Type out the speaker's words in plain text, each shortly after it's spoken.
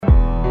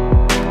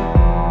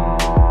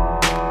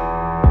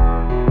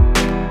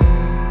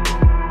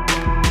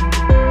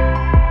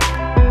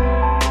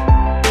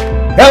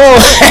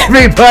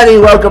everybody?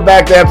 Welcome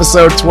back to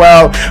episode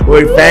 12.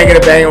 We're banging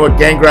and banging with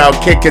Gangrel,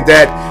 Kid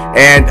Cadet,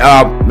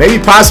 and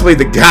maybe possibly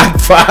the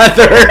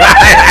Godfather.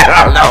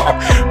 I don't know.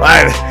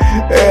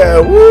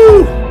 But,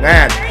 woo,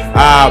 man.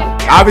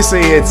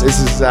 Obviously, this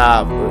is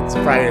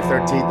Friday the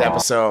 13th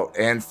episode,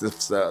 and the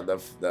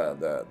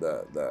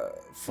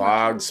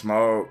fog,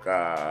 smoke,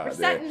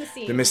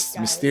 the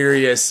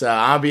mysterious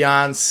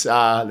ambiance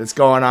that's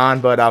going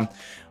on, but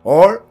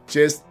or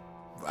just.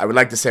 I would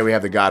like to say we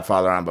have the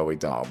Godfather on, but we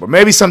don't. But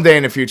maybe someday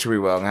in the future we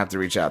will. I'm going to have to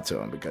reach out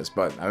to him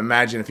but I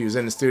imagine if he was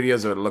in the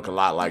studios, it would look a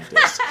lot like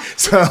this.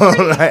 So,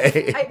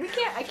 like...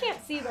 I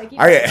can't see like you.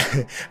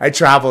 I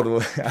traveled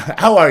with...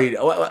 How are you?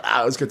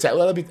 I was going to tell...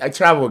 Well, I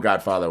traveled with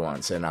Godfather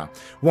once. And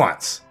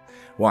once.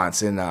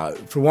 And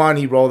for one,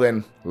 he rolled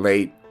in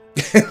late.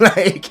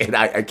 And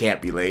I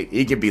can't be late.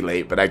 He can be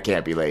late, but I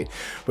can't be late.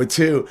 But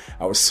two,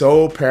 I was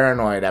so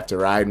paranoid after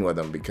riding with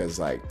him because,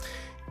 like,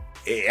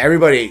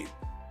 everybody...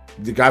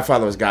 The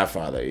Godfather was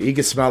Godfather. He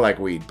could smell like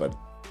weed, but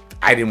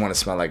I didn't want to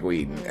smell like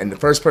weed. And the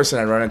first person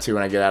I run into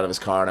when I get out of his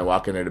car and I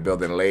walk into the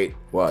building late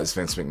was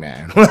Vince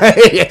McMahon.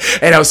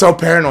 And I was so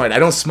paranoid. I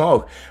don't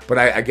smoke, but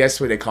I guess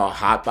what they call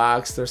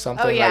hotboxed or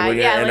something. Oh, yeah, like when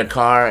you're in a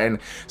car. And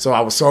so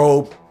I was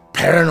so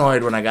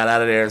paranoid when I got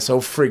out of there and so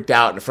freaked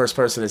out. And the first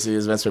person I see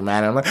is Vince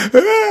McMahon. And I'm like,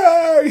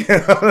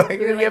 I'm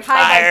going to get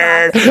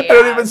fired. I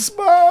don't even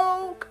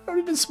smoke.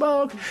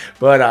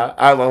 But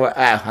I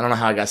don't know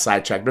how I got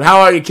sidetracked. But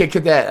how are you, Kid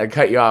Cadet? I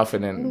cut you off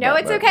and then... No,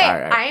 it's okay.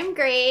 Right. I'm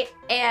great.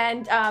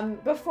 And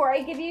before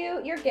I give you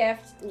your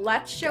gift,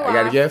 let's show off... I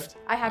got a gift?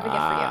 I have a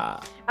gift for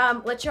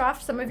you. Let's show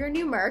off some of your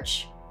new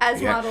merch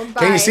as modeled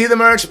by... Can you see the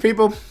merch,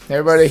 people?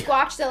 Everybody?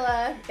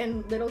 Squatchzilla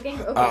and Little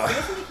Gangrel. Okay, so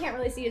this one you can't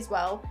really see as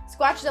well.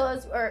 Squatchula.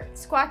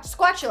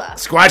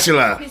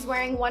 He's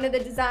wearing one of the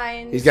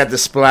designs. He's got the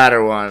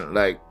splatter one,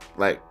 like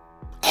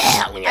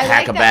when you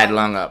hack a bad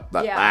lung up,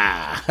 but,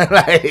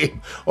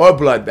 or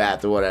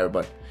bloodbath or whatever.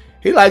 But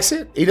he likes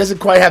it. He doesn't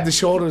quite have the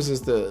shoulders as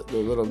the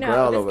little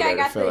girl over there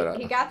to fill it up.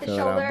 He got the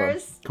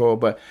shoulders. Cool,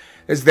 but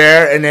it's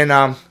there. And then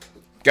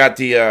got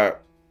the I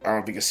don't know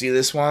if you can see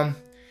this one,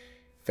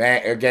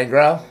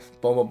 Gangrel.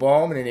 Boom, boom,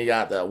 boom. And then you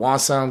got the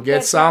want some,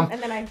 get some.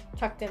 And then I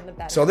tucked in the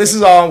bed. So this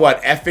is all what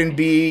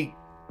F&B.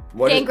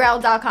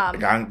 Gangrel.com.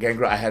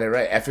 Gangrel, I had it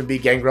right.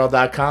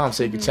 FNBgangrel.com,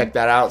 so you can check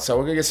that out. So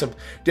we're going to get some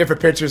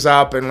different pictures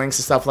up and links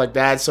and stuff like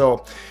that.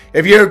 So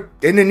if you're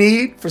in the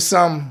need for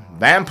some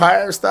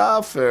vampire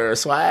stuff or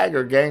swag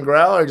or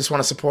Gangrel or just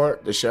want to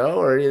support the show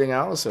or anything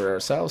else or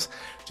ourselves,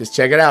 just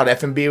check it out.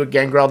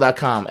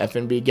 FNBgangrel.com.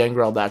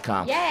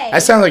 FNBgangrel.com. Yay.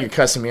 That sounds like you're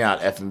cussing me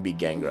out. FNB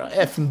Gangrel.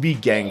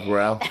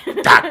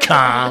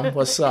 FNBgangrel.com.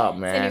 What's up,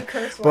 man?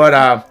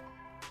 But,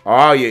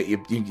 oh, you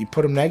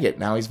put him naked.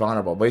 Now he's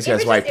vulnerable. But he's got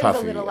his white puffy.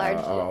 It was a little large.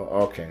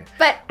 Okay.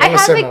 But I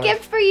have a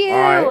gift for you.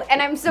 Right.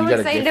 And I'm so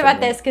excited about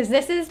this because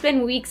this has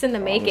been weeks in the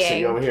making. See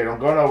you over here. Don't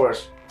go nowhere.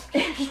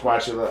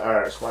 Squatchula. All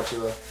right,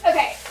 Squatchula.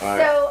 Okay.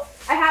 So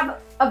I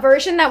have a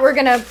version that we're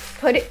going to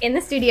put in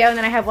the studio, and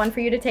then I have one for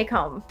you to take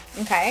home.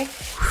 Okay?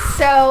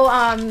 So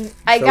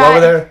I got...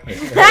 over there?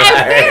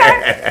 I'm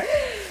here.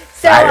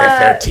 So,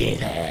 Friday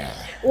 13th.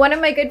 One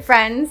of my good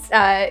friends,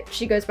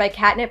 she goes by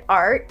Catnip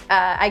Art.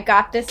 I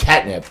got this...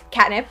 Catnip,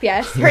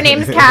 yes. Her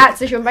name's Cat,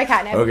 so she went by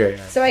Catnip. Okay.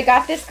 So I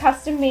got this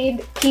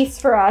custom-made piece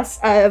for us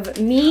of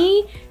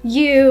me,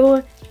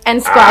 you,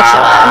 and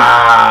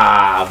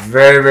Squatchula.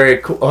 Very, very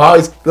cool. Oh,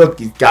 he's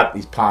got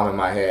these palm in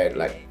my head,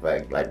 like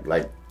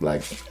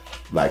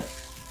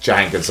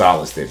Giant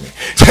Gonzalez did me.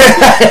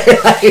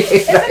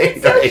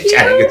 So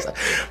cute.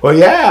 Well,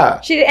 yeah.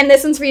 She did, and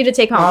this one's for you to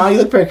take home. Oh, you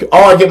look very cool.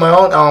 Oh, I get my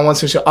own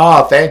once for sure.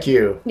 Oh, thank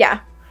you.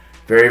 Yeah.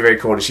 Very, very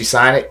cool. Did she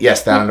sign it?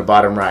 Yes, down in the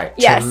bottom right.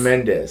 Yes.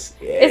 Tremendous.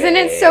 Yeah. Isn't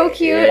it so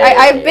cute? Yeah.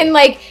 I've been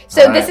like,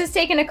 so this has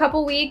taken a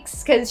couple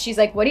weeks because she's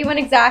like, what do you want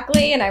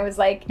exactly? And I was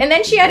like, and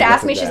then she had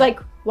asked me, she's like,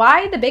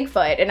 why the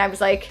Bigfoot? And I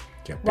was like,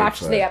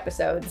 watch the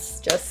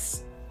episodes.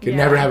 Just. You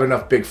never have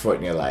enough Bigfoot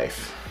in your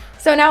life.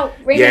 So now,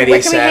 Raymond,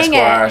 where can we hang it?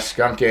 Sasquatch,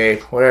 Skunk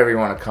Ape, whatever you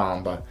want to call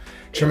them, but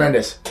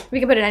tremendous. We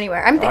can put it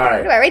anywhere. I'm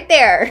thinking, right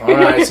there. All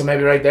right, so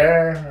maybe right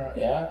there.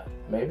 Yeah,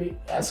 maybe.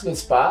 That's a good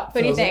spot.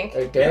 What do you think?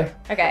 Right there.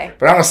 Okay.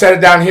 But I'm going to set it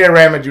down here,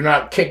 Raymond. Do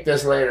not kick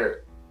this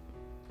later.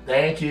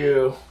 Thank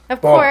you. Of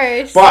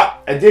course.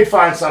 But I did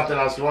find something.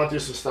 I was going through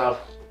some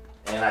stuff,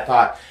 and I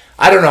thought,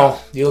 I don't know.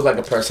 You look like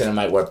a person that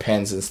might wear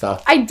pens and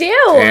stuff. I do.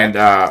 And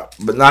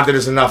but not that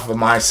there's enough of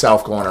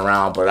myself going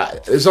around.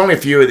 But there's only a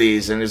few of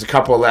these, and there's a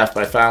couple left.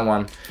 But I found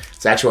one.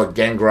 It's actually a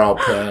Gangrel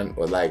pen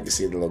with you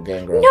see the little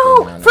Gangrel.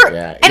 No, I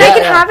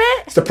can have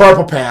it. It's the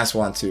purple pants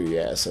one too.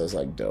 Yeah, so it's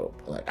like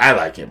dope. I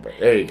like it, but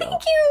there you go.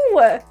 Thank you.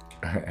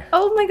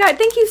 Oh my god,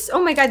 thank you.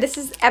 Oh my god, this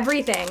is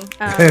everything.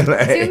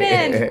 Zoom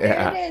in.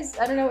 There it is.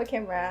 I don't know what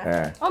camera.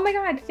 Yeah. Oh my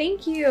god,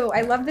 thank you.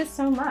 I love this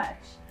so much.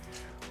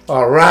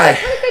 All right.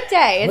 What a good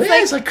day.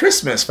 It's like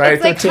Christmas. Friday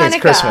 13th.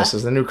 It's Christmas.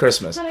 It's the new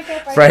Christmas.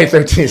 Hanukkah, Friday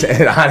 13th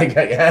and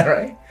Hanukkah. Yeah,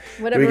 right.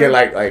 Whatever. Do we get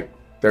like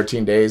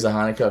 13 days of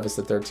Hanukkah if it's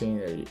the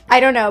 13th? I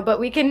don't know, but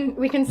we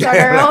can start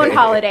our own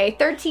holiday.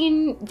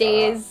 13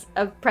 days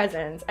of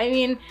presents. I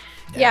mean,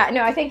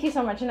 no, I thank you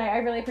so much, and I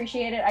really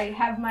appreciate it. I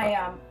have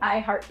my I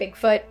Heart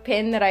Bigfoot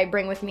pin that I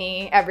bring with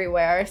me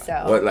everywhere. So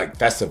what, like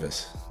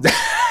Festivus?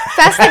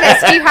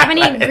 Festivus, do you have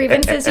any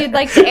grievances you'd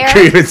like to air?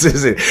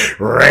 Grievances,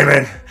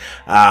 Raymond.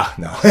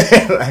 No.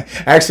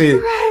 Actually,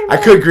 Raymond. I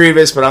could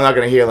grievous, but I'm not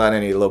going to heal on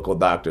any local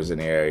doctors in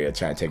the area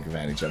trying to take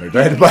advantage of me.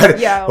 But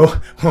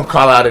won't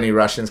call out any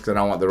Russians because I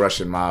don't want the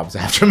Russian mobs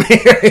after me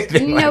or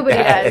anything. Nobody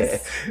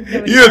does.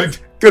 You're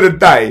gonna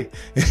die.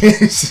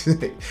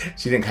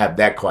 She didn't have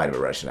that quite of a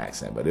Russian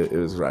accent, but it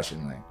was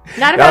Russian. Like,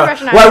 not about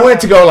Russian accent. Well, I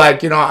went to go,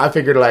 like, I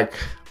figured, like,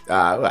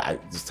 I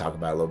just talk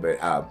about it a little bit.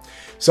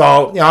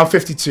 So, I'm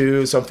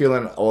 52, so I'm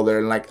feeling older.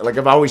 And, like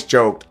I've always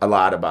joked a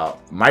lot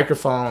about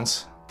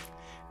microphones,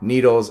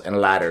 needles,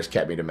 and ladders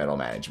kept me to middle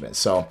management.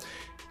 So,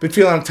 been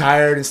feeling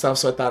tired and stuff.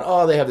 So I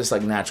thought, they have this,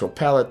 like, natural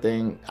pellet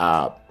thing.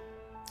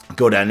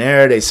 Go down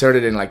there, they insert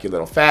it in, like, your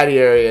little fatty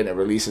area, and it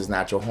releases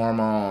natural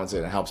hormones,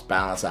 and it helps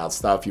balance out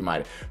stuff you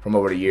might, from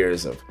over the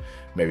years of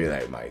maybe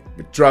like my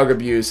drug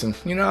abuse and,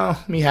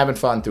 me having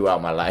fun throughout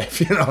my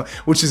life,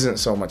 which isn't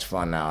so much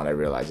fun now, and I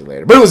realize it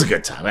later. But it was a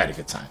good time. I had a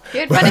good time.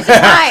 You had fun at the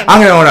time. I'm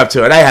going to own up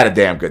to it. I had a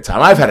damn good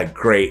time. I've had a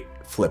great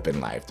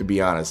flipping life, to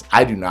be honest.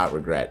 I do not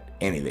regret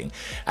anything.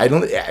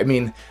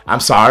 I'm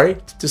sorry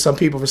to some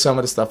people for some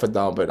of the stuff I've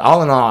done, but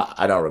all in all,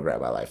 I don't regret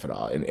my life at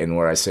all. And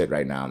where I sit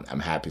right now,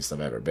 I'm happiest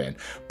I've ever been.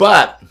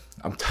 But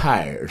I'm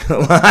tired. So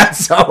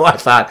I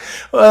thought,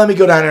 let me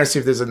go down there and see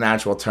if there's a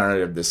natural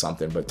alternative to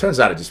something. But it turns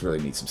out I just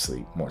really need some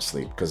sleep, more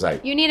sleep, because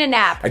you need a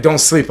nap. I don't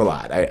sleep a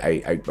lot.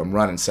 I'm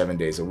running 7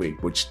 days a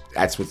week, which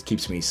that's what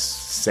keeps me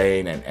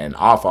sane and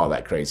off all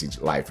that crazy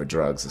life of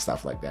drugs and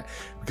stuff like that.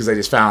 Because I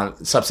just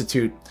found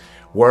substitute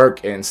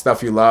work and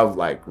stuff you love,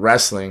 like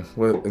wrestling,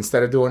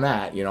 instead of doing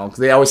that, because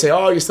they always say,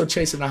 you're still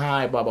chasing the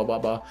high, blah, blah, blah,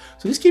 blah.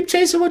 So just keep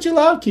chasing what you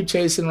love. Keep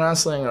chasing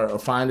wrestling, or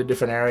find a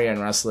different area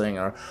in wrestling,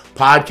 or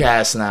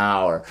podcasts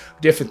now, or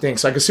different things.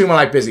 So I consume my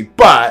life busy,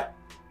 but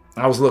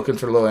I was looking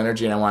for a little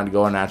energy, and I wanted to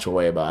go a natural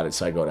way about it,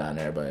 so I go down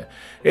there. But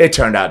it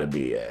turned out to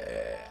be,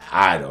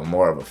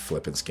 more of a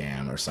flipping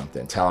scam or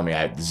something, telling me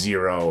I have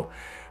zero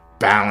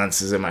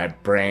balance is in my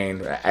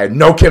brain. I have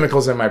no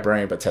chemicals in my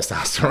brain but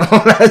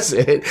testosterone. That's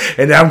it.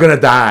 And I'm gonna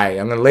die.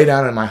 I'm gonna lay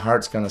down and my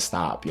heart's gonna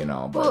stop.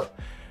 But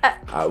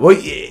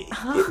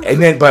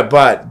and then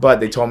but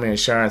they told me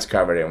insurance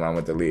covered it when I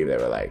went to leave. They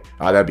were like,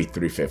 that'd be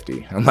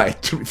 $350. I'm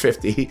like,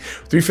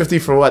 $350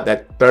 for what?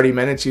 That 30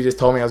 minutes you just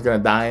told me I was gonna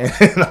die in?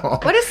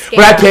 What a scam.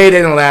 But I paid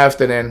it and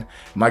left, and then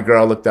my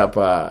girl looked up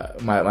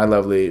my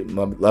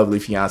lovely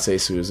fiance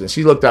Susan.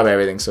 She looked up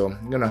everything, so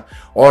I'm gonna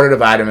order the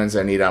vitamins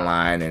I need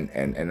online,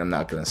 and I'm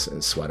not gonna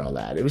sweat all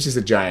that. It was just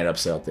a giant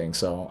upsell thing.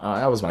 So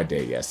that was my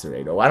day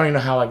yesterday, though. I don't even know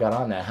how I got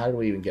on that. How did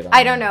we even get on?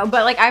 I don't know,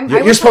 but like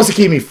you're supposed to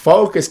keep me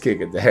focused,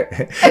 kicking there.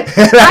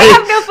 I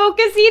have no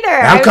focus either.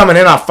 I'm coming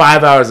in off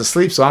 5 hours of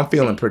sleep, so I'm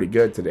feeling pretty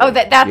good today. Oh,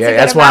 that's a good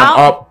that's amount?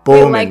 why I'm up,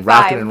 booming, like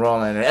rocking and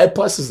rolling. And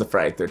plus, is the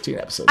Friday 13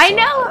 episode. I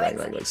know.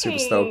 I'm like super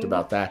stoked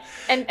about that.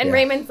 And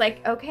Raymond's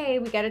like, okay,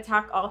 we got to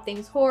talk all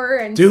things horror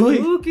and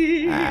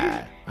spooky.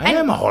 I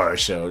am a horror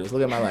show. Just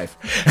look at my life.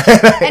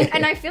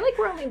 and I feel like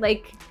we're only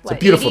like, what, it's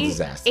a beautiful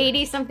disaster.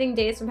 80-something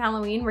days from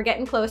Halloween. We're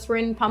getting close. We're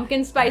in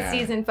pumpkin spice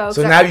season, folks.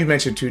 So now you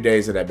mentioned 2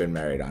 days that I've been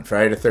married on.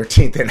 Friday the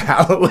 13th and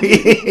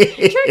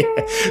Halloween.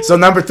 So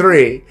number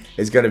 3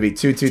 is going to be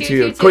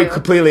 222.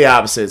 Completely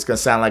opposite. It's going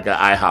to sound like an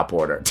IHOP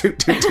order.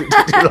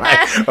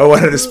 222. Or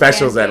one of the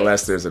specials at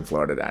Lester's in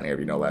Florida down here. If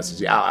you know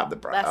Lester's. Yeah, I'll have the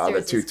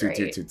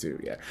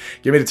 22222. Yeah.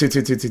 Give me the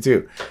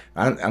 22222.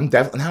 I'm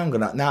definitely,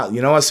 now,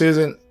 you know what,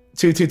 Susan?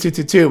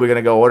 22222. We're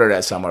gonna go order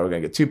that somewhere. We're gonna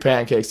get 2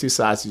 pancakes, 2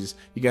 sausages.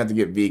 You're gonna have to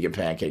get vegan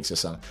pancakes or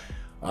something.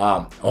 When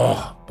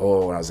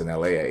I was in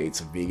LA, I ate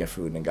some vegan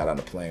food and then got on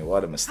the plane.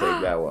 What a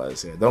mistake that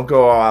was. Yeah, don't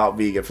go all out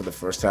vegan for the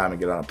first time and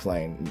get on a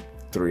plane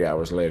 3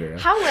 hours later.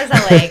 How was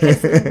LA?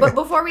 But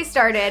before we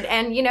started,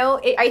 and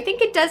I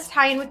think it does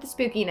tie in with the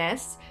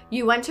spookiness.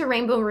 You went to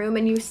Rainbow Room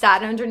and you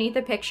sat underneath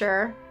a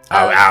picture.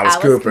 Alice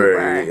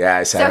Cooper. Yeah,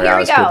 I sat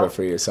Alice Cooper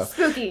for you. So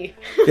spooky.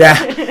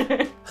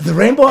 Yeah, the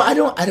Rainbow. I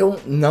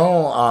don't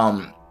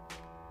know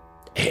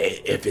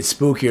if it's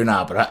spooky or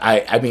not, but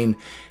I mean,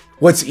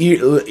 what's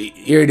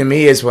eerie to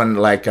me is when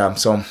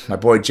so my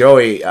boy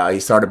Joey he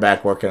started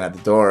back working at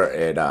the door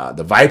at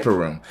the Viper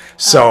Room.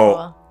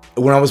 So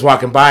when I was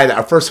walking by,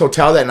 our first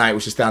hotel that night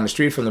was just down the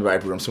street from the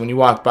Viper Room. So when you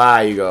walk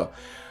by, you go,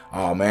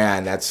 oh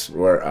man, that's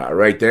where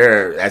right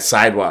there, that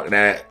sidewalk,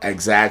 that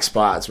exact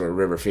spot's where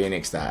River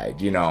Phoenix died.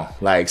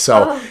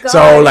 So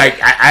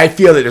I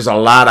feel that there's a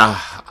lot of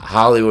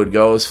Hollywood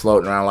goes,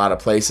 floating around a lot of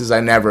places. I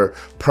never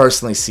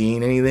personally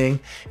seen anything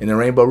in the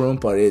Rainbow Room,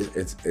 but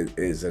it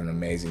is an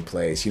amazing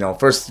place. You know,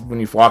 first when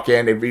you walk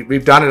in,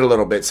 we've done it a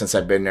little bit since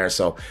I've been there,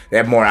 so they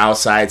have more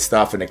outside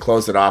stuff, and they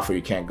closed it off where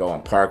you can't go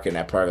and park in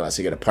that parking lot,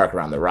 so you got to park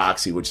around the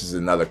Roxy, which is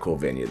another cool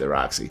venue, the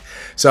Roxy.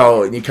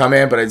 So you come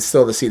in, but it's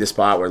still to see the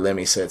spot where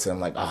Lemmy sits, and I'm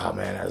like, oh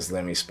man, that was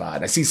Lemmy's spot.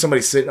 And I see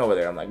somebody sitting over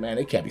there, I'm like, man,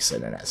 they can't be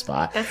sitting in that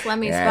spot. That's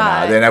Lemmy's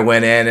spot. Then I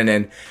went in,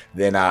 and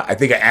then I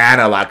think of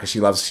Anna a lot because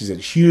she's a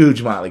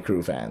huge Motley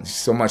Crue fan.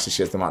 So much that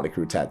she has the Motley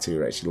Crue tattoo,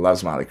 right? She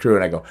loves Motley Crue,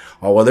 and I go,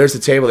 oh well, there's the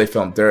table they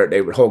filmed Dirt.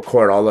 They would hold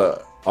court,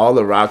 all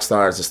the rock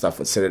stars and stuff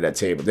would sit at that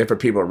table.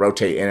 Different people would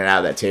rotate in and out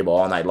of that table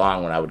all night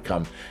long when I would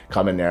come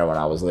in there when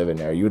I was living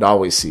there. You would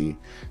always see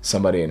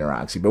somebody in the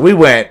Roxy. But we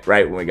went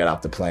right when we got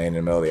off the plane in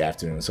the middle of the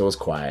afternoon, so it was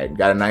quiet.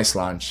 Got a nice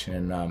lunch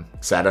and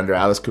sat under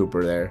Alice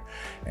Cooper there.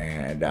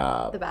 And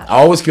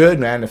all was good,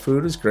 man. The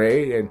food was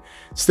great and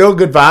still a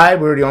good vibe.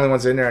 We were the only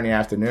ones in there in the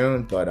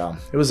afternoon, but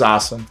it was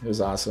awesome. It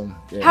was awesome.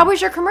 Yeah. How was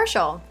your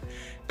commercial?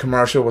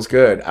 Commercial was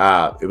good.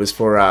 It was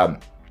for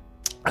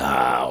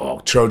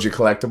Trojan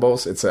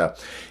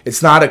Collectibles.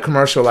 It's not a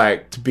commercial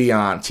like to be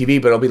on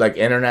TV, but it'll be like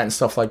internet and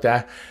stuff like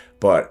that.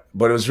 But it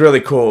was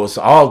really cool. It was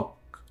all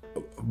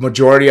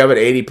majority of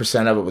it,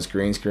 80% of it was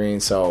green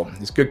screen. So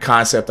it's a good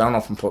concept. I don't know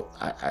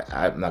if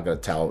I'm not going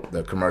to tell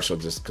the commercial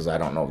just because I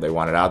don't know if they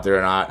want it out there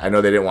or not. I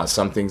know they didn't want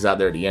some things out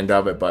there at the end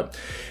of it, but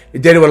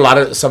it did it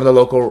with some of the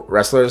local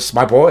wrestlers,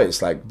 my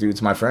boys, like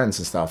dudes, my friends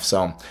and stuff.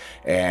 So,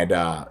 and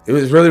it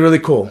was really, really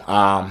cool.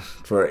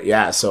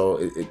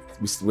 So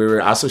we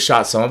were also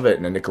shot some of it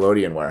in the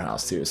Nickelodeon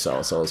warehouse too. So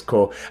it was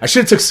cool. I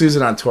should have took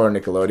Susan on tour of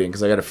Nickelodeon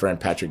because I got a friend,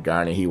 Patrick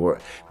Garney. He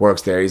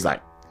works there. He's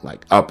like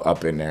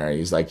up in there.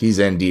 He's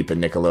in deep in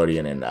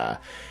Nickelodeon, and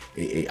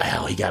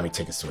he got me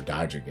tickets to a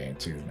Dodger game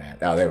too, man.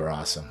 Oh, they were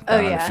awesome.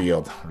 On the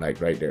field, like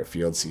right there,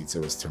 field seats.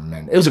 It was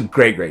tremendous. It was a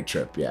great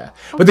trip, yeah.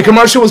 Okay. But the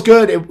commercial was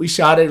good. We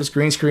shot it. It was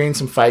green screen,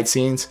 some fight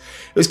scenes.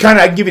 It was kind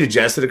of, I can give you the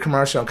gist of the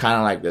commercial. I'm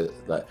kind of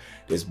like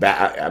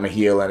I'm a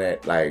heel in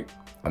it, like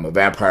I'm a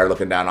vampire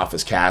looking down off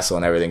his castle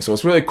and everything. So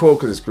it's really cool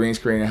because it's green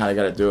screen and how they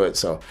got to do it.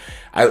 So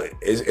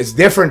it's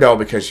different though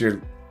because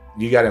you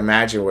got to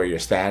imagine where you're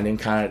standing.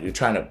 You're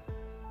trying to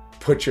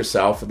put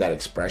yourself with that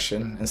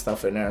expression and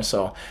stuff in there.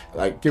 So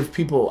like give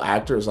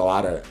actors a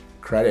lot of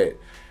credit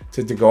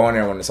to go in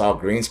there when it's all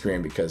green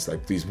screen because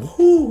like these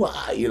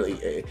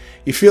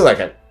you feel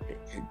like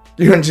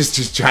you're in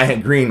just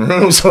giant green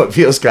room, so it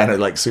feels kind of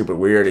like super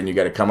weird, and you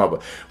got to come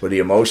up with the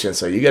emotion.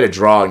 So you got to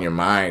draw in your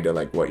mind to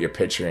like what you're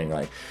picturing.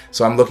 Like,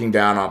 so I'm looking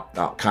down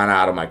kind of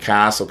out of my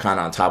castle, kind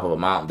of on top of a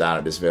mountain down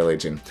at this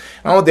village, and I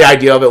don't know what the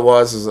idea of it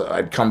was. Is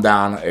I'd come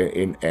down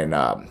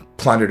and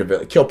plunder the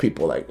village, kill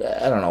people like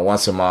I don't know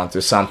once a month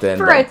or something.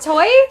 For a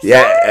toy?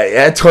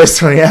 Yeah, Toy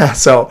Story. Yeah,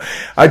 so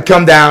I'd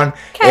come down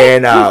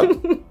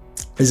and.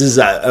 This is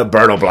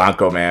Berto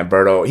Blanco, man.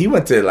 Berto, he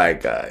went to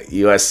like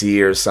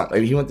USC or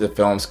something. He went to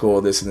film school,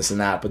 this and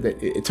that. But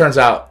it turns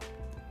out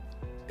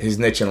his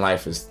niche in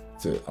life is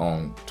to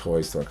own toy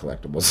store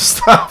collectibles and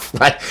stuff.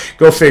 Like,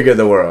 go figure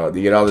the world.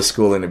 You get all the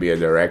schooling to be a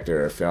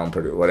director or film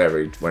producer, whatever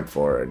he went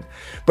for.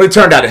 But it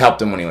turned out it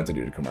helped him when he went to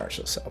do the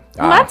commercial. So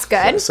that's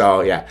good.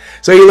 So yeah.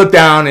 So you look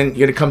down and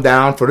you're gonna come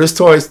down for this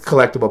toys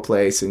collectible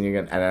place, and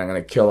I'm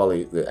gonna kill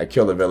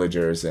the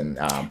villagers and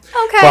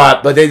okay.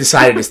 But they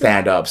decided to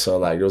stand up. So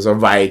like there was a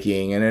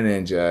Viking and a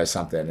ninja or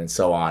something, and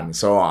so on and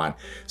so on.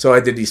 So I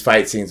did these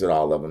fight scenes with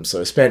all of them.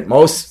 So I spent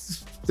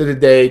most of the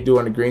day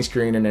doing the green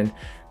screen, and then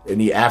in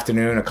the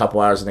afternoon, a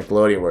couple hours of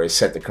Nickelodeon where I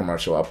set the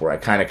commercial up, where I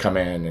kind of come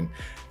in and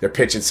they're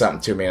pitching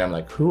something to me, and I'm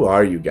like, who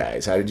are you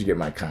guys? How did you get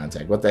my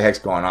contact? What the heck's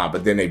going on?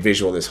 But then they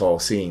visual this whole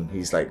scene.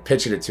 He's like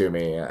pitching it to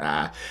me.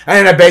 And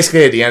I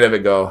basically at the end of it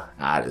go,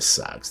 this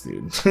sucks,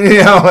 dude.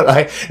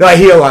 I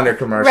heel on their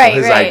commercial,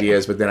 his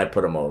ideas, but then I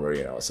put them over,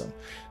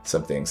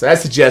 some things. So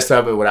that's the gist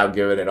of it without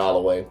giving it all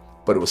away.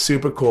 But it was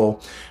super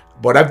cool.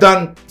 But I've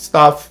done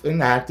stuff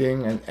in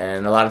acting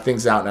and a lot of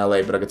things out in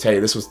LA, but I can tell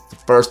you this was the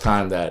first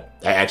time that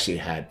I actually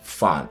had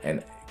fun.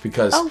 And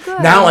because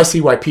now I see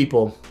why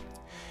people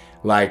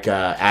like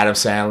Adam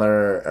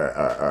Sandler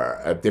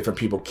or different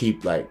people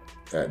keep like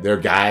their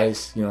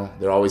guys,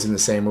 they're always in the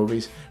same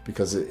movies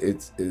because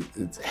it's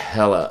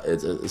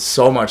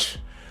so much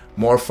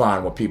more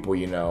fun with people,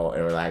 in a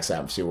relaxed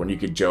atmosphere when you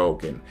could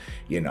joke and,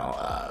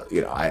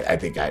 I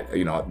think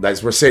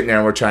as we're sitting there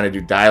and we're trying to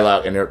do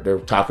dialogue and they're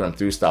talking them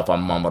through stuff,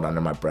 I'm mumbling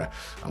under my breath,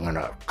 I'm going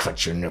to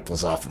cut your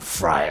nipples off and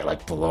fry it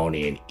like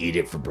bologna and eat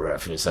it for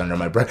breakfast under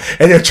my breath.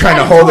 And they're trying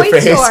to hold the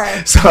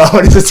face. So,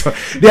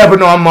 but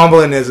no, I'm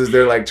mumbling this as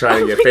they're like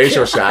trying to get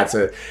facial shots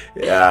of,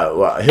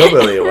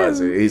 Hillbilly it was.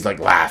 He's like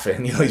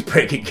laughing, he's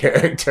breaking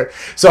character.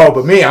 So,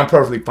 but me, I'm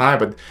perfectly fine,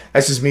 but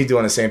that's just me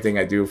doing the same thing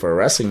I do for a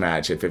wrestling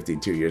match at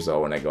 52 years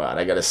old when I go out.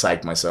 I got to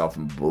psych myself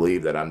and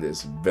believe that I'm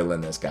this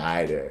villainous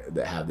guy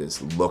that have this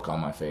look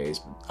on my face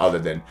other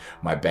than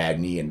my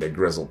bad knee and the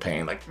grizzle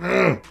pain. Like,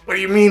 what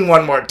do you mean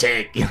one more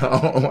take?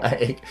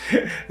 I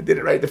did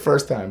it right the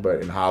first time.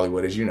 But in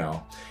Hollywood, as you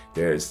know,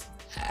 there's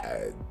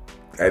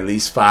at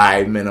least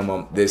 5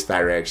 minimum this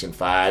direction,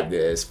 5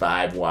 this,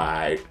 5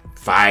 wide,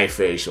 5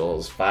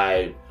 facials,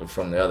 5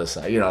 from the other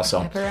side,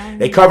 so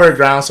they covered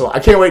ground. So I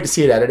can't wait to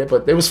see it edited,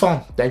 but it was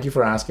fun. Thank you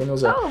for asking. It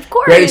was a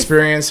great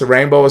experience. The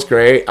rainbow was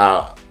great.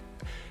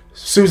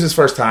 Susan's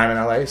first time in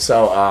LA,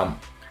 so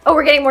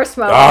we're getting more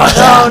smoke.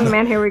 Oh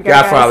man, here we go.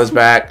 Godfather's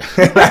back.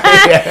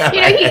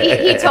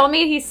 He told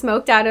me he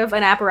smoked out of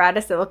an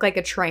apparatus that looked like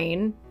a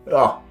train.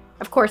 Oh,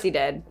 of course he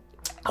did.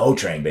 O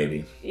Train,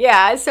 baby.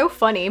 Yeah, it's so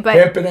funny, but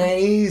pimping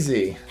ain't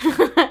easy.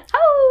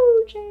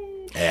 O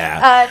Train.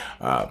 Yeah.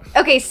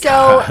 Okay,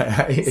 so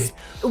he's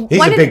a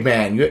big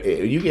man.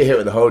 You get hit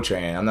with a hoe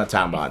train. I'm not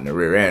talking about in the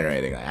rear end or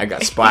anything. I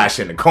got splashed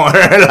in the corner.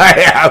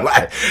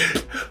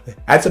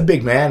 That's a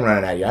big man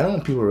running at you. I don't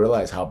think people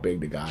realize how big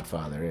the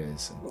Godfather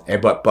is.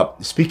 But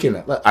speaking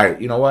of, all right,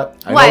 you know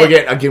what? I know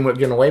we're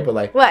getting away,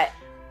 but what?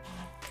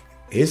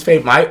 His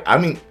fate,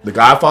 The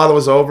Godfather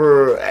was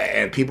over,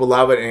 and people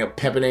love it, and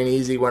Pimpin' Ain't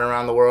Easy went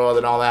around the world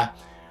and all that.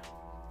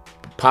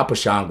 Papa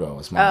Shango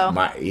is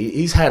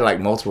he's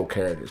had multiple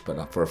characters,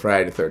 but for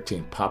Friday the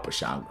 13th, Papa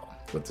Shango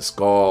with the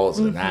skulls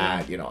and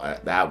that,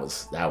 that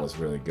was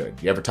really good.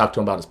 You ever talk to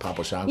him about his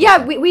Papa Shango?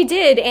 Yeah, we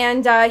did,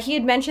 and he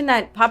had mentioned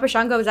that Papa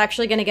Shango was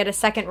actually going to get a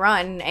second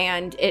run,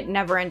 and it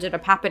never ended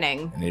up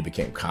happening. And he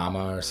became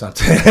Kama or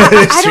something.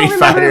 I don't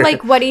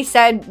remember what he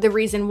said the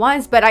reason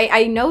was, but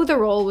I know the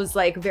role was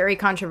very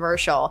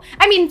controversial.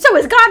 I mean, so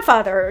was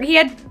Godfather. He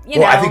had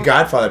I think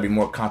Godfather would be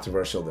more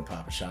controversial than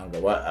Papa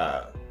Shango.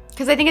 What?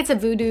 Because I think it's a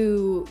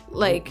voodoo,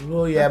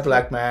 Well, yeah,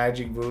 black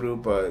magic, voodoo,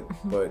 but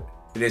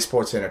it is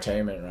sports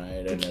entertainment,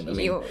 right? And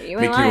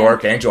Mickey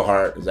Rourke, Angel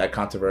Heart, is that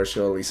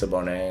controversial? Lisa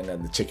Bonet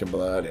and the Chicken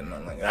Blood, and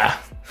I'm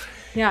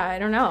Yeah, I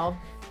don't know.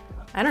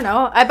 But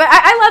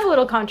I love a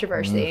little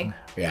controversy.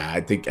 Yeah,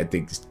 I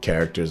think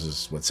characters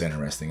is what's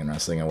interesting in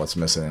wrestling and what's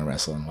missing in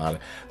wrestling. A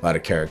lot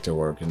of character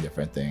work and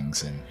different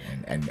things,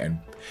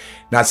 and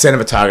not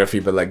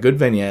cinematography, but good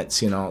vignettes,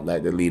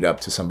 that lead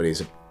up to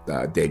somebody's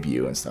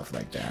debut and stuff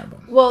like that.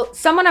 Well,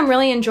 someone I'm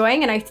really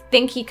enjoying, and I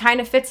think he kind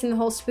of fits in the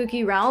whole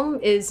spooky realm,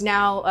 is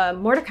now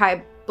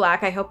Mordecai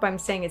Black. I hope I'm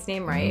saying his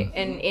name right.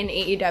 In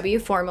AEW,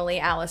 formerly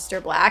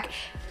Aleister Black.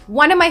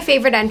 One of my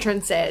favorite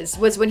entrances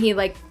was when he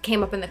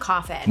came up in the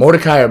coffin.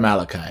 Mordecai or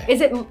Malachi?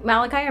 Is it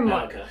Malachi or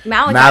Malachi?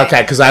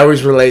 Malachi, because I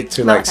always relate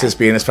to since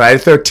being this Friday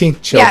the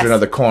 13th, Children of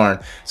the Corn.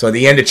 So at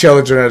the end of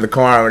Children of the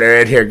Corn, when the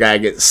red hair guy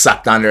gets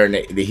sucked under and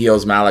the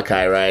heels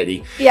Malachi, right?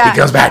 He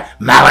comes back,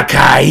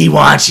 Malachi, he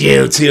wants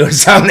you too, or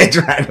something. They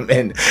drag him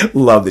in.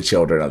 Love the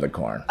Children of the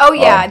Corn. Oh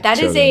yeah, that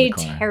is a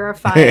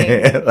terrifying.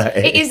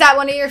 Is that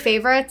one of your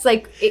favorites?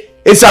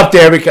 It's up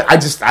there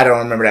because I don't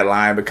remember that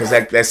line because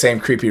that same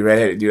creepy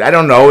redheaded dude. I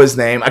don't know his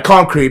name. I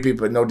call him creepy,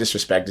 but no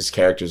disrespect. His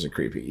characters are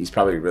creepy. He's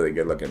probably a really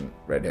good looking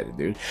redheaded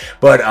dude.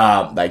 But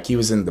he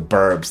was in The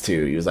Burbs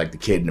too. He was the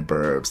kid in The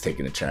Burbs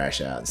taking the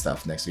trash out and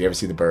stuff. Next, you ever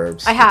see The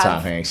Burbs? I have.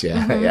 Tom Hanks,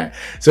 yeah, yeah.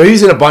 So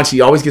he's in a bunch.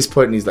 He always gets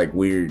put in these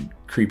weird,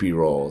 creepy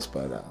roles.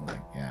 But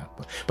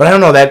but I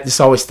don't know. That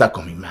just always stuck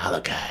on me.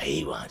 Malachi,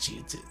 he wants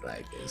you to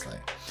it's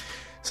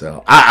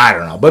So I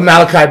don't know. But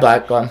Malachi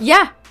Black,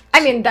 yeah. I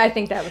mean, I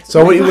think that was...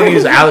 So when he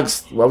was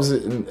Alex... What was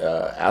it?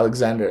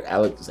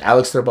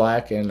 Aleister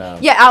Black and...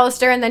 yeah,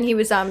 Aleister, and then he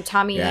was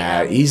Tommy...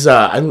 Yeah, he's...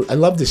 I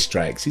love his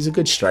strikes. He's a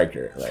good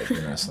striker,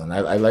 in wrestling.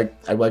 I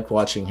like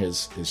watching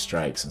his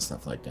strikes and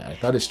stuff like that. I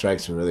thought his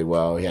strikes were really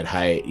well. He had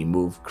height, he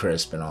moved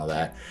crisp and all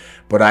that.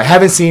 But I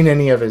haven't seen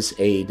any of his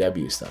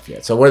AEW stuff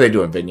yet. So what are they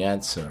doing?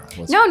 Vignettes? Or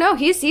No,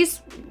 he's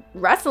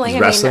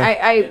wrestling.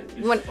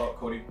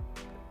 Cody.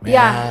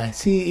 Yeah.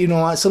 See, you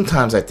know what?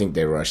 Sometimes I think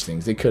they rush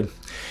things. They could...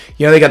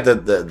 they got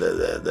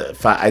the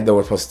I know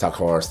we're supposed to talk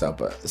horror stuff,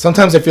 but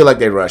sometimes I feel like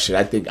they rush it.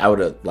 I think I would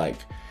have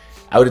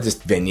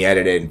just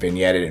vignetted it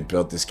and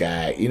built this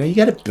guy. You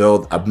got to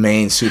build a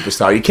main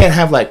superstar. You can't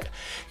have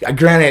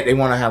granted they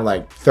want to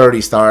have 30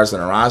 stars on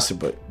a roster,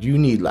 but you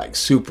need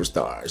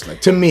superstars.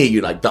 To me,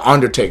 the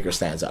Undertaker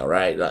stands out,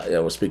 right?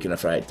 We're speaking of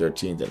Friday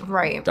 13th and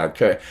right. Dark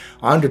Curry.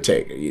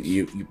 Undertaker,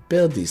 you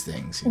build these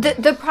things.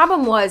 The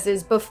problem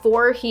is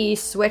before he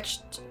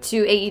switched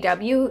to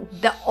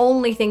AEW, the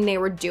only thing they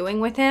were doing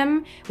with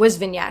him was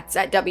vignettes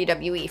at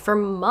WWE for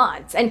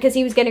months, and because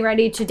he was getting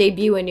ready to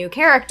debut a new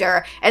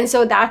character, and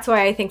so that's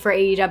why I think for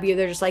AEW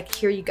they're just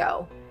here you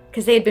go.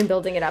 Because they had been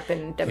building it up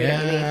in WWE.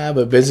 Yeah,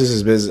 but business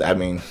is business. I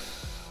mean,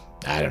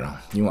 I don't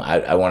know.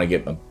 I want to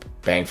get my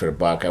bang for the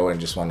buck. I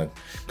wouldn't just want to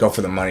go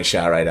for the money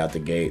shot right out the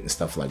gate and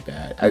stuff like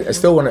that. I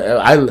still want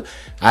to.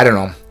 I don't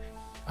know.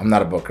 I'm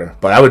not a booker,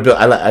 but I would build.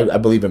 I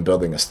believe in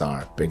building a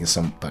star, big as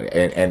somebody,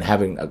 and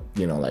having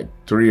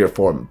 3 or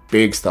 4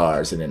 big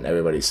stars, and then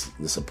everybody's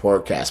the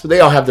support cast. But they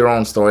all have their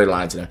own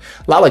storylines, and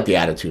a lot like the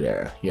Attitude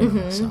Era,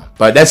 So,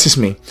 but that's just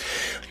me.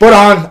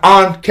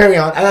 But carry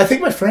on. And I think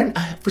my friend,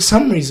 for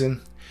some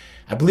reason,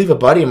 I believe a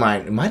buddy of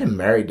mine might have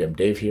married him,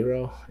 Dave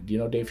Hero. Do you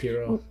know Dave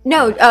Hero?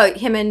 No,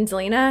 him and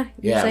Zelina.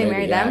 Yeah, maybe,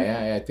 married them.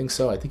 Yeah, I think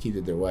so. I think he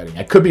did their wedding.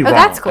 I could be wrong.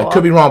 That's cool. I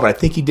could be wrong, but I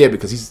think he did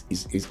because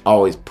he's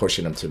always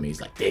pushing him to me.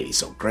 He's like, Dave, he's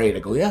so great. I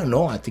go, yeah,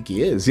 no, I think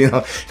he is.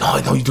 No,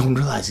 you don't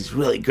realize he's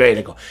really great.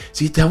 I go, is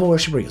he a devil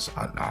worshiper? He goes,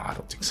 oh, no, I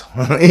don't think so.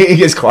 He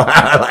gets quiet.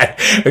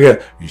 I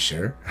go, you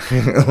sure?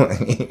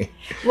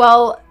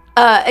 Well,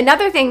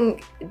 Another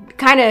thing,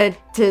 kind of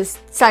to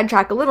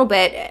sidetrack a little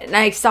bit, and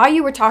I saw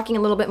you were talking a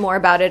little bit more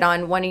about it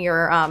on one of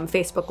your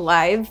Facebook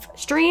Live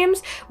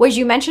streams, was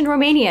you mentioned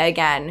Romania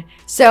again.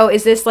 So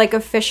is this like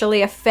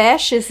officially a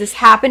fish? Is this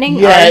happening?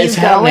 Yeah, it's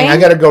happening. I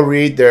got to go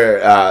read their,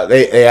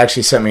 they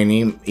actually sent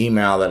me an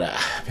email that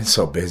I've been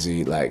so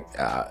busy, like,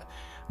 I'm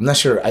not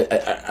sure.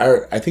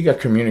 I think our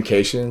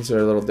communications are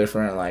a little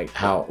different, like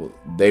how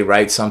they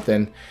write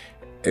something.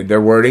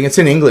 Their wording, it's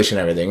in English and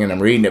everything, and I'm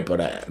reading it,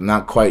 but I'm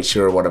not quite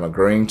sure what I'm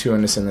agreeing to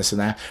and this and this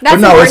and that. That's but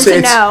no, important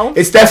to know.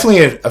 It's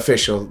definitely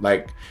official.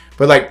 Like,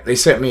 but like they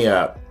sent me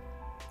a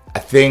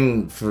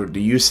thing for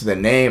the use of the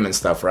name and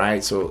stuff,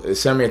 right? So they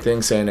sent me a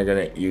thing saying they're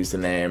gonna use the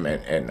name,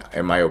 and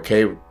am I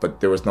okay? But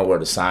there was nowhere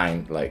to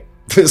sign, like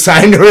to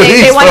sign the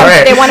release they want for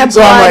it. They want a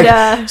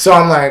blood. So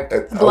I'm like,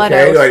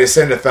 okay, oath. do I just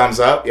send a thumbs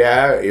up?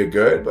 Yeah, you're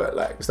good, but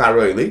like it's not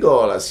really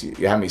legal unless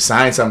you have me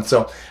sign something.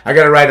 So I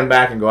gotta write them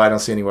back and go, I don't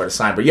see anywhere to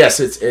sign. But yes,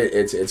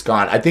 it's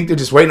gone. I think they're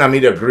just waiting on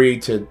me to agree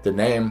to the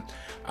name,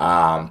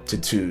 so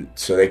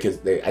they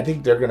could. I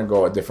think they're gonna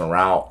go a different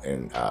route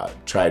and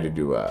try to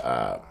do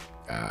a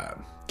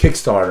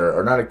Kickstarter,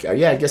 or not a,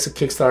 I guess a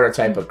Kickstarter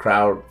type of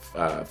crowd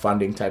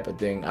funding type of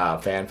thing,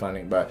 fan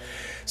funding. But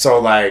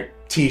so like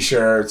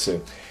T-shirts,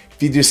 and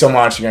if you do so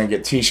much, you're gonna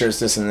get T-shirts,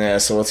 this and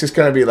this. So it's just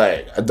gonna be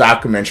like a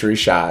documentary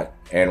shot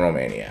in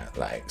Romania.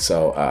 Like,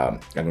 so I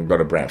can go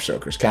to Bram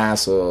Stoker's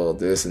castle,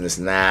 this and this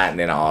and that, and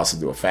then I'll also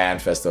do a fan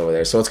fest over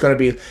there. So it's going to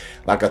be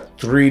like a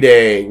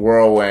 3-day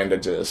whirlwind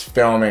of just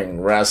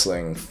filming,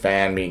 wrestling,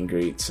 fan meet and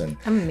greets and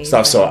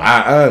stuff. So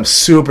I'm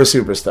super,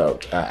 super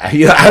stoked.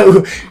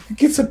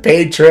 It's a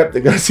paid trip to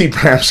go see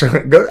Bram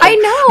Stoker. I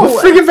know. I'm a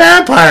freaking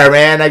vampire,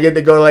 man. I get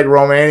to go to like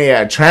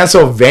Romania,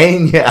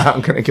 Transylvania.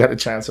 I'm going to go to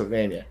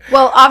Transylvania.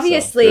 Well,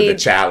 obviously. So, the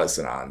chalice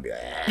and all.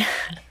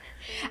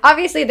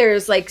 Obviously,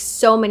 there's like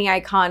so many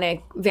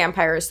iconic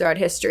vampires throughout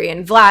history,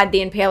 and Vlad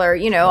the Impaler,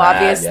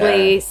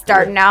 obviously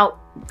starting out,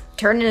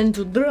 turning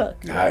into Dracula.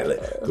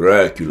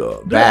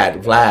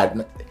 Bad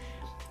Vlad.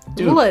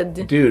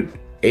 Dude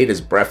ate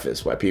his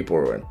breakfast while people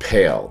were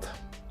impaled.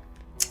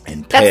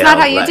 That's not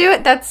how you do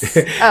it. That's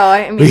that's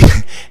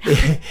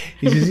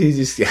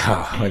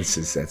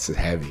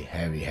heavy.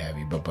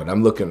 But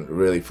I'm looking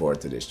really forward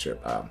to this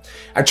trip.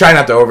 I try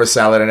not to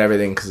oversell it and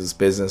everything because it's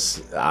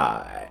business.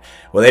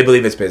 Well, they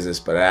believe it's business,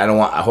 but I don't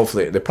want.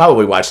 Hopefully, they're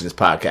probably watching this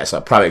podcast, so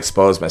I'll probably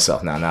expose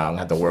myself now. Now I'm gonna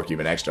have to work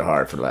even extra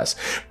hard for less.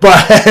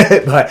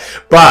 But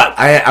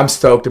I'm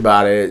stoked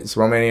about it. It's a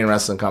Romanian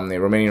wrestling company,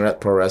 Romanian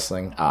Pro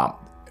Wrestling,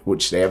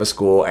 which they have a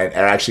school and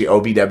are actually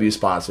OVW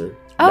sponsored.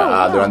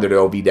 They're under the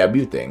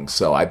OVW thing,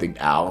 so I think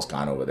Al's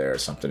gone over there or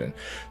something and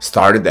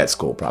started that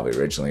school probably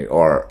originally,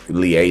 or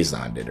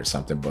Liaison did or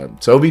something. But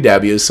it's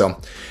OVW, so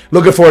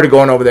looking forward to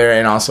going over there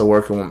and also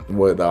working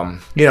with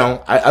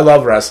I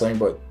love wrestling,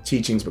 but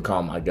teaching's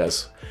become, I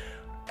guess,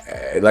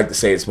 I'd like to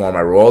say it's more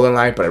my role in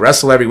life. But I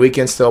wrestle every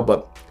weekend still,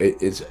 but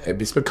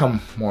it's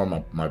become more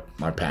of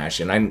my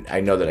passion.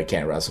 I know that I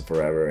can't wrestle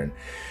forever, and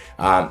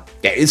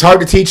it's hard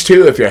to teach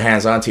too if you're a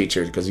hands-on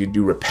teacher because you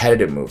do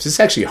repetitive moves. It's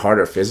actually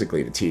harder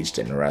physically to teach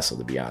than to wrestle,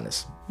 to be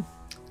honest.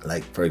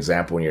 Like, for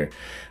example, when you're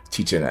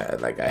teaching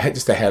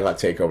just a headlock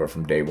takeover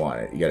from day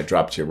one, you got to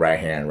drop to your right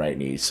hand, right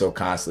knee so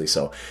constantly.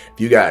 So if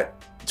you got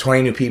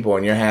 20 new people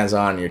and you're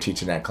hands-on and you're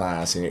teaching that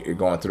class and you're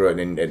going through it,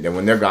 and then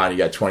when they're gone, you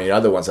got 20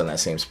 other ones on that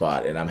same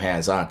spot, and I'm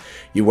hands-on.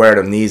 You wear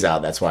them knees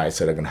out. That's why I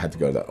said I'm going to have to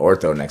go to the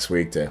ortho next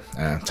week to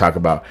talk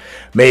about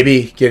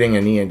maybe getting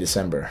a knee in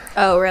December.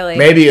 Oh, really?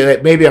 Maybe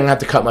I'm going to have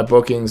to cut my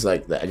bookings.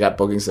 Like, I got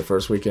bookings the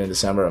first weekend in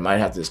December. I might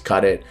have to just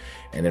cut it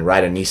and then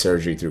ride a knee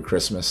surgery through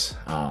Christmas,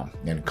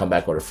 and come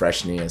back with a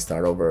fresh knee and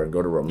start over and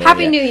go to Romania.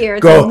 Happy New Year.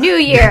 New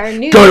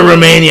Year. Go to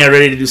Romania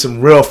ready to do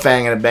some real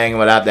fang and a bang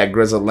without that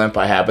grizzled limp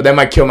I have. But that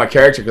might kill my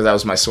character because that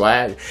was my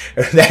swag.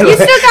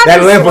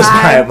 that limp was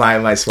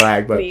my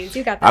swag. But please,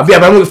 you got that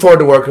but I'm looking forward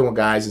to working with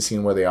guys and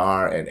seeing where they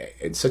are. And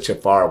it's such a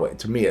far away.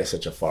 To me, it's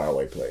such a far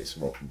away place,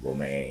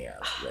 Romania.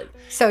 Like,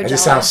 so it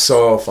just sounds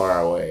so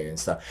far away and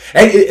stuff.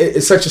 And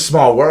it's such a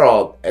small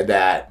world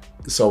that.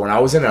 So when I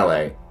was in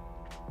LA,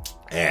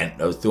 and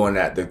I was doing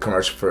the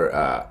commercial for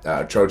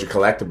Trojan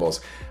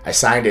Collectibles, I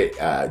signed it,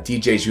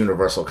 DJ's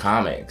Universal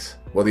Comics.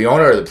 Well, the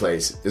owner of the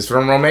place is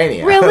from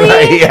Romania.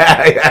 Really?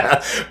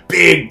 Yeah.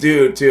 Big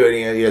dude, too.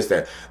 And he has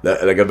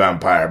like a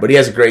vampire. But he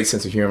has a great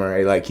sense of humor.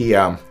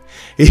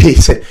 He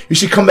said, you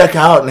should come back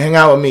out and hang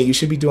out with me. You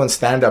should be doing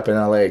stand-up in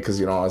L.A. Because,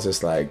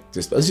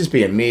 it's just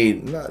being me.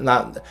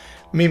 Not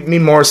me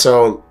more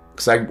so.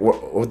 Because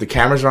with the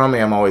cameras around me,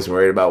 I'm always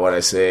worried about what I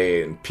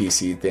say and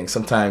PC things.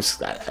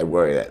 Sometimes I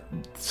worry that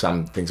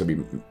some things will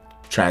be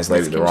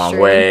translated the wrong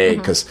way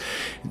because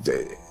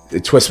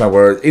it twists my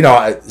words.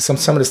 Some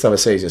of the stuff I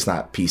say is just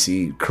not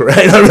PC correct.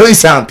 It don't really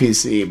sound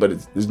PC, but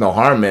there's no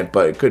harm in it,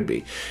 but it could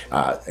be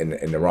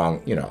in the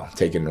wrong,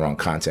 taking the wrong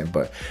content.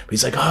 But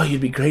he's like, oh,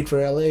 you'd be great for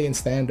LA and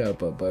stand up.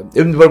 But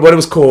what it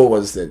was cool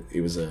was that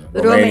he was a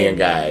Romanian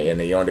guy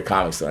and he owned a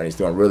comic store and he's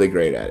doing really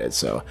great at it.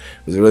 So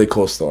it was a really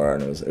cool store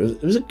and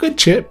it was a good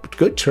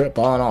trip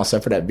all in all,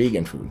 except for that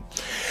vegan food.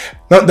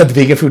 Not that the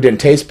vegan food didn't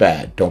taste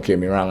bad. Don't get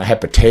me wrong. I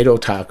had potato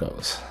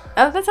tacos.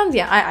 Oh, that sounds,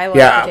 I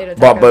love potato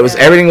tacos. But it was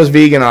everything was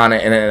vegan on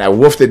it, and then I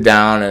woofed it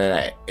down,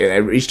 and then I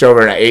reached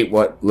over and I ate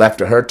what left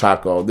of her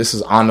taco. This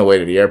is on the way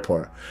to the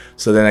airport.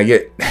 So then I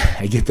get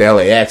to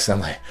LAX, and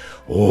I'm like,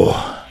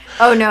 oh.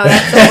 Oh no,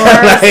 that's the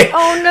worst.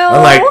 Oh no.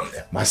 I'm like,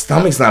 my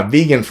stomach's not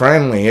vegan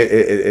friendly.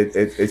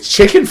 It's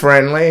chicken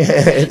friendly.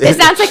 It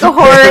sounds like a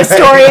horror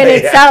story in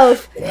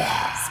itself.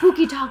 Yeah.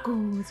 Spooky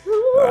tacos.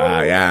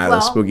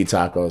 The spooky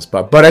tacos.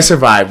 But I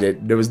survived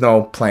it. There was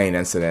no plane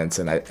incidents,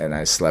 and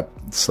I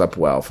slept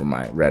well for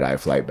my red-eye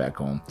flight back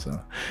home. So.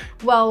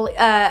 Well,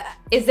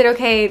 is it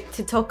okay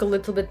to talk a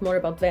little bit more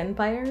about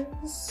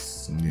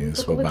vampires?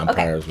 Yes, what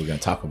vampires we're going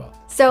to talk about.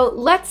 So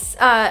let's.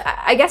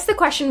 I guess the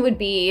question would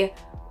be,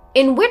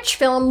 in which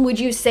film would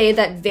you say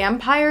that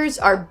vampires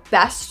are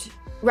best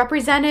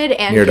represented?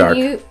 And Near Dark.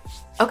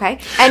 Okay.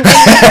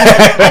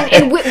 And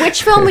in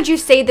which film would you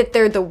say that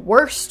they're the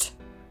worst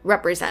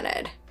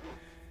represented?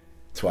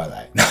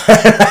 Twilight.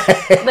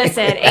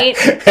 Listen,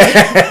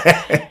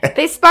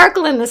 they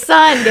sparkle in the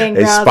sun, dang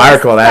girl. They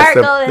sparkle. That's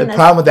the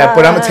problem with that.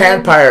 But I'm a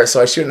vampire,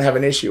 so I shouldn't have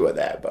an issue with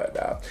that.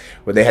 But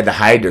when they had to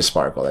hide their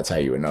sparkle, that's how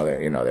you would know that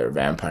they were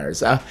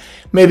vampires.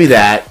 Maybe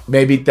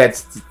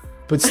that's.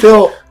 But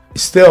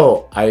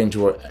still, I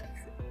enjoy.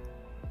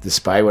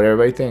 Despite what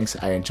everybody thinks,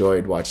 I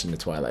enjoyed watching the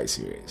Twilight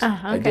series.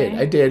 Okay.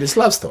 I did. It's a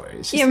love story.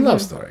 It's just a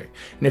love story.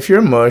 And if you're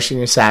a mush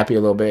and you're sappy a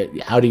little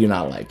bit, how do you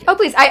not like it? Oh,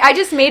 please. I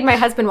just made my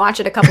husband watch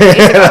it a couple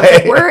days ago.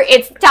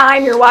 It's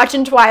time you're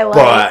watching Twilight.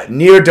 But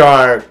Near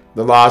Dark,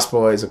 The Lost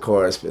Boys, of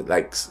course. But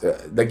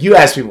like you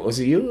asked me, was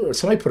it you? Or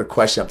somebody put a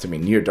question up to me,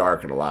 Near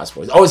Dark or The Lost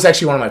Boys. Oh, it's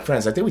actually one of my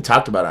friends. I think we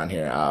talked about it on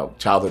here.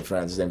 Childhood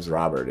friends. His name's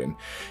Robert. And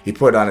he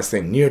put on his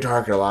thing, Near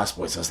Dark or The Lost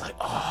Boys. I was like,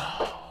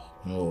 oh.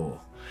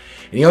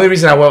 And the only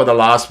reason I went with The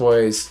Lost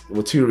Boys,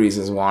 two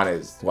reasons. One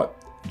is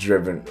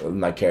driven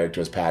my character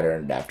is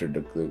patterned after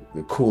the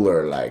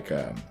cooler,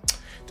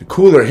 the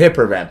cooler,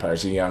 hipper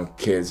vampires, the young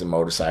kids and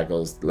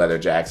motorcycles, leather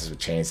jackets with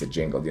chains that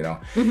jingled,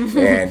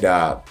 And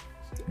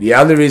the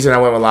other reason I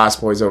went with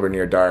Lost Boys over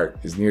Near Dark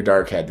is Near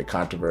Dark had the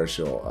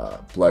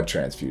controversial blood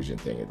transfusion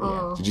thing at the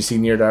end. Did you see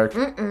Near Dark?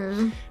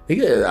 Mm-mm. I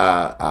think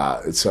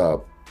it's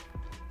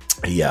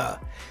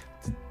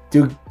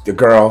the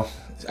girl.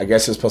 I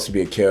guess it's supposed to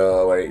be a kill,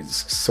 or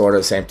it's sort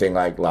of the same thing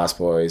like Lost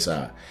Boys.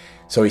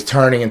 So he's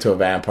turning into a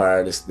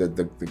vampire.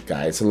 The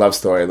guy. It's a love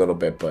story a little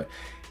bit,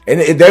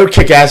 they were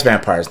kick-ass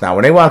vampires. Now,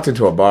 when they walked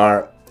into a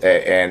bar,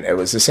 and it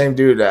was the same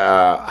dude.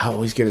 I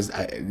always get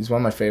he's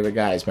one of my favorite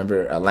guys.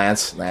 Remember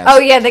Lance? Oh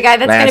yeah, the guy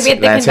that's going to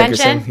be at the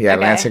convention. Hickerson. Yeah,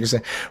 okay. Lance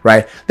Hickerson.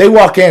 Right. They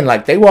walk in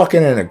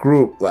in a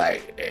group.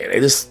 They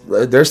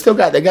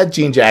got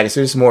jean jackets.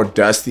 They're just more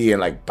dusty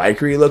and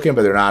bikery looking,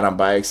 but they're not on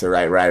bikes. They're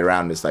right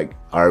around this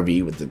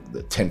RV with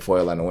the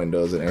tinfoil on the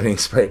windows and everything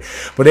sprayed.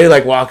 But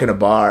they walk in a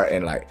bar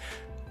and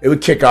it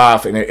would kick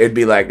off and it'd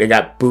be they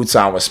got boots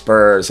on with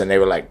spurs and they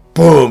would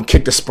boom,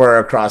 kick the spur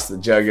across the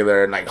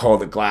jugular and hold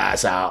the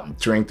glass out and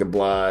drink the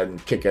blood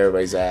and kick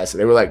everybody's ass.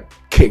 They were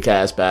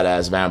kick-ass,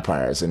 badass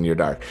vampires in Near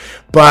Dark.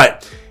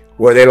 But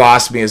where they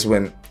lost me is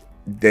when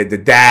the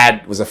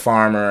dad was a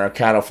farmer, a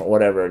cattle farmer,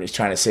 whatever, and he's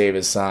trying to save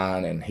his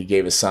son, and he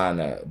gave his son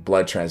a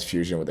blood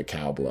transfusion with the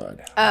cow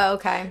blood. Oh,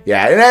 okay.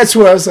 Yeah, and that's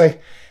where I was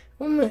like,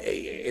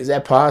 is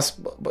that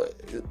possible? But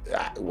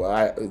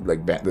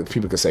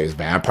people could say, is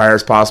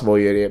vampires possible,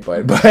 you idiot?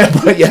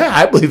 But yeah,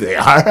 I believe they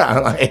are.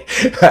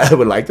 I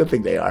would like to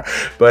think they are.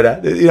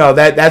 But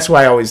that's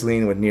why I always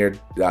lean with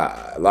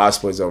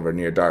Lost Boys over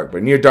Near Dark.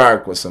 But Near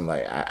Dark was some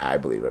I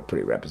believe it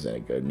pretty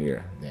represented good.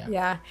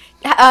 Yeah.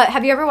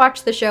 Have you ever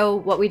watched the show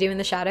What We Do in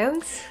the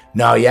Shadows?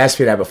 No, you asked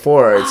me that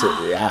before.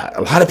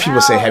 A lot of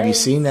people say, have you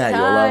seen that?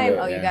 You'll love it.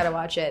 Oh, you gotta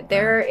watch it.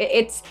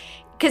 It's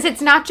because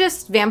it's not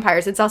just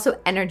vampires; it's also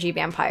energy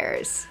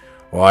vampires.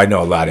 Well, I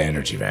know a lot of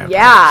energy vampires.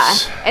 Yeah,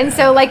 and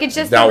so it's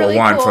just that really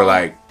one cool. for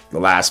the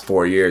last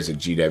 4 years at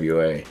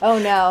GWA. Oh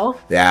no.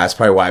 Yeah, that's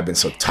probably why I've been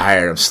so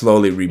tired. I'm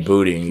slowly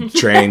rebooting. You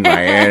drained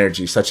my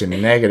energy. Such a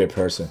negative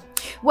person.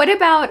 What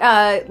about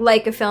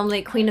a film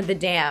like Queen of the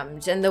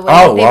Damned and the way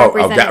that they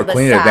represented the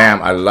Queen of the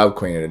Damned. I love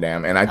Queen of the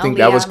Damned, and I think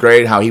that was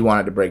great how he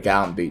wanted to break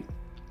out and be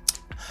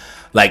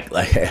my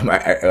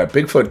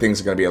Bigfoot things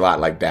are going to be a lot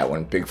like that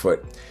when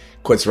Bigfoot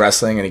quits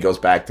wrestling and he goes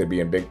back to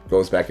being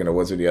goes back in the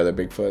woods with the other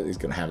Bigfoot. He's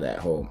gonna have that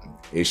whole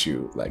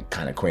issue,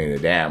 kind of Queen of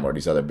the Dam, where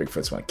these other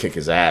Bigfoots want to kick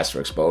his ass for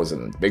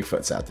exposing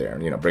Bigfoots out there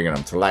and bringing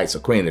them to light. So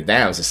Queen of the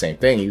Dam is the same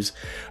thing. He was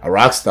a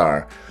rock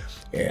star.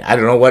 And I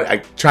don't know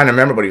I'm trying to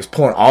remember, but he was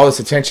pulling all this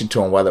attention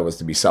to him, whether it was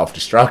to be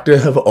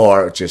self-destructive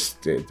or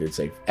just to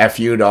say F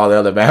you to all the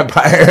other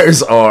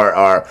vampires or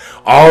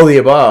all the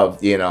above,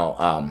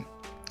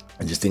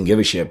 I just didn't give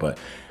a shit. But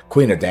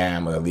Queen of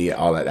Dam with Aaliyah,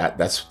 all that.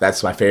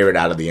 That's my favorite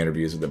out of the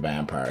interviews with the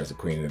vampires, the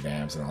Queen of the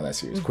Dams and all that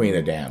series. Queen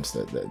of the Dams,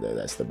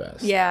 that's the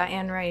best. Yeah,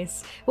 Anne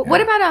Rice.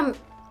 What about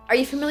are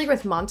you familiar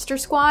with Monster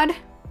Squad?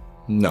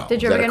 No.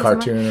 Did you is ever that a get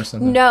cartoon or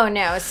something?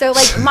 No. So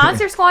like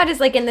Monster Squad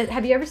is like in the.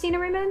 Have you ever seen it,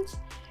 Raymond?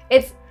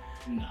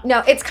 No,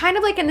 it's kind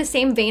of like in the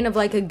same vein of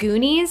like a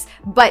Goonies,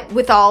 but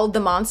with all the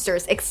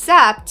monsters,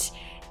 except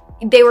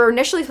they were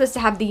initially supposed to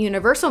have the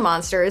Universal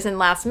monsters, and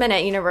last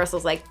minute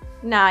Universal's like,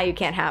 nah, you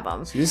can't have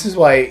them. So this is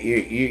why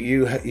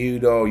you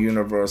know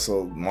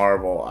Universal,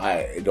 Marvel.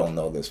 I don't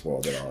know this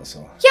world at all.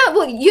 So yeah,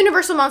 well,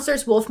 Universal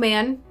monsters: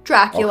 Wolfman,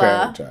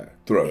 Dracula,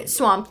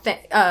 Swamp Thing.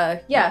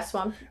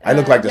 Swamp. I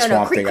look like the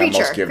Swamp Thing on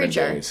most given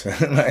days.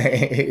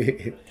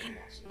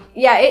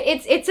 Yeah,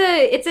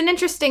 it's an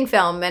interesting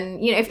film,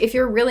 and you know if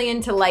you're really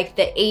into like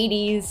the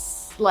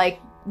 80s like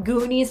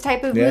Goonies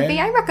type of movie,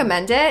 I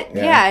recommend it.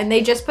 Yeah, and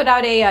they just put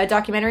out a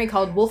documentary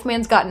called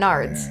Wolfman's Got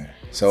Nards. Yeah.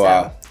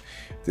 So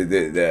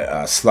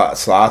the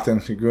Sloth in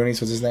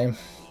Goonies, what's his name?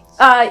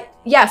 Sloth.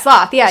 Yeah,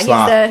 Sloth. He's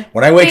the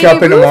when I wake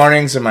up in the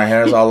mornings and my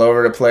hair's all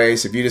over the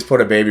place, if you just put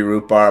a Baby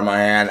Ruth bar in my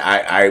hand,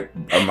 I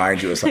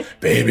remind you of something.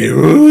 Baby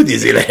Ruth, you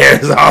see the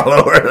hair's all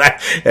over like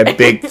that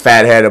big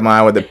fat head of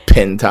mine with the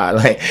pin tie.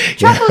 Like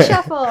Truffle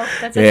Shuffle.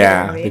 That's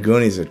a movie. The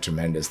Goonies are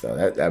tremendous though.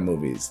 That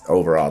movie is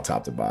overall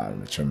top to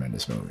bottom a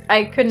tremendous movie.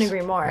 I couldn't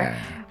agree more.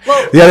 Yeah.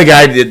 Well, the other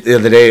guy the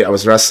other day I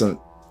was wrestling.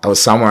 I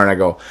was somewhere and I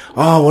go,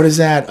 oh, what is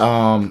that?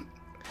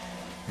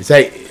 Is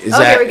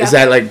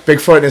that like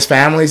Bigfoot and his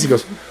families? He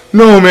goes,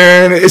 no,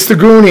 man, it's the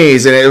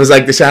Goonies. And it was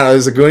like it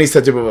was the Goonies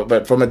touch,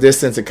 but from a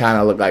distance it kind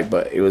of looked like,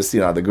 but it was,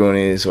 the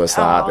Goonies with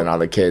Sloth and all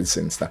the kids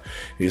and stuff.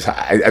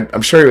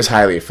 I'm sure he was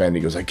highly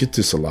offended. He goes, I get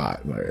this a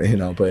lot, but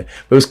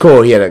it was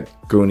cool. He had a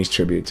Goonies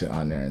tribute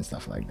on there and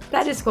stuff like that.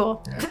 That is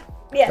cool.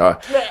 Yeah.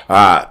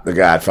 The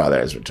Godfather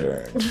has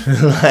returned.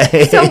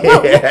 So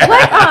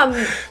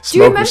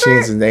Smoke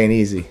machines and they ain't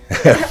easy.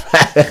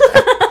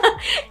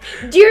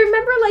 Do you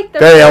remember like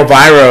the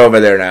Elvira over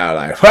there now?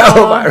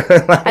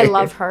 Elvira. I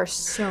love her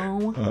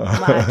so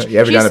much. You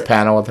ever done a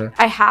panel with her?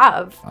 I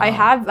have.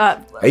 I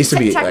used to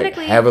be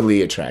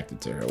heavily attracted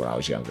to her when I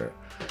was younger.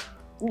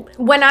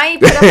 When I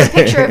put up a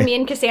picture of me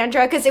and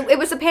Cassandra, because it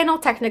was a panel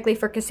technically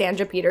for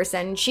Cassandra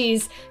Peterson. She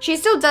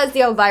still does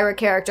the Elvira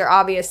character,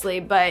 obviously,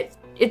 but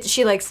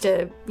she likes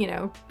to,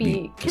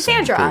 be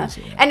Cassandra.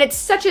 And it's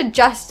such a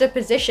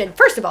juxtaposition.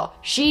 First of all,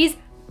 she's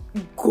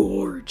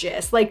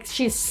gorgeous. Like,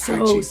 she's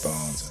so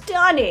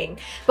stunning.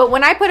 But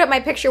when I put up my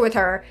picture with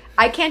her,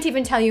 I can't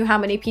even tell you how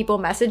many people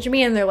message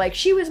me and they're like,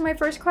 she was my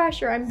first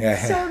crush, or I'm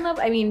so in love.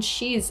 I mean,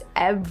 she's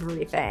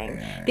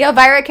everything. The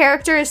Elvira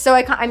character is so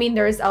iconic. I mean,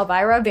 there's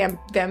Elvira,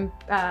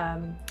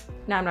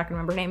 now I'm not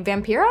gonna remember her name.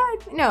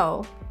 Vampira?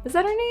 No. Is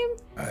that her name?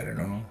 I don't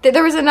know.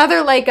 There was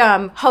another,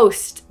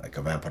 host. Like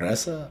a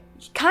vampiressa?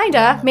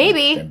 Kinda,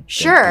 maybe.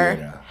 Sure.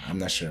 Vampira. I'm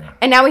not sure.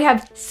 And now we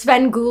have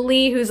Sven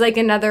Gulli, who's like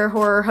another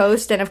horror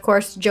host, and of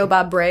course Joe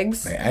Bob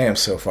Briggs. Man, I am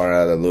so far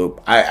out of the loop.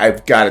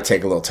 I've got to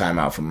take a little time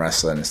out from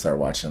wrestling and start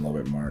watching a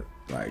little bit more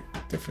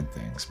different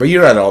things. But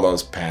you're at all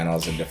those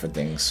panels and different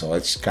things, so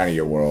it's kind of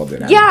your world.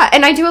 And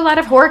and I do a lot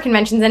of horror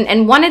conventions,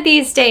 and one of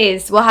these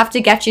days we'll have to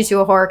get you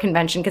to a horror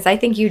convention because I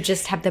think you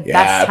just have the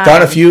best time. I've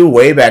done a few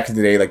way back in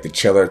the day, like the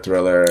Chiller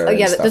Thriller. Oh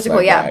yeah, those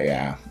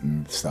are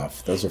cool.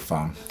 Stuff. Those are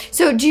fun.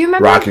 So do you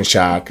remember Rock and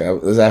Shock?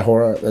 Is that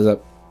horror? Is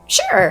that?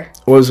 Sure.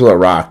 It was a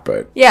rock,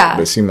 but yeah,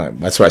 it seemed like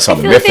that's why I saw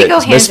the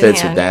Misfits.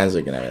 Misfits with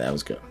Danzig and everything. That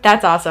was good.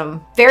 That's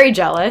awesome. Very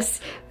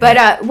jealous.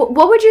 But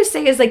what would you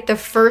say is like the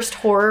first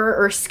horror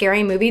or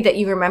scary movie that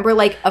you remember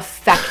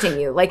affecting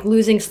you,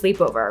 losing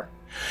sleep over?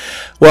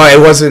 Well,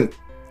 it wasn't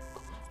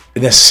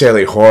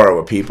necessarily horror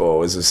with people. It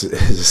was a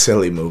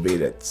silly movie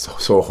that's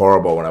so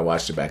horrible when I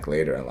watched it back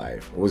later in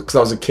life. It was because I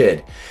was a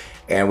kid,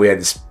 and we had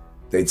this.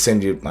 They'd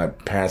send you. My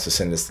parents would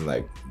send us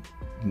to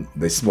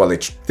they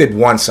did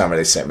one summer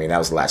they sent me, and that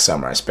was the last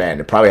summer I spent.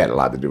 It probably had a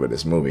lot to do with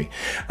this movie.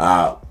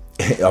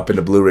 Up in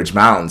the Blue Ridge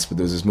Mountains, but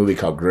there was this movie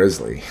called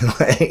Grizzly.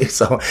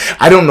 So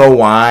I don't know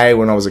why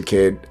when I was a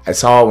kid. I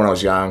saw it when I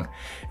was young,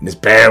 and this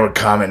bear would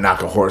come and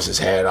knock a horse's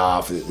head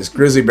off. This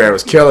grizzly bear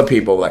was killing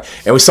people, and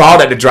we saw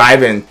it at the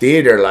drive-in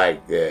theater, I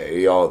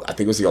think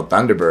it was the old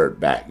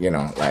Thunderbird back,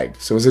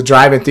 so it was a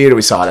drive-in theater.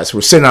 We saw that, so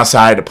we're sitting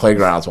outside the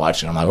playgrounds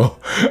watching. I'm like, oh,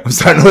 I'm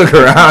starting to look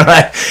around,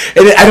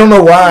 and I don't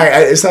know why.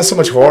 It's not so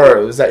much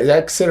horror. Is that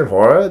considered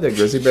horror? The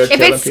grizzly bear killing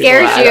people? If it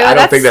scares you, I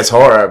don't think that's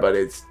horror, but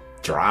it's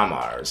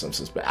drama or some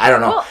suspect. I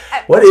don't know. Well,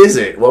 what is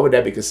it? What would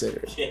that be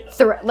considered?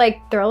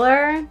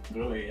 Thriller?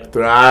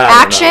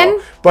 Action?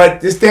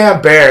 But this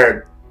damn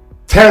bear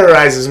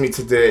terrorizes me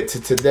to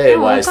today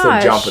while I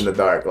still jump in the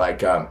dark.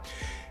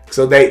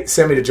 So they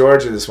sent me to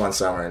Georgia this one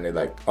summer, and they're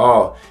like,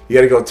 oh, you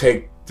got to go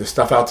take the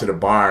stuff out to the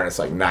barn. It's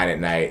 9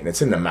 p.m, and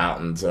it's in the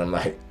mountains. And I'm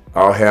like,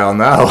 oh, hell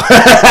no.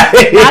 Not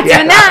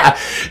doing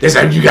that. They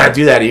said, you got to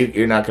do that.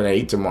 You're not going to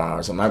eat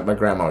tomorrow. So my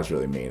grandma was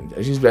really mean.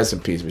 She's best in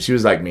peace, but she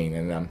was mean.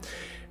 And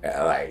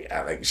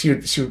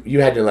you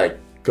had to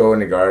go in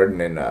the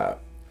garden, and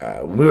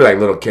we were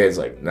little kids,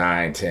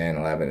 9, 10,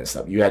 11 and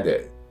stuff. You had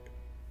to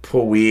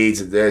pull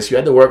weeds and this. You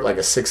had to work like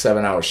a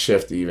 6-7 hour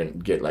shift to even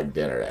get like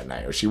dinner that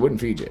night, or she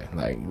wouldn't feed you.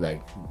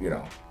 Like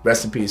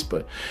rest in peace.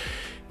 But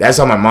that's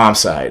on my mom's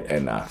side,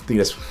 and I think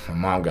that's where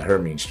my mom got her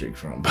mean streak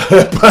from.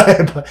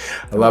 but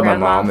I love my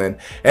mom, but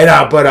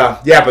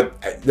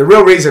the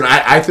real reason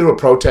I threw a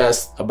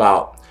protest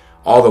about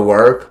all the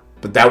work.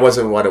 But that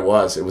wasn't what it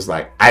was. It was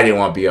like, I didn't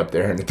want to be up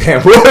there in the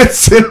damn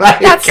woods. Like,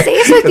 that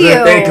stays with you.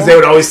 Because they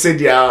would always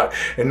send you out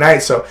at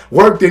night. So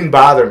work didn't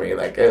bother me.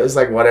 Like, it was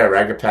like, whatever.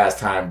 I could pass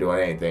time doing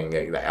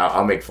anything. Like,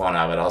 I'll make fun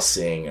of it. I'll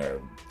sing or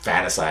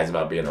fantasize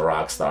about being a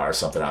rock star or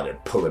something out there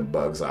pulling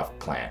bugs off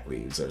plant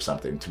leaves or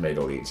something,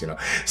 tomato leaves,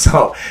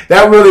 So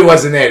that really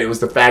wasn't it. It was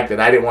the fact that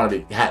I didn't want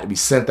to had to be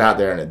sent out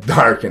there in the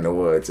dark in the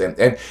woods. And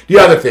the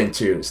other thing,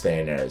 too,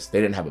 staying there is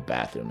they didn't have a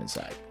bathroom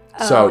inside.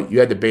 So you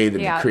had to bathe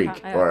in the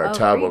creek or a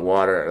tub with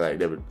water, like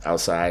they were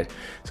outside.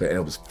 So and it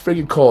was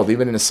freaking cold,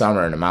 even in the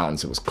summer in the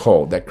mountains. It was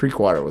cold. That creek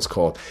water was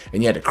cold,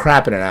 and you had to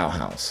crap in an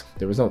outhouse.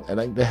 There was no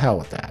the hell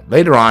with that.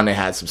 Later on, they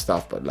had some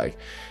stuff, but like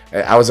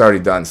I was already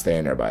done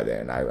staying there by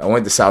then. I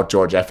went to South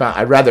Georgia.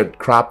 I'd rather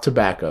crop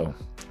tobacco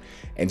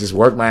and just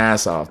work my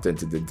ass off than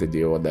to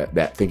deal with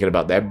that thinking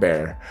about that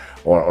bear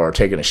or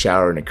taking a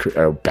shower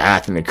or a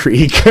bath in the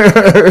creek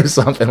or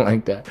something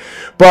like that.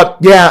 But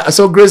yeah,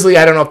 so Grizzly,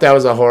 I don't know if that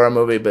was a horror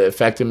movie, but it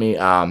affected me.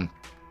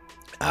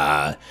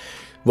 Horror,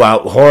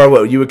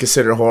 what you would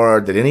consider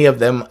horror, did any of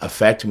them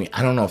affect me?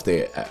 I don't know if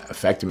they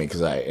affected me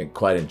because I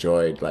quite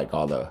enjoyed like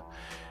all the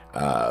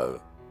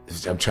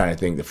I'm trying to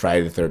think, the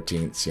Friday the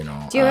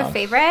 13th, Do you have a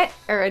favorite?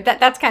 Or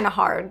that's kind of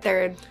hard.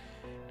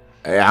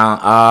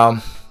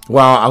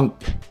 Well,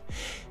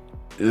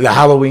 the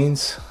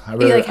Halloweens. I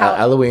really like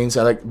Halloweens.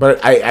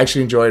 But I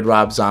actually enjoyed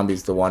Rob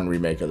Zombie's the one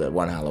remake of the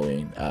one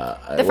Halloween.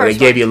 Where they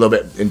gave you a little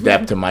bit in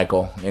depth to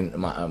Michael and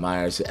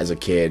Myers as a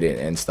kid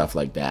and stuff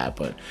like that.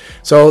 But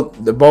so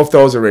both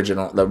those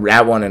original,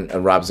 that one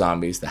and Rob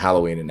Zombie's, the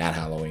Halloween and that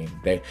Halloween,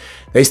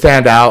 they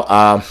stand out.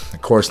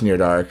 Of course, Near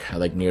Dark. I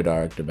like Near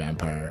Dark, the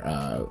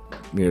vampire.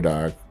 Near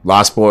Dark,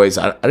 Lost Boys.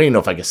 I don't even know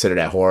if I consider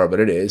that horror, but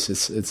it is.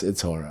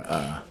 It's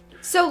horror.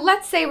 So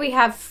let's say we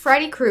have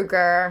Freddy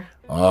Krueger.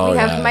 We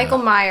have Michael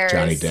Myers.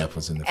 Johnny Depp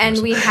was in the first and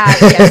we have,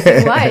 yes,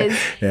 he was.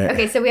 Yeah.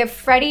 Okay, so we have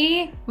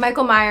Freddy,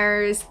 Michael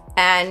Myers,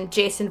 and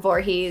Jason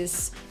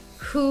Voorhees.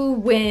 Who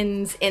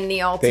wins in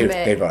the ultimate?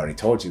 They've already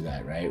told you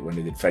that, right? When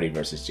they did Freddy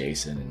versus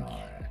Jason and all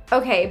that.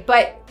 Okay,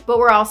 but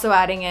we're also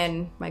adding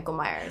in Michael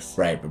Myers.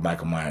 Right, but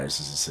Michael Myers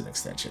is just an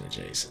extension of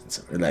Jason.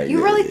 So,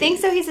 you really think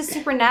so? He's a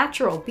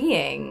supernatural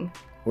being.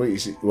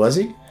 Wait, was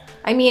he?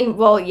 I mean,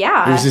 well,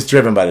 yeah. He was just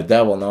driven by the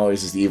devil. No,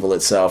 he's just evil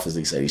itself, as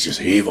he said. He's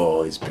just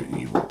evil. He's pretty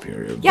evil,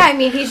 period. Yeah, I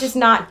mean, he's just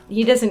not...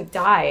 He doesn't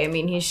die. I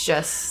mean, he's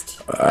just...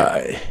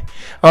 All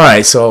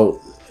right, so...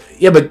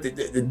 Yeah, but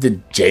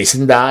did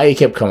Jason die? He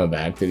kept coming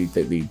back. Did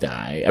he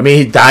die? I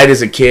mean, he died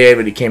as a kid,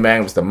 but he came back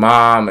and was the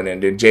mom. And then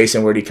did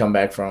Jason, where did he come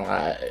back from?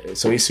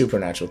 So he's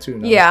supernatural, too.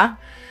 No? Yeah.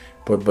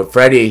 But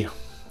Freddy,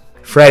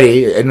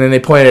 and then they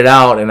pointed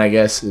out, and I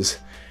guess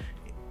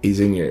he's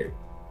in your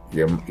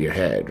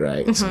head,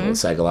 right? Mm-hmm. So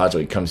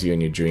psychologically, it comes to you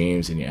in your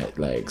dreams, and you're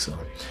like, so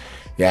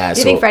yeah.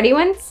 Do you think Freddy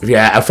wins?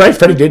 Yeah,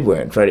 Freddy did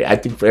win. I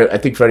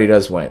think Freddy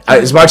does win.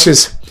 As much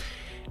as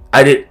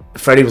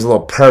Freddy was a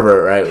little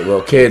pervert, right, with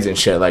little kids and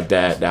shit like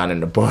that down in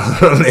the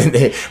ballroom, and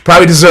they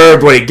probably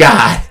deserved what he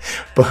got.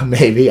 But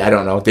maybe, I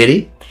don't know. Did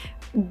he?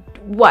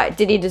 What,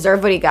 did he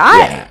deserve what he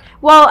got? Yeah.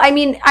 Well, I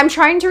mean, I'm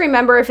trying to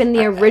remember if in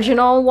the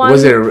original one...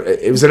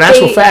 It was an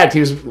actual fact. He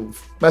was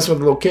messing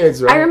with little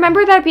kids, right? I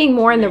remember that being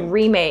more in the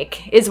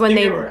remake, is when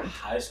they were in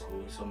high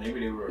school, so maybe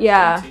they were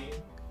 15.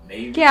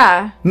 Maybe.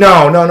 Yeah.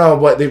 No.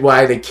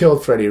 Why they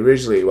killed Freddy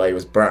originally? Why he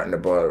was burnt in the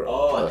boiler?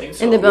 Oh, I think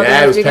so. In the building.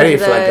 Yeah, it was petty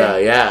for yeah.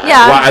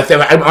 Yeah.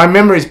 Well, my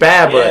memory's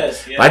bad, but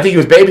I think he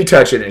was baby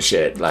touching and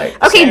shit. Like.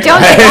 Okay,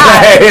 don't say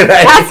that.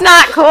 That's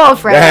not cool,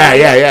 Freddy.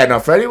 Yeah. No,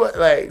 Freddy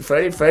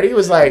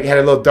was like had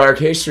a little dark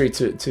history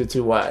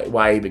to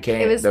why he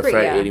became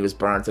Freddy, and he was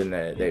burnt and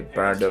they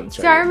burned him.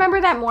 So I remember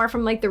that more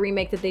from like the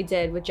remake that they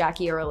did with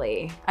Jackie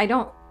Earle.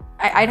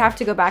 I'd have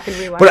to go back and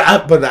rewind. I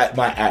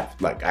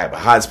have a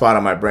hot spot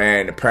on my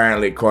brain.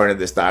 Apparently, according to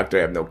this doctor,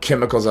 I have no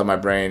chemicals on my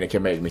brain that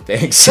can make me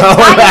think. So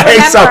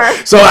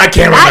I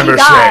can't remember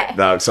shit,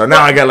 dog. So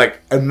now I got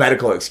like a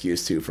medical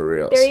excuse too, for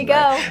real. There you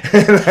go.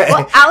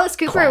 Well, Alice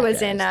Cooper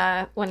was in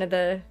one of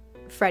the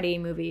Freddy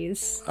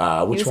movies. Which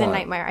one? He was in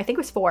Nightmare. I think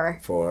it was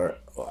 4.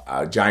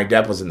 Johnny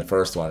Depp was in the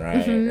first one,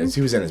 right? Mm-hmm.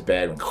 He was in his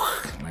bed.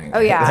 Oh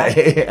yeah.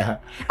 Yeah.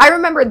 I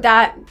remember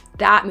that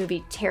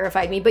movie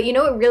terrified me. But you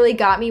know what really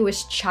got me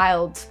was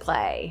Child's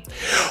Play.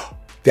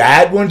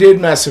 That one did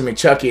mess with me,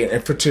 Chucky.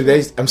 And for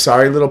today's, I'm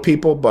sorry, little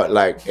people, but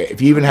like, if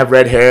you even have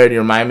red hair and you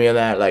remind me of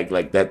that,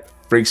 like that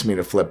freaks me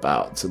to flip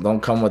out. So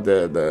don't come with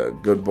the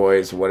Good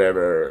Boys,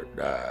 whatever,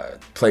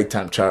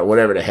 Playtime chart,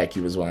 whatever the heck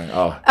he was wearing.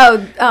 Oh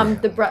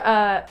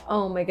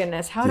my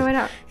goodness, how do I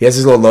know? He has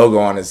his little logo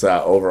on his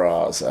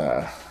overalls.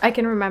 I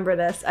can remember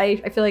this. I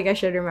feel like I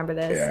should remember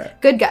this. Yeah.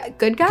 Good guy.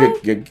 Good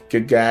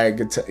guy.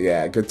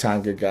 Good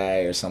time, good guy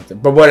or something.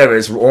 But whatever,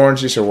 it's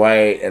orangish or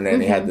white, and then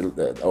he had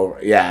the over.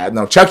 Yeah,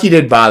 no, Chucky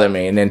did bother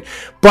me, and then,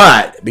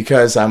 but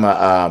because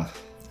I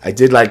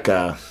did like.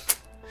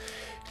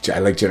 I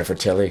like Jennifer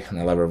Tilly, and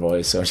I love her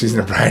voice, so she's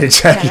in the Bride of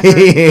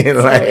Chucky.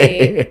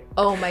 Like,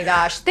 oh my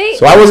gosh,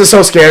 so I wasn't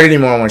so scared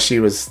anymore when she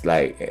was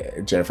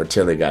like Jennifer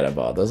Tilly got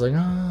involved. I was like,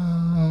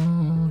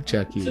 oh,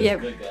 Chucky. Yeah.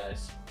 Good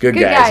guys. Good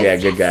guys. Yeah,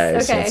 good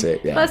guys. Okay. That's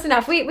it. Yeah. Close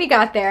enough. We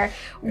got there.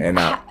 And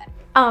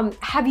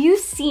have you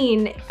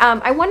seen?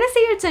 I want to say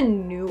it's a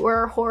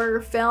newer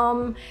horror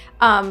film,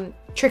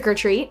 Trick or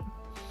Treat.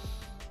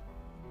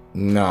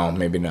 No,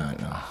 maybe not.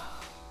 No.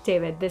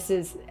 David,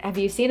 have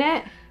you seen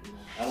it?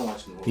 I don't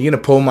watch the movie. You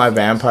gonna pull my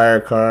vampire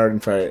card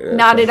and try?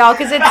 Not at all,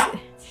 because it's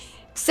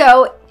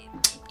so.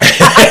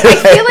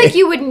 I feel like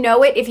you would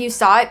know it if you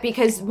saw it,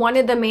 because one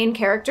of the main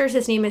characters,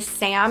 his name is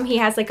Sam. He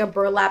has like a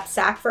burlap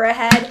sack for a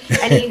head,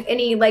 and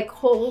he like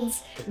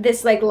holds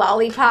this like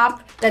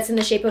lollipop that's in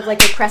the shape of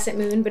like a crescent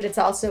moon, but it's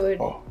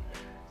also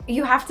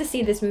You have to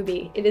see this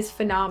movie. It is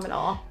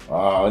phenomenal.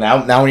 Oh,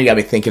 now when you got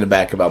me thinking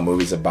back about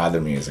movies that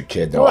bothered me as a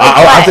kid, though, Well,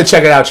 I'll have to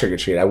check it out. Trick or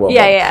Treat, I will.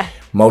 Yeah.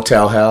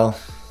 Motel Hell.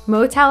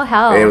 Motel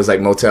Hell. It was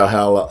like Motel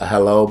Hell,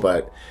 Hello,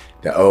 but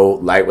the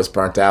old light was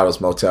burnt out. It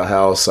was Motel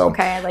Hell. So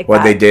okay, I like what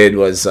that. they did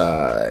was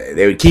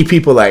they would keep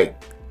people like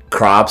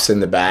crops in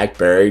the back,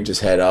 buried,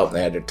 just head up, and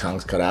they had their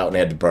tongues cut out, and they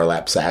had the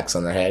burlap sacks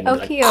on their head. Oh,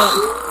 like, cute.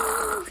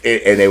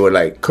 And they would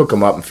like cook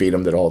them up and feed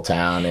them to the whole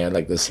town. They had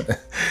like this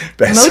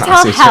best Motel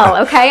sausage. Hell.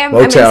 Okay, I'm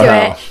into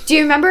Hell. it. Do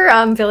you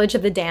remember Village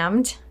of the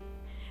Damned?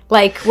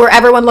 Like where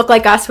everyone looked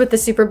like us with the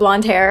super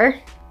blonde hair.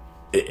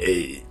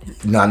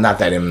 No, not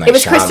that M. Night It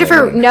was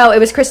Shyamalan. it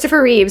was Christopher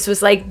Reeves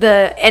was like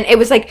and it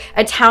was like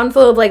a town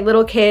full of like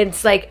little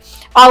kids, like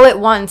all at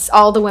once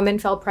all the women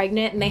fell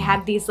pregnant and they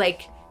had these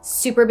like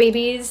super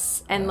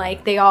babies and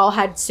like they all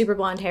had super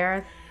blonde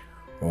hair.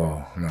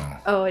 Oh no!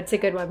 Oh, it's a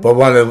good one. But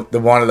one of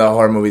the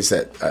horror movies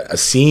that a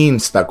scene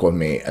stuck with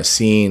me. A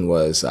scene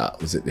was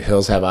it The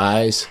Hills Have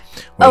Eyes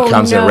when he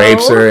comes and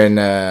rapes her in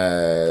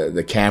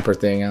the camper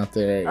thing out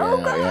there. Oh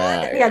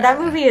god! Yeah, that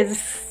movie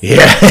is.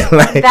 Yeah,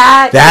 like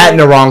that and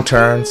The Wrong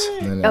Turns.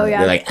 And oh yeah.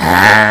 They're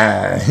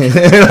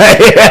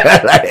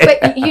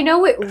like But you know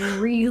what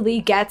really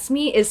gets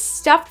me is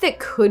stuff that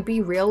could be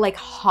real, like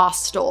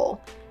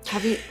Hostel.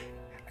 Have you?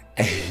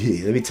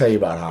 Let me tell you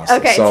about Hostel.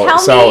 Okay, tell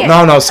me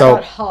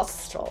about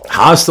Hostel.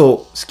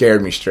 Hostel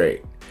scared me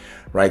straight,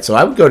 right? So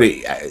I would go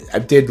to, I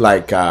did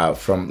like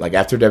from like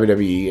after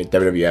WWE,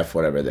 WWF,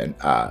 whatever. Then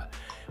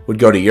would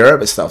go to Europe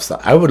and stuff. So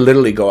I would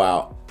literally go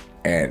out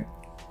and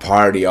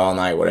party all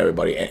night with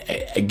everybody,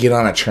 and get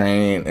on a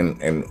train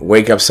and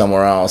wake up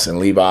somewhere else and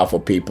leave off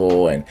with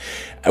people, and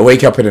I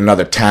wake up in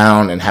another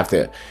town and have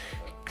to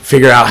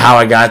figure out how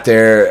I got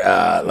there,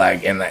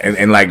 like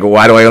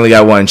why do I only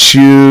got one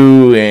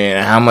shoe,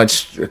 and how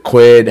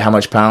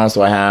much pounds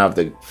do I have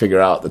to figure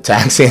out the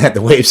taxi and have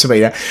to wave somebody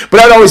down.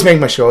 But I'd always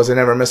make my shows, I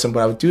never miss them, but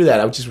I would do that.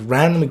 I would just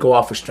randomly go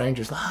off with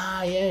strangers,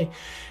 yay.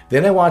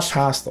 Then I watched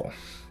Hostel,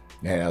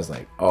 and I was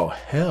like, oh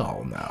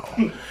hell no.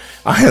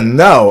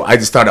 I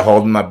just started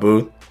holding my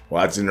booth,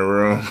 watching the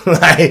room.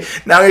 Like,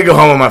 now I'm gonna go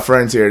home with my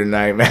friends here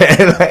tonight,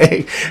 man.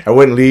 Like, I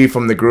wouldn't leave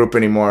from the group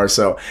anymore.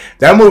 So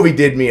that movie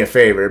did me a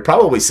favor. It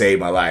probably saved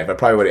my life. I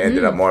probably would have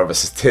ended up more of a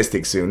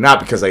statistic soon.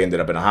 Not because I ended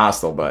up in a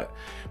hostel, but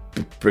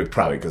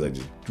probably because I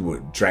just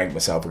drank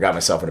myself or got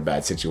myself in a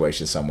bad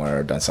situation somewhere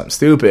or done something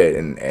stupid.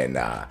 And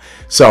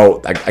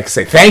so I can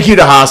say thank you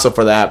to Hostel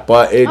for that,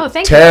 but it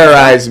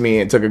terrorized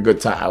me and took a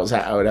good time.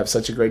 I would have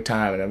such a great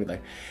time and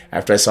everything.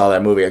 After I saw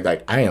that movie, I was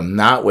like, I am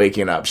not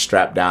waking up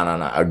strapped down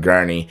on a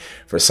gurney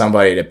for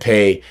somebody to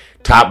pay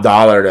top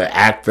dollar to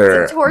act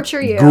their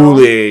torture you,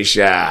 ghoulish,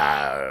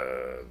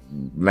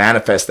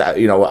 manifest that,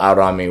 out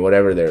on me,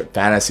 whatever their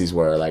fantasies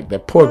were. Like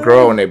that poor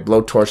girl, when they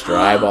blowtorched her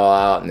eyeball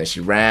out, and then she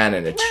ran,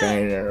 and the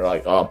trainer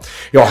like,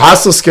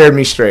 Hostel scared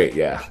me straight.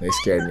 Yeah, they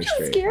scared me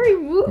straight. Scary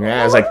movie.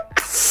 Yeah, it was like,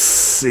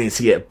 see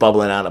it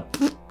bubbling out of.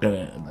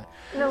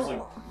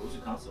 No.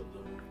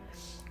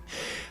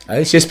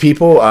 It's just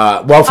people.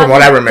 From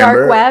what I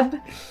remember, dark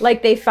web,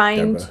 like they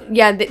find,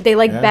 they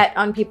bet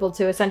on people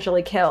to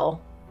essentially kill.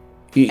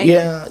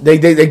 Yeah, they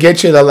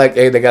get you. They're like,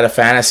 hey, they got a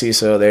fantasy,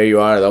 so there you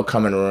are. They'll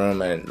come in the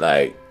room and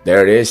like,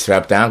 there it is,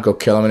 strap down, go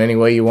kill them in any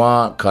way you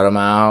want, cut them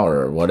out,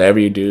 or whatever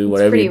you do,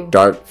 whatever your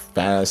dark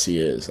fantasy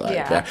is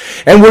like that.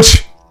 And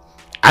which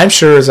I'm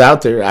sure is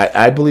out there.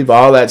 I believe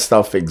all that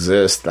stuff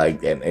exists.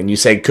 Like, and you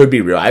say could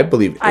be real. I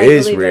believe it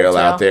is real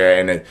out there,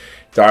 and it.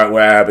 Dark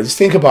web. But just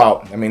think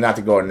about, not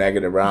to go a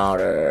negative route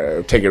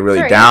or take it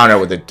really down or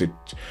with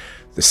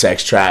the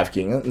sex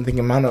trafficking. I'm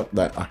thinking about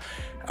that.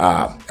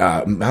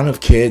 amount of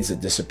kids that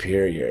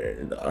disappear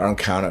are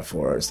uncounted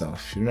for and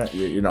stuff.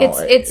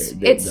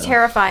 It's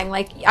terrifying.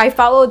 Like, I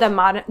follow the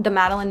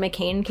Madeleine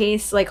McCann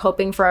case, like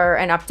hoping for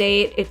an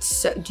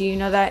update. Do you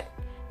know that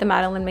the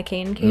Madeleine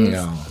McCann case?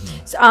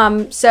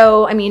 No.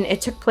 So I mean,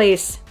 it took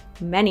place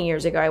many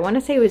years ago. I want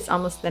to say it was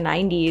almost the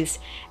 90s,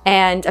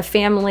 and a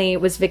family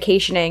was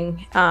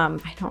vacationing. I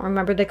don't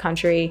remember the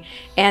country,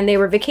 and they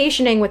were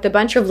vacationing with a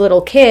bunch of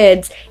little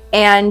kids,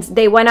 and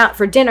they went out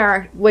for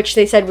dinner, which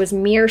they said was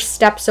mere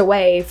steps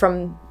away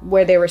from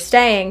where they were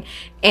staying.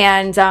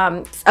 And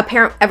a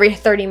parent every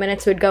 30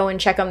 minutes would go and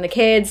check on the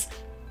kids.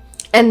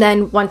 And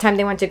then one time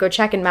they went to go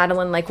check, and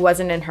Madeleine, like,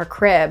 wasn't in her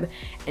crib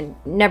and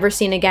never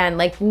seen again.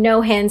 Like,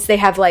 no hints. They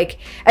have, like,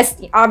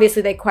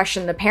 obviously they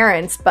question the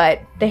parents,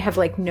 but they have,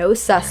 like, no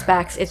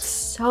suspects. It's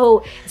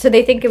so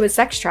they think it was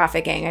sex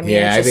trafficking. I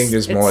mean, I think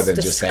there's more than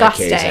just that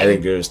case. I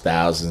think there's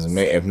thousands,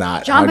 if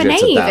not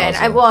hundreds of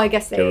thousands. Well, I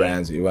guess they.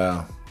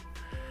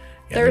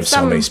 There's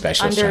so many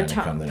specialists trying to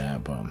come to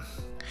that.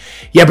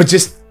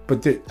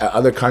 But the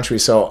other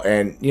countries,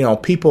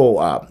 people,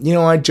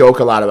 I joke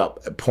a lot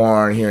about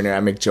porn here and there.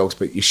 I make jokes,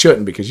 but you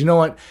shouldn't, because you know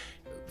what?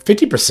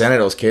 50% of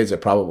those kids are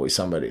probably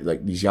somebody,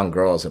 like these young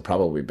girls have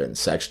probably been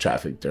sex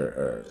trafficked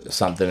or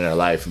something in their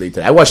life.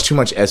 I watched too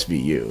much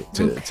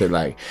SVU to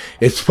like,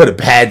 it's put a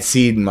bad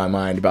seed in my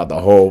mind about the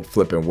whole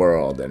flipping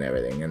world and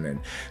everything. And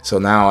then, so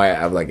now I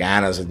have, like,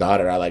 Anna's a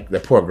daughter. I like the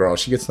poor girl.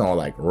 She gets no,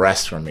 like,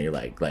 rest from me.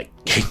 Like,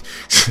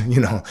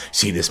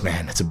 see this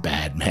man, that's a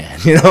bad man,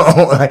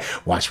 like,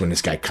 watch when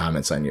this guy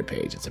comments on your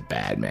page, it's a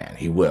bad man.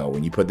 He will.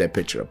 When you put that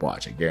picture up,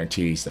 watch. I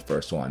guarantee he's the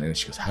first one. And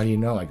she goes, how do you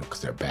know? I go, because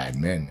they're bad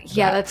men.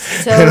 Yeah, that's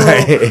so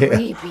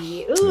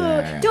creepy.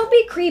 Ooh, don't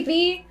be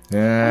creepy.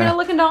 Yeah. I'm gonna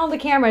look into all the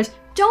cameras.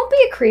 Don't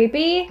be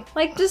creepy.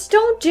 Like, just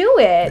don't do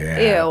it.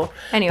 Yeah. Ew.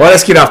 Anyway. Well,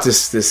 let's get off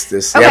this.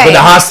 Okay. Yeah, but the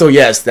Hostel,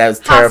 yes, that's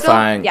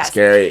terrifying, yes.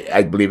 Scary.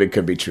 I believe it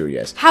could be true,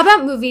 yes. How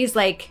about movies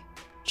like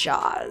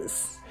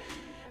Jaws?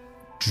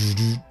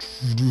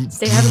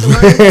 Stay out of the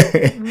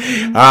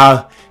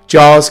word.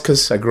 Jaws,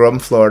 because I grew up in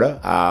Florida.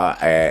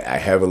 I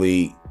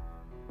heavily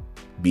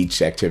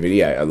beach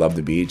activity. I love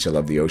the beach. I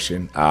love the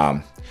ocean.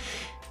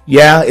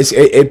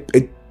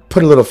 It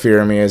put a little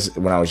fear in me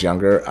when I was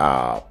younger.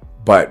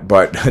 But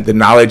the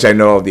knowledge I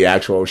know of the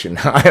actual ocean,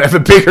 I have a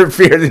bigger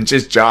fear than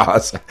just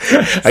Jaws.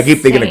 I keep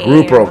thinking a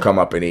grouper will come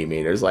up and eat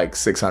me. There's like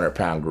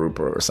 600-pound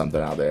grouper or something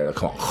out there.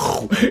 Come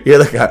on, you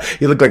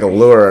look like a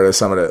lure or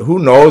some of the. Who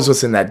knows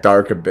what's in that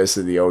dark abyss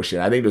of the ocean?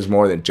 I think there's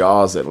more than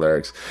Jaws that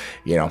lurks,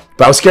 But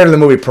I was scared of the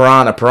movie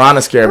Piranha.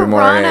 Piranha scared me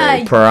more than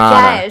anything.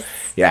 Piranha. Yes.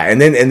 Yeah, and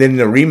then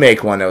the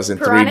remake one that was in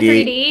Piranha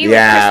 3D.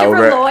 Yeah, with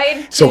Christopher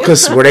Lloyd. So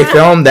because where they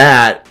filmed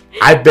that.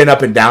 I've been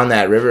up and down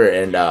that river,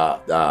 and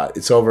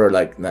it's over,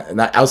 like,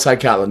 not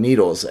outside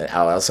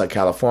outside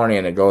California,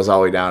 and it goes all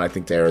the way down, I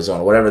think, to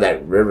Arizona, whatever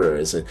that river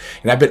is. And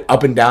I've been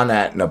up and down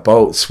that in a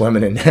boat,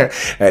 swimming in there,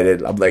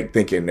 and I'm like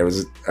thinking there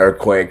was an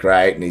earthquake,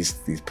 right? And these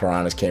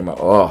piranhas came up.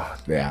 Oh,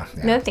 yeah.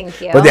 No,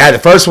 thank you. But the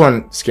first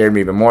one scared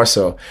me even more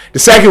so. The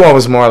second one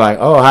was more like,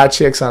 oh, hot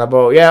chicks on a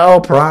boat. Yeah,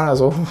 piranhas.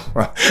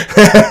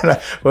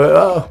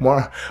 But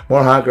more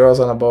hot girls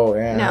on a boat.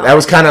 Yeah, no. That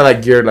was kind of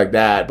like geared like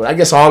that. But I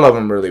guess all of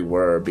them really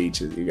were beaches.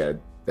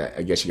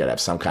 I guess you gotta have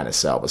some kind of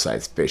cell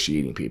besides fish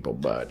eating people.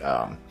 But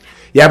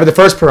but the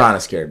first Piranha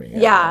scared me.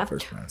 Yeah.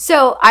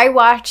 So I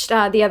watched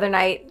the other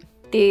night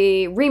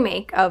the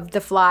remake of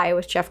The Fly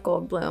with Jeff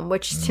Goldblum,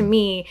 which to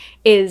me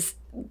is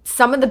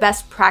some of the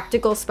best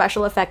practical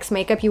special effects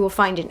makeup you will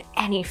find in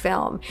any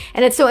film.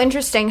 And it's so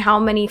interesting how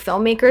many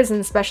filmmakers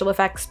and special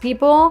effects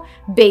people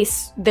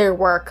base their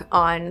work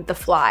on The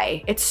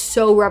Fly. It's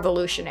so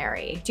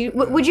revolutionary.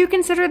 Would you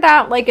consider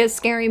that like a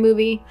scary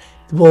movie?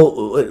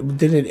 Well,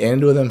 did it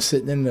end with them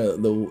sitting in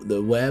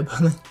the web?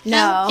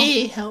 No.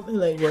 Help me,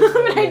 like,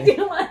 I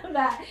do love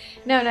that.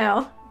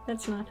 No,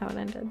 that's not how it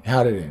ended.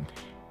 How did it end?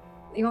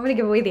 You want me to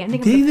give away the ending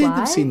of The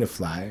Fly? I've seen The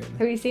Fly.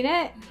 Have you seen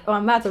it? Oh,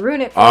 I'm about to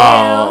ruin it for you.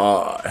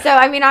 So,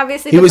 I mean,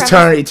 obviously... He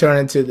turned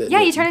into the...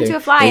 Yeah, he turned into a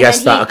fly. He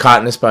got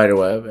caught in a spider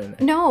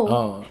web.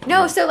 No,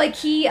 so, like,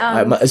 he...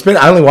 I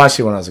only watched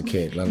it when I was a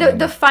kid.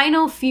 The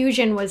final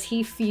fusion was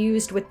he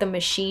fused with the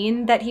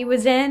machine that he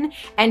was in,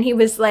 and he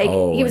was, like...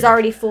 he was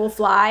already full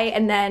fly,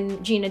 and then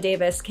Geena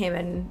Davis came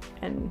in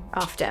and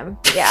offed him.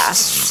 Yeah.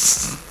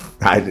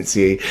 I did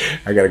see.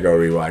 I gotta go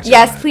rewatch it.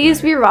 Yes,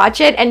 please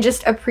rewatch it and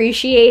just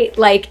appreciate,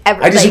 like,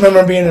 I just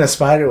remember being in a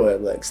spider web,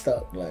 like,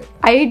 stuck. Like,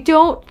 I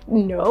don't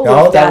know.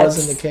 No, that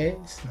wasn't the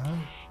case. No.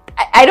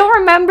 I don't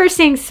remember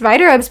seeing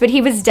spider webs, but he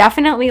was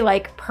definitely,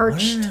 like,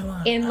 perched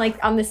in,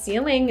 like, on the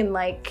ceiling and,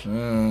 like,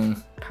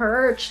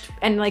 perched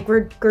and, like,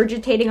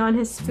 regurgitating on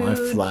his food.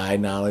 My fly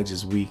knowledge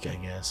is weak, I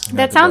guess.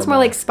 That sounds more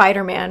like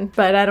Spider-Man,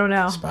 but I don't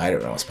know.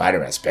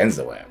 Spider-Man spins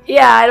the web.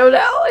 Yeah, I don't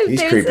know.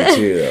 He's creepy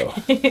too,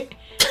 though.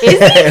 Is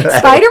he?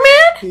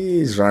 Spider-Man?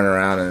 He's running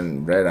around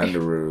in red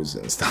underoos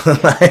and stuff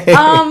like I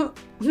don't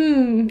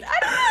know. I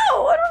don't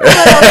know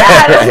about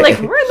that. I was like,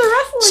 we're in the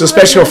wrestling. So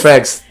special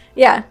effects.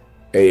 Yeah.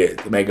 The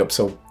makeup.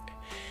 So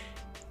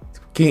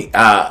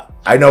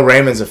I know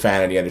Raymond's a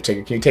fan of The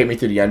Undertaker. Can you take me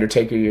through The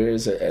Undertaker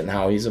years and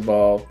how he's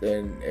evolved?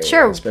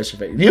 Sure.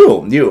 Especially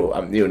you,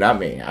 not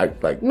me.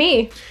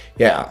 Me.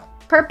 Yeah.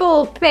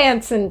 Purple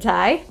pants and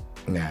tie.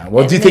 Yeah.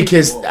 Well, do you think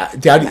his all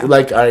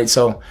right?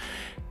 So,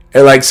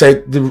 like, say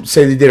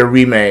they did a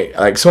remake.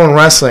 Like, so in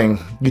wrestling,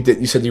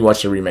 you said you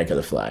watched a remake of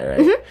The Fly, right?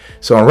 Mm-hmm.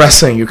 So in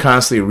wrestling, you're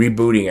constantly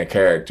rebooting a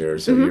character,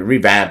 so you're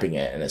revamping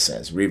it in a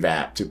sense,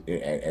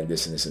 and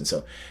this and this,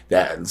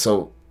 and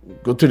so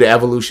go through the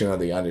evolution of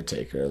The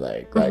Undertaker,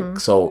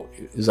 so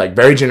it was like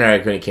very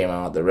generic when he came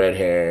out, the red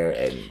hair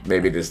and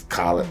maybe this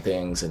collar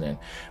things,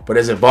 but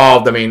as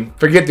evolved, I mean,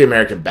 forget the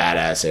American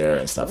Badass era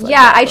and stuff like that.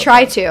 Yeah, I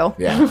try to.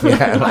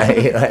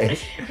 Yeah.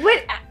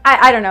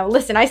 I don't know.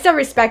 Listen, I still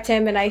respect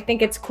him, and I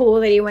think it's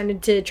cool that he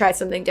wanted to try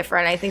something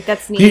different. I think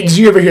that's neat. Did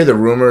you ever hear the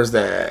rumors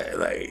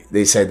that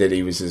they said that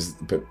he was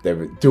they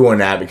were doing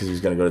that because he was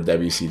going to go to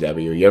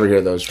WCW? You ever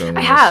hear those rumors?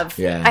 I have.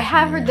 Yeah, I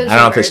have heard those rumors. I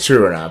don't know if it's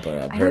true or not, but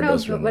I've heard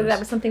those rumors. I don't know whether that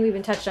was something we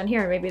even touched on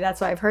here. Maybe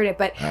that's why I've heard it.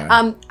 But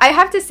I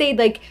have to say,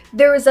 like,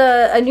 there was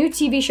a new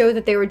TV show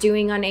that they were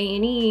doing on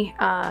A&E,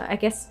 I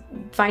guess,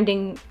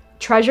 Finding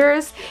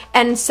Treasures.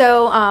 And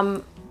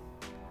so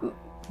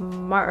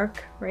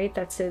Mark, right?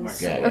 That's his. Mark,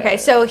 yeah, okay,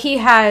 so he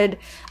had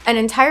an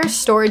entire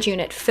storage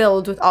unit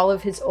filled with all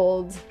of his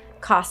old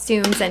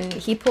costumes, and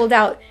he pulled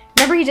out.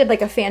 Remember, he did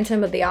like a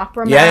Phantom of the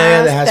Opera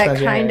mask that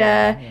kind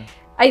of.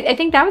 I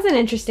think that was an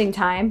interesting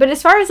time. But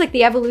as far as like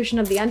the evolution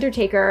of the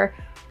Undertaker,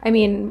 I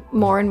mean,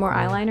 more and more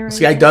eyeliner.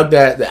 See, I dug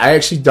that. I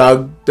actually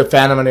dug the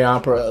Phantom of the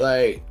Opera,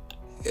 like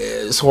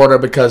sort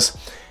of, because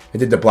I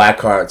did the black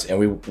hearts,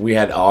 and we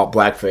had all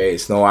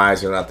blackface, no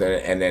eyes or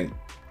nothing, and then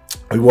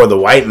we wore the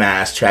white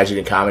mask, tragedy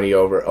and comedy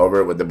over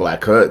it with the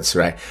black hoods,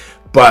 right?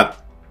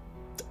 But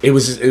it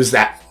was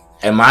that,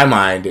 in my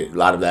mind, a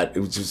lot of that, it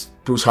was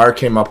just Bruce Hart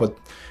came up with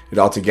it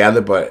all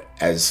together. But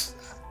as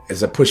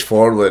I pushed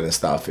forward with it and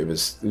stuff, it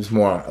was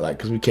more like,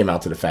 because we came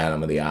out to the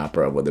Phantom of the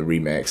Opera with the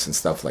remix and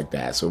stuff like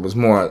that. So it was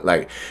more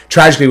like,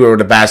 tragically, we were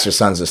the bastard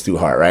sons of Stu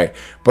Hart, right?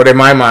 But in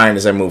my mind,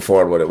 as I moved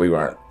forward with it, we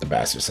weren't the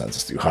bastard sons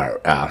of Stu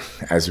Hart.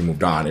 As we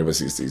moved on, it was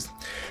these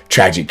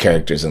tragic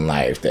characters in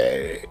life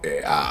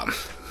that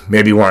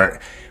maybe we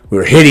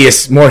were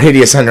hideous, more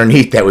hideous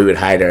underneath, that we would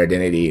hide our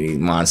identity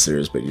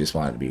monsters, but you just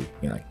wanted to be,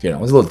 it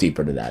was a little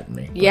deeper to that than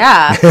me.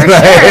 Yeah, for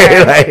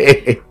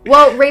sure.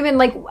 Well, Raymond,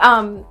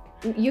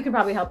 you can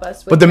probably help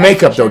us with. But the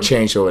makeup though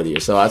changed over the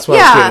years, so that's what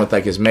I was getting with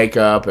like his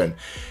makeup and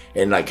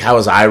like how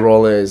his eye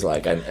roll is,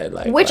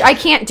 which I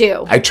can't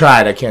do. I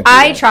tried, I can't.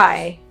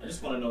 Try. I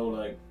just want to know,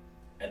 like,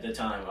 at the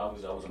time I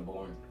wasn't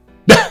born.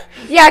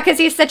 Yeah, because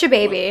he's such a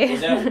baby.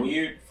 Was that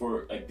weird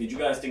for, like, did you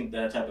guys think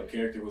that type of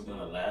character was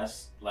gonna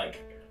last?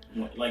 Like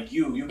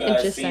you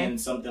guys seeing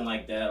something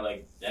like that,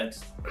 like,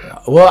 that's...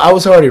 Well, I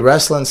was already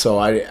wrestling, so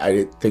I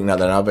didn't think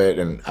nothing of it,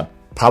 and I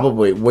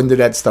probably, when did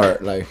that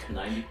start? Like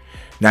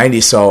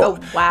 90, so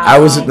I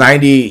was at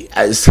 90,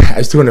 I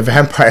was doing a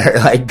vampire,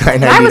 like 90,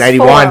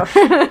 91.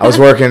 I was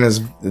working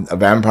as a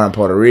vampire in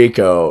Puerto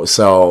Rico,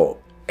 so,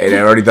 and I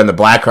already done the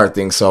Blackheart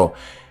thing, so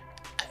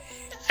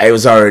I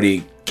was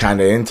already kind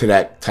of into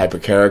that type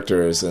of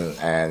characters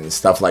and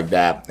stuff like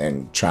that,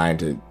 and trying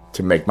to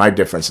make my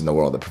difference in the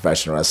world of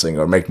professional wrestling,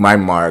 or make my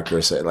mark,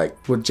 or say, like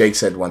what Jake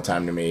said one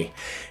time to me,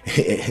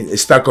 it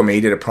stuck with me. He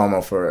did a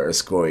promo for a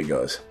school. He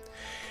goes,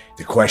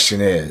 "The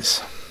question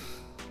is,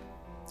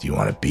 do you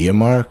want to be a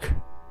mark,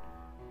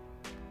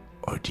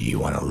 or do you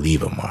want to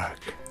leave a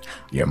mark?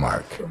 Your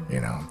mark,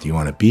 do you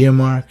want to be a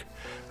mark,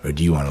 or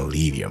do you want to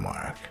leave your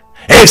mark?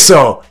 Hey,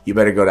 so you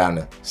better go down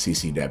to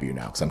CCW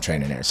now, because I'm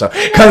training there. So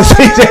come to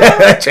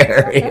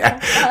CCW.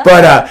 Yeah.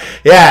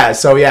 But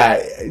so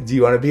do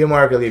you want to be a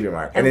mark or leave your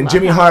mark?" And then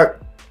Jimmy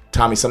Hart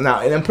taught me something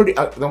now. And I'm pretty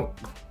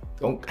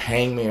don't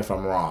hang me if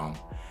I'm wrong,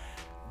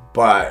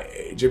 but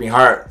Jimmy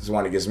Hart is the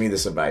one who gives me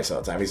this advice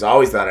all the time. He's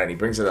always done it, and he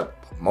brings it up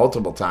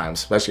multiple times,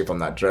 especially if I'm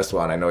not dressed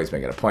well, and I know he's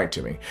making a point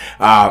to me.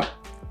 I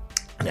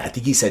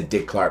think he said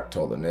Dick Clark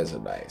told him this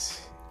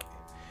advice: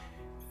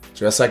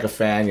 dress like a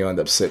fan, you'll end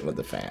up sitting with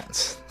the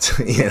fans.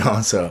 So, you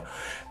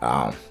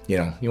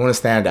want to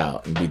stand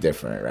out and be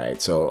different, right?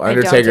 So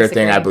Undertaker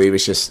thing, I believe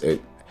it's just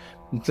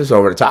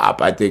over the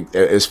top. I think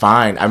it's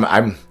fine.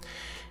 I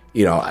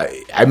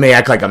may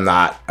act like I'm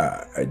not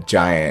a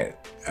giant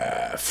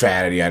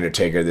fan of the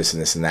Undertaker, this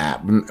and this and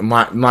that.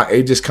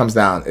 It just comes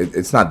down.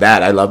 It's not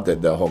that. I loved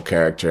the whole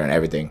character and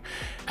everything.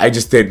 I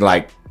just didn't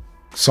like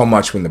so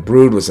much when the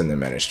Brood was in the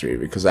ministry,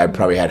 because I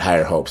probably had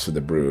higher hopes for the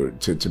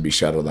Brood to be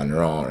shuttled on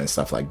their own and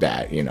stuff like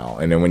that,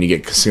 And then when you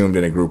get consumed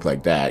in a group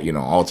like that,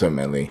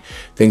 ultimately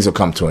things will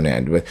come to an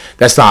end. But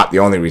that's not the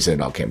only reason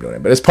it all came to an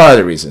end, but it's part of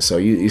the reason. So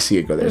you see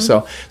it go there.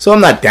 So I'm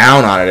not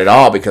down on it at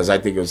all, because I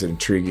think it was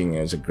intriguing.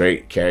 It was a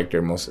great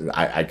character, most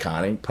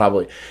iconic.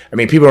 Probably, I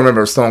mean, people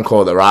remember Stone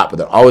Cold, The Rock, but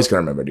they're always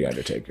going to remember the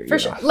Undertaker. For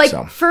sure.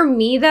 For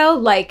me though,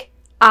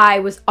 I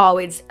was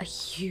always a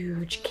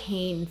huge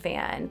Kane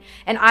fan.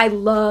 And I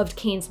loved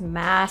Kane's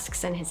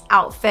masks and his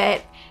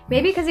outfit.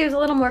 Maybe because he was a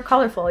little more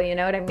colorful, you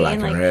know what I mean? Black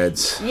and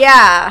reds.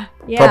 Yeah.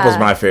 Purple's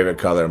my favorite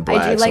color in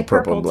black. I do like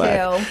purple and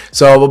black. Too.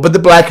 So, but the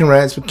black and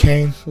reds with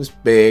Kane was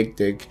big.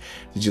 Did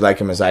you like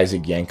him as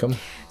Isaac Yankem?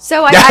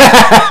 So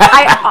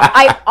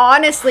I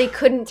honestly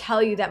couldn't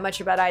tell you that much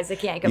about Isaac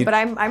Yankem, but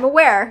I'm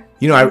aware.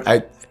 You know,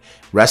 I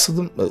wrestled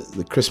him,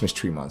 the Christmas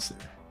tree monster.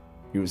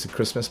 He was a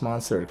Christmas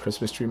monster, a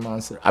Christmas tree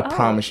monster. I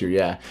promise you,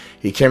 yeah.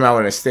 He came out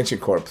with an extension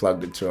cord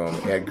plugged into him.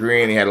 He had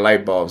green, he had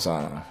light bulbs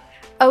on him.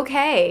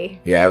 Okay.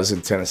 Yeah, it was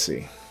in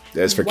Tennessee.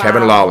 That's for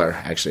Kevin Lawler,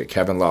 actually.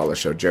 Kevin Lawler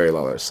show, Jerry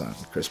Lawler's son,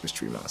 the Christmas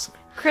tree monster.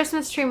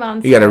 Christmas tree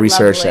monster. You got to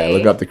research that.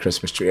 Look up the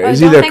Christmas tree.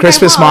 It's either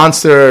Christmas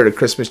monster or the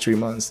Christmas tree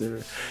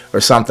monster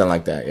or something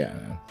like that, yeah.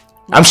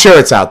 I'm sure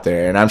it's out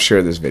there, and I'm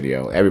sure there's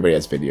video. Everybody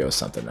has video of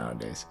something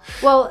nowadays.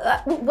 Well,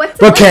 what's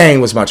But Kane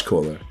was much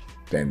cooler.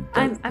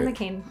 I'm a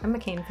Kane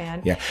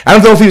fan. Yeah, I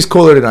don't know if he was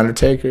cooler than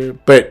Undertaker,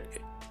 but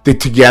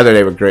together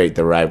they were great.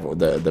 The rival,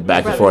 the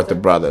back and forth, the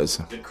brothers.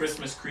 The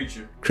Christmas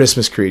creature.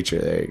 Christmas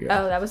creature. There you go.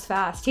 Oh, that was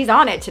fast. He's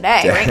on it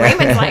today. Right?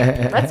 Raymond's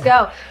like, let's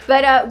go.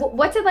 But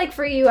what's it like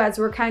for you as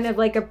we're kind of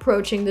like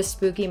approaching the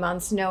spooky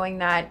months, knowing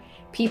that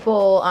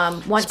people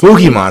want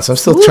spooky months? I'm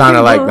still trying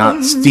to like not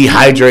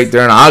dehydrate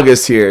during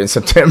August here in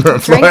September.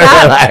 Drink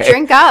up.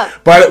 Drink up.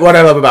 But what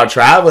I love about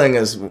traveling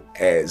is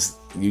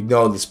you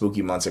know the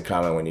spooky months are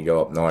coming when you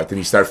go up north, and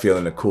you start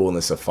feeling the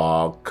coolness of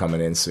fall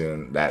coming in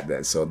soon.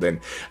 So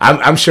then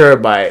I'm sure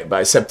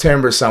by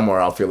September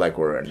somewhere I'll feel like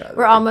we're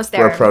almost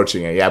there. We're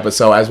approaching it, yeah. But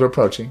so as we're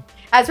approaching,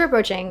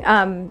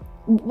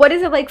 what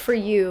is it like for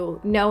you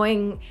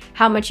knowing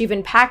how much you've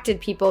impacted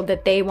people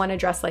that they want to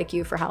dress like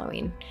you for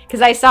Halloween?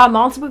 Because I saw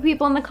multiple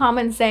people in the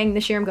comments saying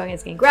this year I'm going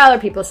as Gangrel, or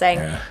people saying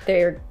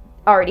they're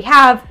already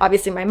have.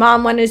 Obviously my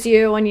mom went as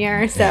you one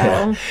year,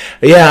 so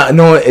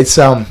no, it's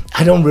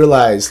I don't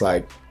realize,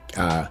 like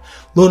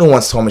Luna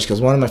once told me,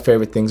 because one of my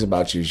favorite things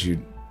about you is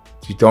you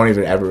don't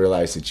even ever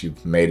realize that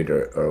you've made it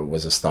or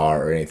was a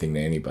star or anything to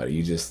anybody.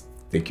 You just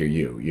think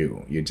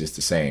you're just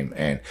the same.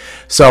 And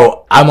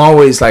so I'm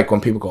always like, when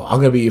people go, I'm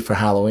gonna be you for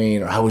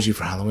Halloween, or how was you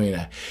for Halloween,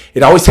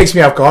 it always takes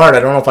me off guard. I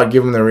don't know if I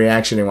give them the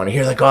reaction they want to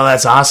hear, like, oh,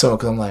 that's awesome,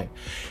 because I'm like,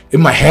 in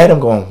my head, I'm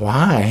going,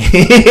 why?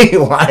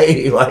 why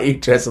are you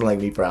dressing like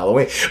me for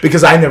Halloween?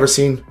 Because I never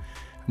seen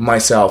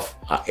myself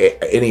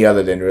any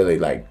other than really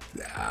like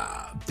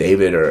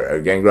David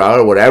or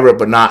Gangrel or whatever,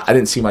 but I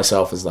didn't see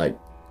myself as like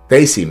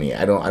they see me.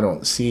 I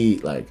don't see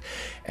like,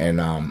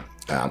 and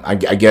I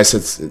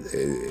guess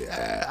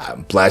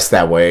I'm blessed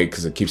that way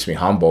because it keeps me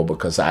humble,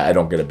 because I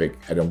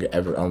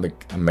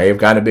may have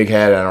gotten a big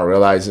head. I don't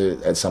realize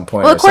it at some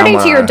point. Well, according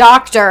to your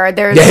doctor,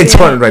 according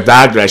to my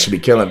doctor, I should be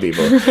killing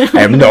people.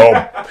 I have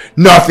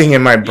nothing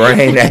in my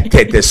brain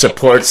that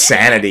supports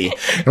sanity.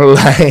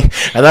 Like,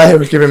 I thought he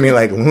was giving me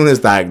like Luna's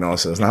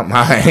diagnosis, not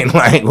mine.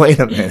 Like, wait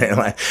a minute.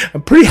 Like,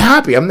 I'm pretty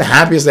happy. I'm the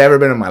happiest I've ever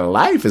been in my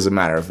life, as a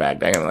matter of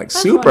fact. I am like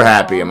super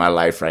happy in my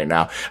life right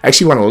now. I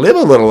actually want to live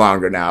a little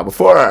longer now.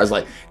 Before I was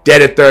like,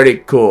 dead at 30,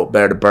 cool.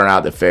 Better to burn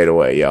out than fade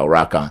away, yo.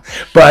 Rock on.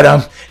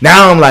 But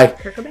now I'm like,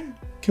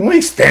 can we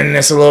extend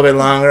this a little bit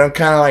longer? I'm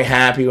kind of like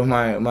happy with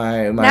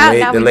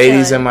the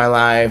ladies in my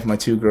life, my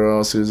two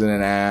girls, Susan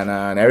and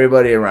Anna, and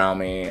everybody around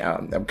me.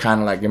 I'm kind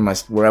of like in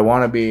where I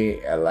want to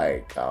be.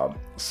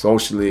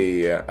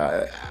 Socially,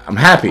 I'm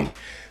happy.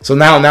 So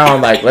now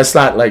I'm like, let's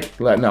not like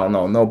no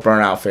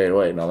burnout, fade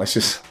away. No, let's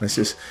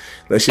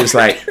just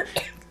like.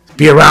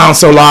 Be around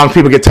so long,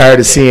 people get tired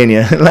of seeing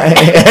you. Don't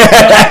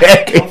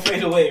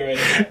fade away,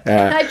 right?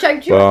 I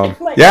checked you.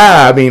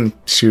 Yeah, I mean,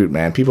 shoot,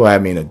 man, people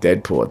have me in a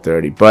Deadpool at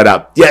 30.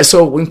 But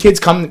so when kids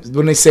come,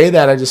 when they say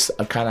that,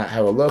 I kind of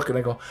have a look and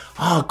I go,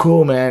 oh,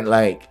 cool, man,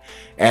 like,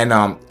 and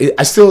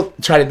I still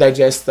try to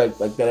digest like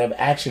that I have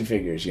action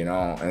figures, you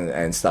know,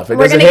 and stuff. We're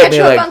gonna get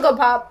you a Funko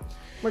Pop.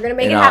 We're gonna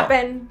make it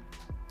happen.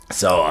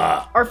 So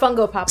or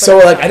Funko Pop. So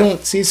like I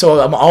don't see. So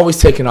I'm always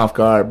taken off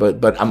guard,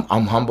 but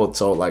I'm humbled.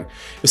 So like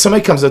if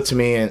somebody comes up to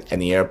me in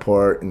the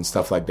airport and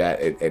stuff like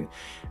that, and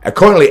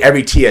accordingly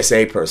every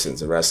TSA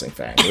person's a wrestling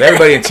fan.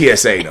 Everybody in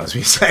TSA knows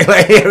me.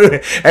 Like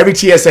every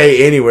TSA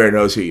anywhere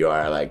knows who you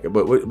are. Like,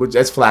 but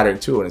that's flattering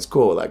too, and it's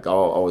cool. Like I'll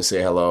always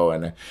say hello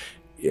and.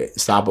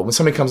 Stop. But when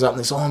somebody comes up and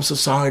they say, oh, I'm so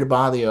sorry to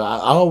bother you, I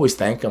always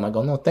thank them. I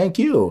go, no, thank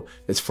you.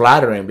 It's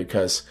flattering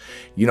because,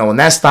 you know, when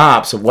that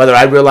stops, whether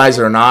I realize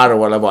it or not or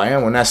what level I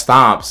am, when that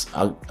stops,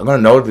 I'm going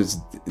to know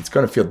it's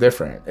going to feel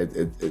different.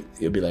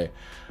 It'll be like,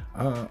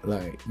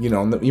 you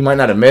know, you might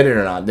not admit it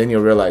or not. Then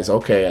you'll realize,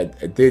 okay,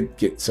 I did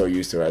get so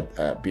used to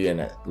it,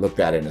 being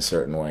looked at in a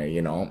certain way,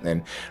 you know.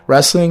 And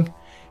wrestling,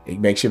 it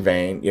makes you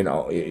vain, you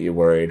know, you're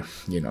worried,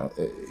 you know,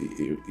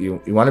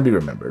 you want to be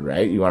remembered,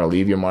 right? You want to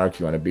leave your mark,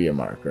 you want to be your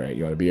mark, right?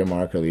 You want to be your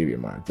mark or leave your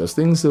mark. Those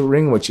things will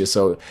ring with you.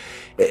 So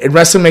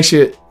wrestling makes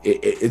you,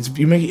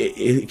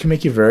 it can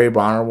make you very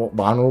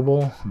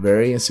vulnerable,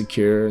 very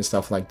insecure and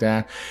stuff like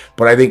that.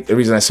 But I think the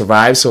reason I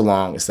survived so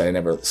long is that I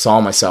never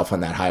saw myself on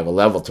that high of a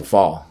level to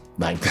fall,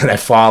 like that I've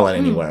fallen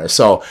anywhere.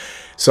 So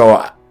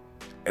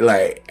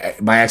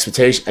like my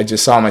expectation, I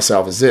just saw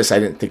myself as this. I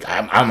didn't think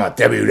I'm a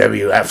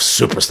WWF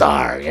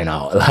superstar, you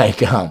know, like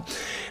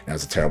that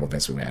was a terrible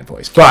Vince McMahon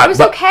voice, but it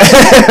was okay.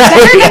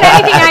 Better than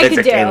anything I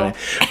could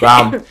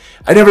do.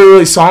 I never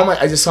really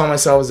I just saw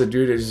myself as a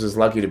dude that was just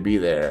lucky to be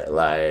there.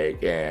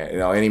 Like, and, you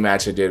know, any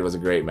match I did was a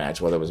great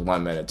match, whether it was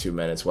 1 minute, 2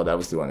 minutes, whether I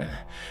was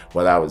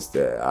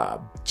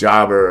the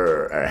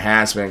jobber or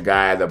enhancement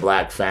guy, the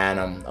Black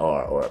Phantom,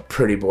 or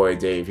Pretty Boy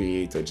Dave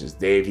Heath, or just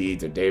Dave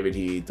Heath, or David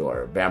Heath,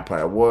 or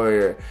Vampire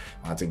Warrior,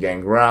 onto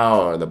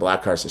Gangrel, or the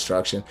Black Hearts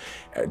Destruction.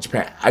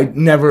 Japan, I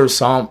never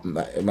saw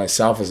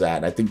myself as that.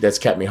 And I think that's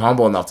kept me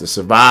humble enough to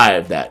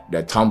survive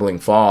that tumbling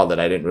fall that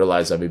I didn't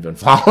realize I've even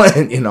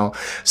fallen, you know.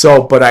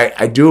 So, but I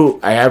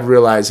have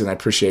realized, and I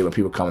appreciate when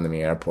people come to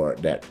me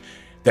airport, that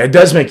it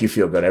does make you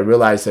feel good. I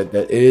realize that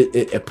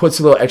it puts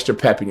a little extra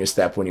pep in your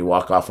step when you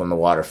walk off on the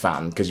water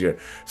fountain because you're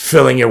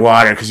filling your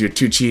water because you're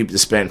too cheap to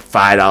spend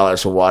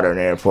 $5 for water in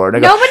an airport.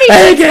 Nobody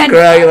hey,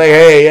 girl, you're like,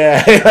 hey,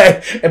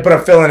 yeah, but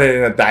I'm filling it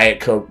in a Diet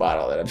Coke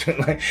bottle that I'm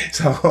drinking, like,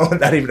 so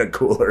not even a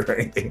cooler or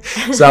anything.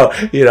 So,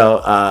 you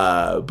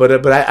know,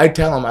 but I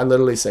tell them, I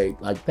literally say,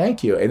 like,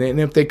 thank you, and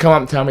if they come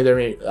up and tell me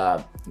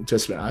they're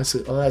just, I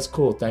say, oh, that's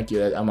cool, thank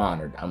you, I'm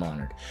honored,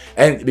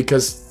 and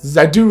because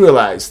I do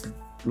realize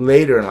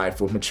later in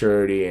life with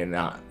maturity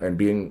and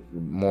being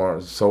more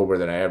sober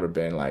than I ever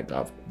been, like,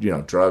 you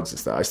know, drugs and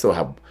stuff. I still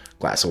have a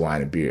glass of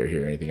wine and beer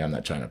here or anything. I'm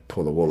not trying to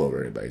pull the wool over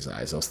everybody's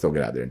eyes. I'll still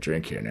get out there and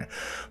drink here and there.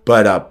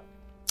 But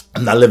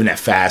I'm not living that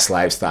fast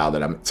lifestyle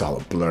that it's all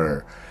a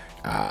blur.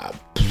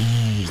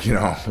 You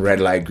know, red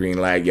light, green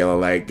light, yellow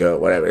light,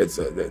 whatever.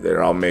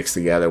 They're all mixed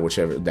together,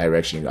 whichever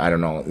direction you go. I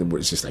don't know.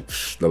 It's just like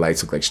the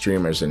lights look like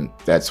streamers, and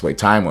that's the way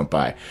time went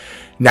by.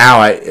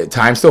 Now,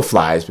 time still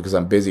flies because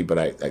I'm busy, but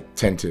I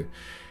tend to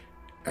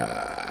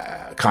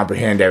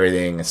comprehend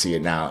everything and see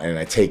it now, and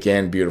I take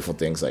in beautiful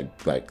things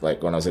like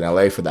when I was in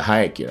LA for the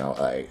hike, you know,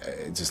 I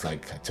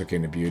took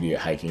in the beauty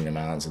of hiking the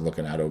mountains and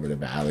looking out over the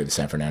valley, the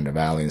San Fernando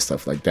Valley and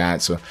stuff like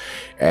that. So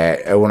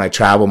when I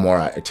travel more,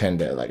 I tend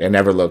to, like, I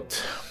never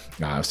looked,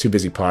 I was too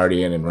busy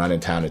partying and running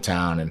town to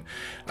town, and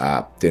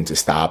then to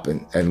stop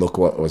and look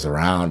what was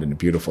around and the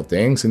beautiful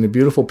things and the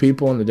beautiful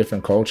people and the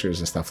different cultures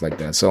and stuff like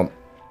that. So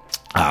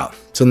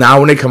now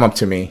when they come up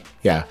to me,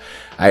 yeah,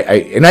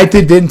 I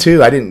did too.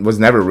 Was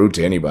never rude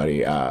to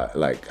anybody.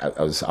 Like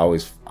I was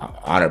always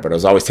honored, but I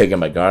was always taken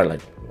by guard.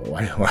 Like,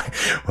 why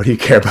do you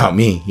care about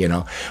me? You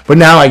know. But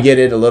now I get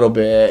it a little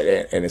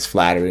bit, and it's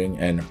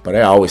flattering. But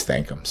I always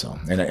thank them. So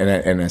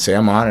and I say,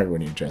 I'm honored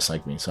when you dress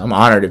like me. So I'm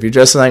honored if you're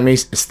dressing like me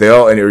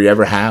still, and if you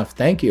ever have.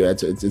 Thank you.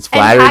 It's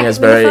flattering. It's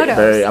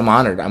very. I'm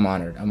honored.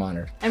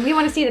 And we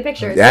want to see the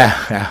pictures.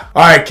 Yeah.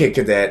 All right, Kid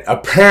Cadet.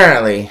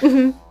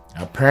 Apparently.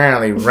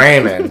 Apparently,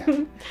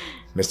 Raymond,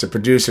 Mr.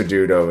 Producer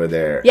Dude over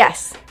there.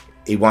 Yes.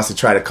 He wants to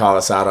try to call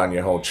us out on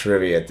your whole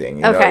trivia thing.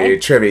 You know, your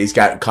trivia. He's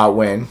got caught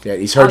wind. Yeah,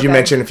 he's heard you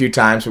mention a few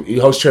times. You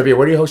host trivia.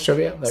 Where do you host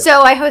trivia?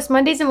 So I host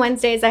Mondays and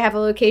Wednesdays. I have a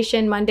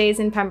location Mondays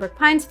in Pembroke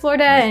Pines,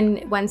 Florida,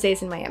 and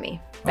Wednesdays in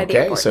Miami.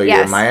 Okay, so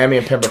you're in Miami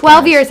and Pembroke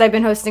 12 years I've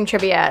been hosting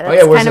trivia.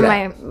 That's where's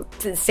kind of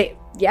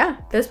yeah,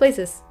 those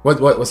places.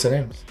 What's the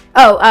name?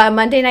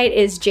 Monday night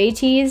is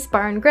JT's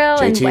Bar and Grill,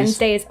 and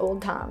Wednesday is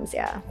Old Tom's.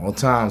 Yeah. Old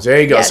Tom's. There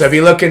you go. Yes. So if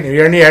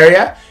you're in the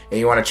area and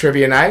you want a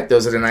trivia night,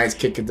 those are the nights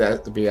Kid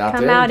Cadet to be out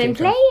there. Come out and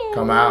play.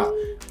 Come out,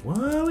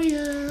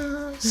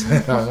 Warriors.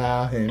 Come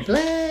out and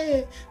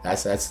play.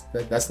 That's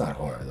not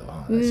horror though.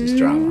 Huh? That's just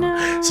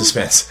drama,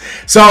 suspense.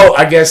 So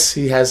I guess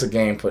he has a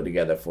game put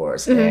together for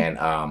us. And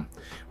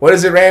what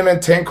is it,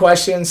 Raymond? 10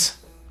 questions.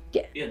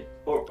 Yeah.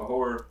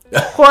 Horror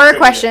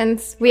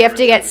questions. We have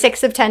to get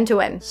 6 of 10 to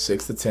win.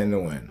 6 to 10 to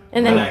win.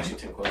 And then actually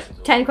 10 questions.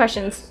 10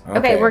 questions.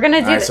 Okay, we're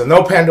gonna do. All right, so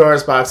no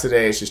Pandora's box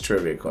today. It's just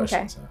trivia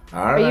questions. Okay.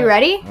 All right. Are you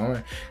ready? All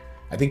right.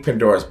 I think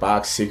Pandora's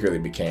box secretly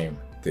became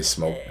this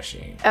smoke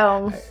machine.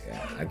 Oh.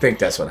 I think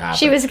that's what happened.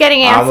 She was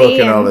getting antsy. I'm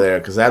looking over there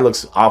because that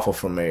looks awful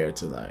familiar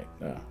to like.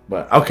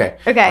 But okay.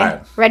 Okay.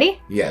 Right.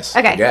 Ready? Yes.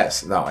 Okay.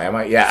 Yes. No. Am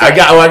I? Yeah. I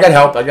got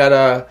help. I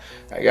got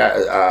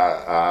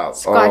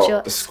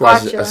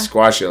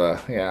Squashula.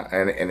 Yeah.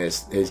 And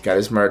he's got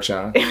his merch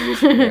on.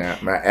 Yeah.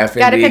 My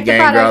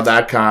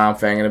FNBGangGirl.com.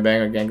 Fang in the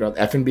Banger Gangrel.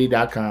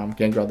 FNB.com.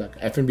 Gangrel.com.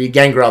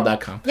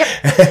 FNBGangGirl.com. Yep.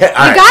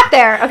 You got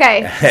there.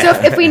 Okay. So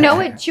if we know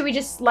it, should we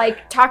just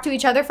like talk to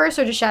each other first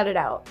or just shout it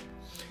out?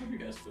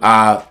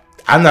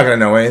 I'm not gonna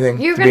know anything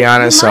to be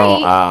honest.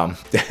 So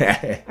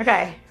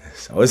okay.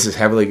 So this is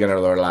heavily gonna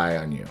rely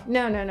on you.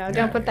 No.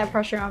 Don't put that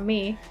pressure on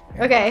me.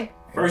 Okay.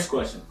 First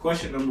question.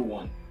 Question number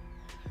 1.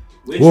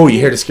 Whoa! You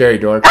hear the scary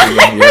door? You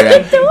hear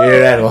that?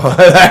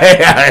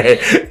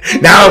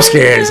 Now I'm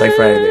scared. It's like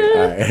Friday.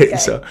 All right. Okay.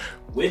 So,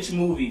 which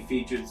movie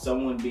featured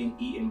someone being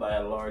eaten by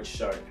a large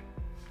shark?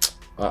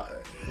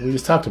 We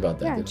just talked about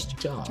that. Yeah,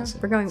 Jaws.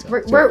 We're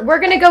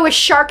gonna go with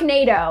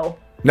Sharknado.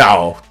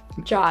 No.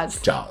 Jaws.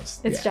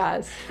 It's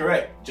Jaws.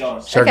 Correct.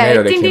 Jaws.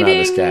 Sharknado that came out of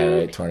the sky,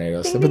 right?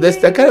 Tornadoes. But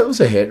that kind of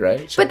was a hit,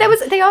 right? But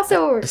they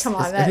also come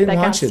on. I didn't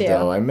watch it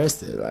though. I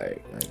missed it.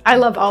 I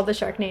love all the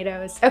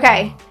Sharknados.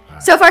 Okay,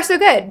 so far so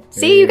good.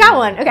 See, you got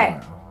one. Okay,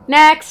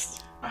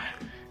 next.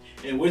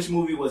 In which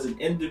movie was an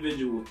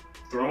individual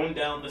thrown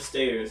down the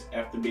stairs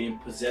after being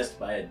possessed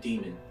by a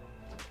demon?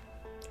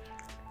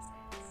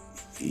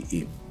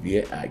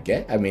 Yeah,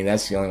 I mean,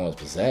 that's the only one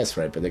that's possessed,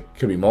 right? But there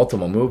could be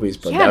multiple movies,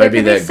 but Yeah, that there would be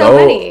could be the so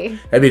many.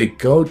 That'd be the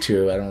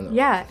go-to. I don't know.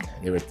 Yeah.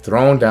 They were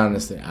thrown down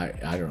this thing. I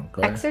don't know.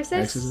 Go ahead.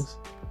 Exorcist?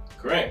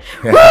 Correct.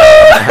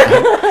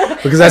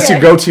 Because that's your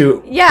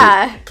go-to.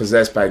 Yeah.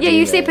 Possessed by. Yeah,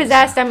 you say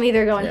possessed. I'm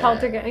either going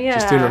poltergeist. Yeah.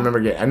 Just didn't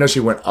remember. I know she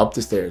went up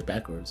the stairs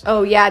backwards.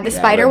 Oh yeah, the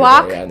spider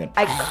walk. Then,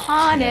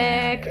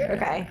 iconic.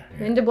 Okay.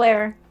 Linda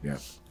Blair. Yeah.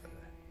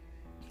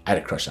 I had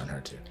a crush on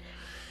her too.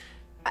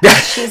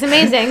 She's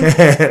amazing.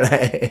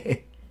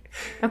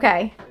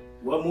 Okay.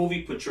 What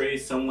movie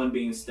portrays someone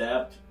being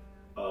stabbed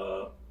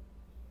to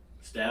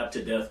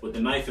death with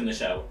a knife in the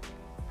shower?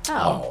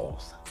 Oh.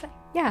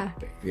 Yeah.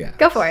 Yeah.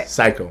 Go for it.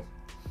 Psycho.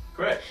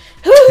 Correct.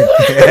 We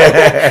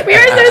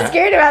were so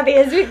scared about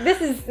these.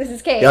 This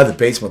is Kate. Yeah, the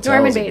Bates Motel.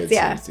 Norman Bates,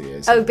 yeah.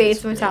 Oh,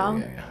 Bates Motel.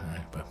 Yeah.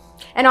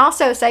 And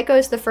also, Psycho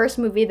is the first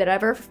movie that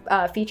ever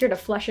featured a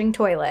flushing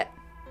toilet.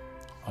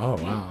 Oh,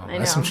 wow. I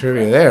That's know. some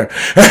trivia there.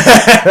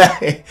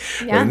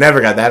 We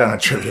never got that on a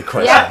trivia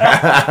question.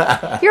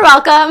 Yeah. You're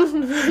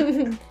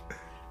welcome.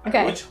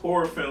 Okay. Which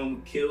horror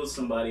film kills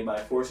somebody by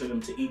forcing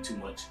them to eat too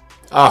much?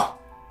 Oh.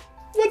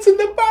 What's in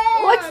the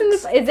box?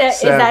 Is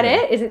that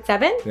it? Is it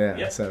 7? Yeah,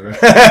 Yep. 7. Is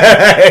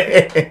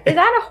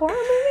that a horror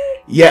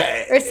movie?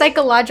 Yeah. Or a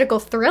psychological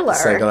thriller?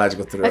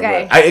 Psychological thriller.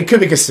 Okay. It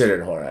could be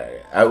considered horror.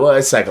 Well,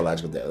 it's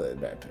psychological.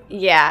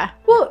 Yeah.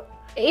 Well,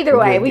 either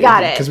way, we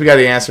got it. Because we got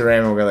the answer,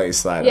 Raymond. We're going to let you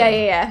slide.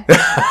 Yeah.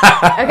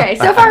 Okay,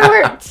 so far it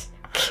worked.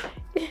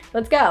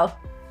 Let's go. All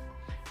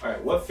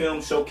right. What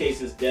film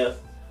showcases death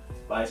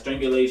by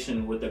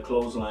strangulation with a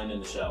clothesline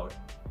in the shower?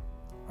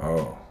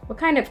 Oh. What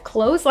kind of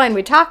clothesline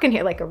we talking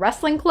here? Like a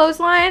wrestling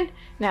clothesline?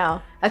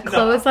 No, a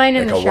clothesline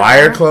in Like the a shower.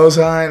 wire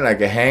clothesline? Like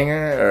a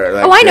hanger? Or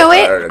like Oh, I know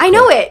it. I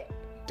know it.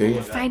 Do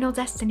you? Final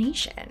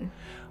Destination.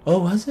 Oh,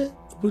 was it?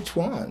 Which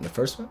one? The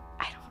first one?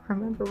 I don't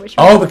remember which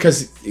one. Oh,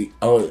 because...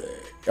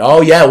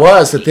 Oh, yeah, it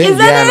was. The thing. Is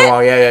that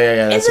it?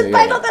 Yeah. Is it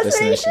Final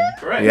Destination?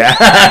 Correct. Yeah.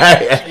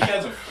 You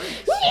guys are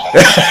freaks.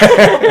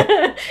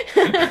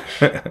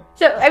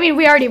 So, I mean,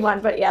 we already won,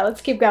 but yeah,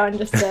 let's keep going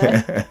just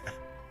to...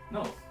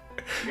 No.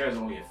 You guys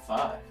only get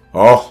 5.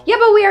 Oh. Yeah,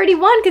 but we already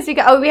won because we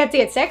got... Oh, we have to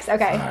get 6?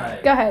 Okay.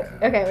 Right. Go ahead.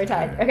 Okay, we're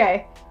tied.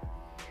 Okay.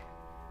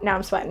 Now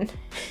I'm sweating.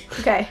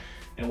 Okay.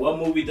 In what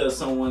movie does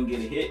someone get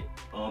hit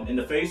in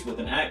the face with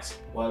an axe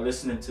while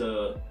listening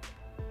to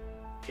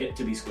Hit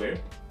to Be Square?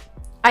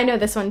 I know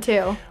this one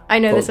too.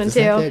 This one too.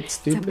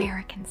 It's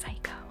American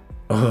Psycho.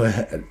 Oh,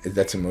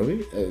 that's a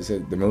movie? Is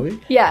it the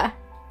movie? Yeah.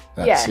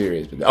 Not Yeah.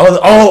 serious. But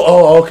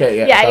okay.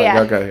 Yeah.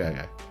 Yeah.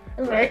 Okay.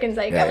 American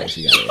Psycho. Yeah,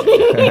 she got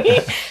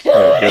it.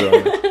 Oh, good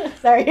one.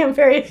 Sorry, I'm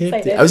very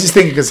excited. I was just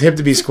thinking because Hip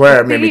to Be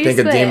Square made me think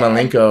of Dean Square.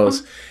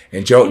 Malenko's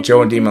and Joe and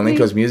Dean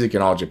Malenko's music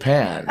in all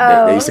Japan.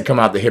 They used to come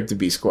out the Hip to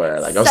Be Square.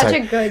 Like I was Such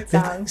like, a good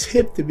song. It's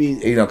hip to be,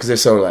 because they're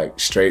so like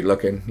straight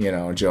looking,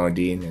 Joe and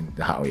Dean and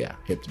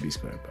Hip to Be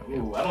Square. But, yeah.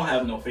 Ooh, I don't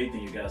have no faith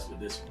in you guys with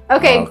this one.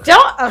 Okay, Oh,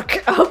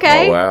 okay. don't.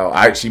 Okay. Oh,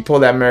 well, she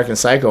pulled that American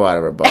Psycho out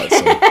of her butt.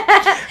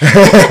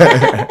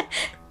 So.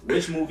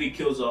 Which movie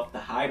kills off the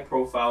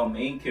high-profile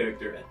main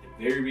character at the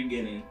very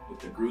beginning with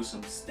the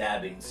gruesome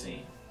stabbing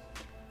scene?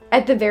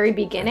 At the very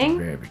beginning?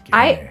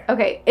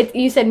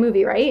 You said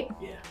movie, right?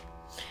 Yeah.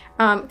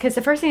 Because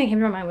the first thing that came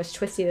to my mind was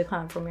Twisty the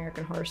Clown from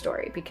American Horror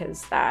Story,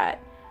 because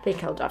they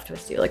killed off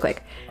Twisty really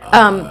quick.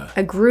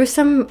 A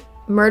gruesome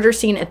murder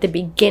scene at the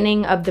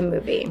beginning of the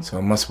movie. So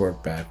it must work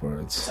It's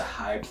backwards. a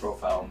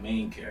high-profile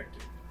main character.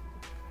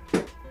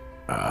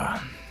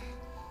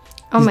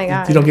 Oh my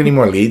god. You don't get any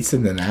more leads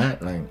than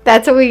that? Like,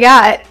 That's what we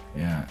got.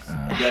 yeah.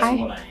 You guys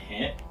want a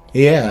hint?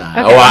 Yeah.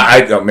 Okay. Oh,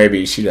 I don't.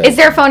 Maybe she does. Is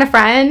there a phone a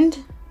friend?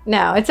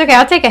 No, it's okay.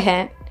 I'll take a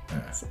hint.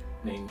 I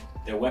mean,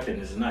 their weapon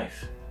is a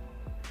knife.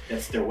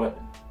 That's their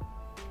weapon.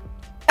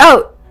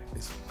 Oh,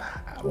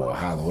 Well,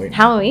 Halloween.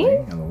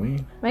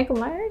 Halloween? Michael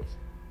Myers?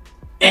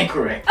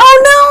 Incorrect.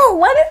 Oh no!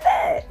 What is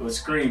it? It was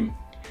Scream.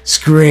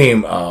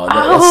 Scream.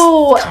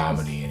 Oh. That's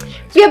comedy anyways.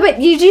 Yeah, but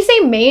did you say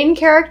main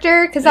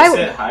character? Because I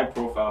said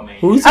high-profile main.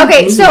 Who's character.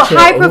 Okay, Who's so the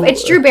high show? profile.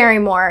 It's Drew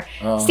Barrymore.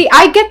 Oh. See,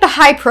 I get the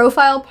high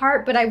profile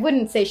part, but I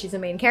wouldn't say she's a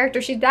main character.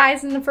 She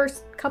dies in the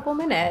first couple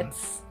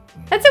minutes.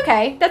 That's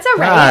okay. That's all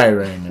right.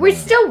 Right. We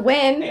still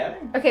win. Yeah.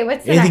 Okay,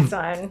 what's the Anything- next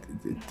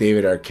one?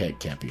 David Arquette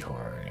can't be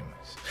horror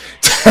anyways.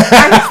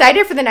 I'm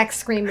excited for the next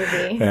Scream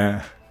movie.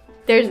 Yeah.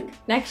 There's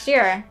next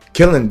year.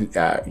 Killing,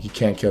 you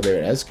can't kill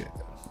David Escott.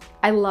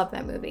 I love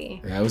that movie.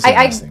 Yeah, that was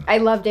interesting. I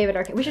love David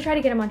Arquette. We should try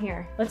to get him on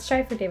here. Let's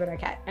try for David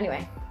Arquette.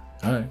 Anyway.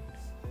 All right.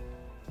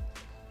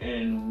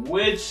 In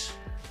which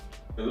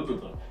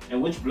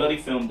bloody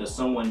film does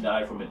someone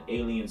die from an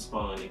alien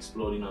spawn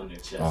exploding on their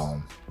chest?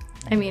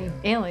 I mean,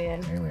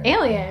 Alien.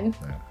 Yeah.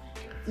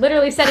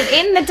 Literally said it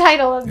in the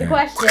title of the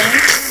question.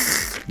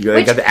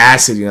 You got the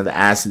acid, the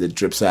acid that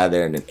drips out of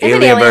there, and then There's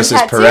an Alien alien versus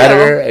tattoo.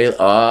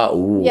 Predator.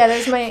 Ooh. Yeah,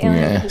 there's my Alien.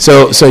 Yeah.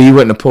 So you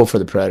wouldn't have pulled for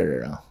the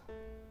Predator, though.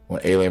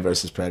 What, Alien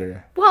versus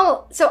Predator?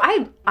 Well, so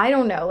I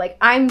don't know. Like,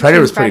 I'm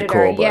Predator was pretty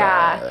cool. But,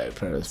 yeah.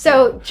 Predator's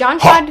so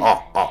Jean-Claude.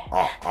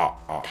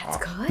 That's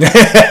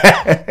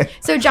good.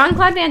 So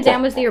Jean-Claude Van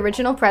Damme was the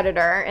original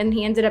Predator, and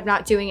he ended up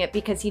not doing it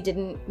because he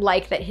didn't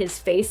like that his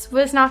face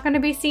was not going to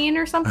be seen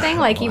or something.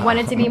 Like, he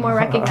wanted to be more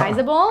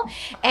recognizable.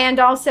 And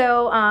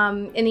also,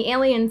 in the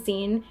Alien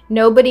scene,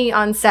 nobody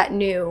on set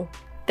knew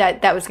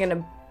that was going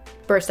to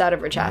burst out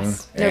of her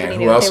chest. Nobody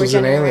knew. Who else was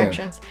an alien?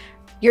 Reactions.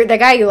 You're the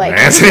guy you like.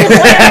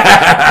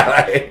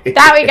 That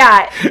we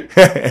got.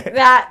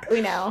 That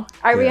we know.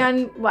 Are we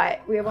on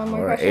what? We have one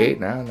more question? 8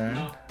 now?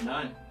 9?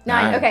 No,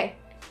 9. Okay.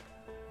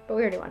 But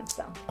we already won,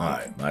 so. All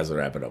right. Might as well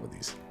wrap it up with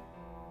these.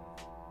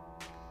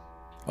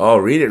 Oh,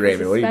 read it,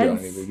 Raven. What are you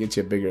doing? Need to get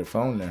you a bigger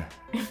phone there.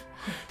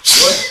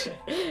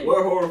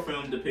 What horror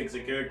film depicts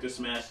a character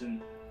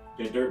smashing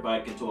their dirt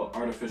bike into an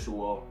artificial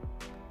wall?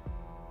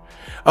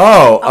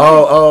 Cabin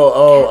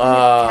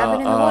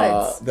in the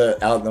Woods.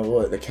 Out in the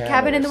wood. The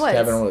Cabin in the Woods.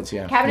 Cabin in the Woods,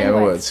 yeah. Cabin in the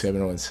Woods. Cabin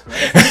in the Woods.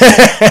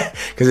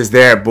 Because it's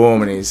there,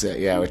 boom, and he's,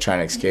 we're trying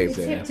to escape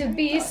there. To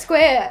be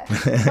square.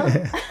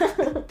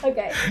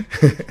 Okay.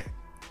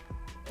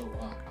 Oh,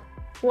 wow.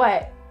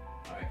 What?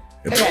 All right.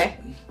 Okay.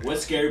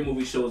 What scary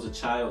movie shows a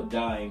child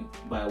dying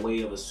by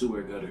way of a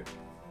sewer gutter?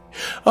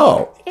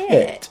 Oh,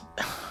 It.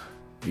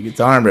 You get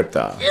the arm ripped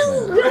off. Hiya,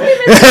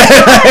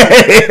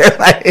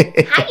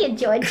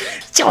 Georgie.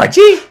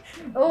 Georgie.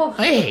 Oh.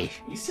 Hey.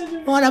 You said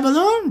it. Want a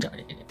balloon?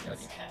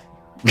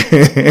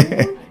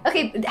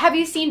 Okay, have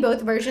you seen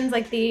both versions,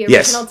 like the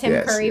original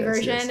Tim Curry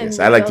version? Yes. And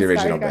I like the Bill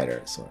original Skarsgård?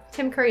 better. So.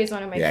 Tim Curry is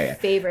one of my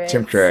favorites.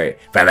 Tim Curry.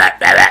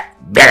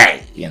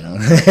 You know.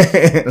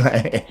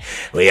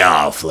 We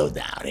all flew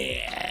down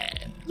here.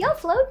 You'll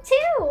float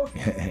too.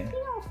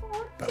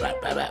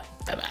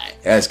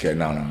 That's good.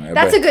 No.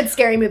 That's a good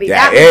scary movie.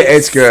 Yeah,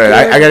 it's good.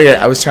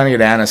 I was trying to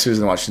get Anna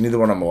Susan to watch it. Neither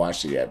one of them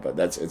watched it yet, but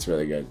it's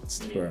really good.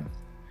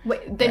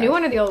 Wait, the new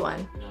one or the old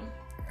one?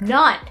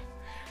 None.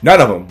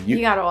 None of them.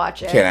 You gotta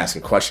watch it. Can't ask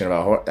a question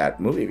about that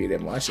movie if you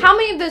didn't watch it. How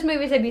many of those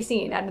movies have you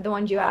seen out of the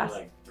ones you asked?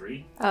 Like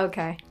 3.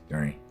 Okay.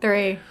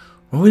 3.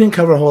 Well, we didn't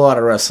cover a whole lot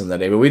of wrestling that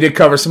day, but we did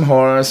cover some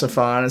horror, some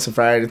fun, and some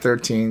Friday the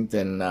 13th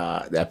and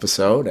the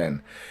episode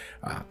and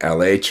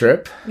LA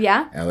trip.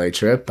 Yeah. LA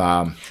trip.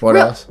 What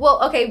else?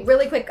 Well, okay,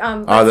 really quick.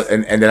 And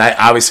then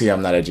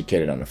I'm not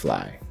educated on the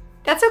fly.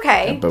 That's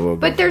okay.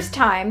 But there's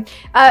time.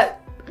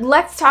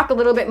 Let's talk a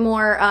little bit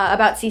more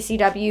about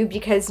CCW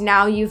because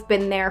now you've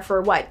been there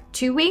for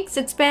 2 weeks?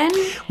 It's been?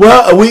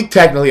 Well, a week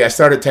technically. I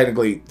started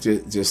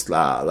just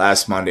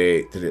last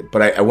Monday,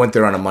 but I went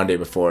there on a Monday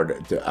before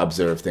to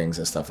observe things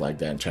and stuff like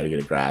that and try to get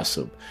a grasp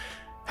of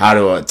how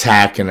to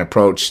attack and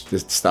approach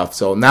this stuff.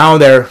 So now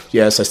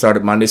I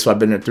started Monday, so I've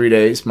been there 3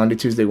 days. Monday,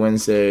 Tuesday,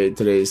 Wednesday.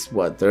 Today's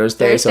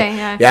Thursday? So,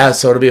 yeah.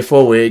 So it'll be a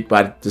full week,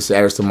 but this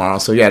airs tomorrow.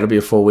 So yeah, it'll be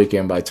a full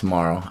weekend by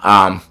tomorrow.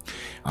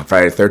 On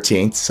Friday the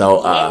 13th.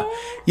 So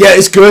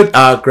it's good.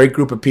 Great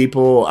group of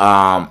people.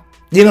 I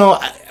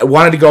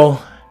wanted to go.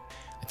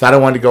 I thought I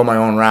wanted to go my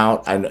own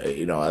route. A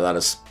lot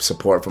of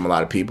support from a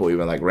lot of people,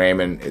 even like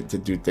Raymond, to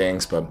do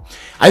things. But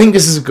I think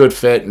this is a good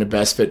fit and the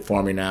best fit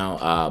for me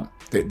now.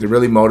 They're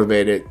really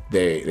motivated.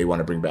 They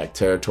want to bring back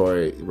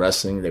territory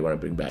wrestling. They want to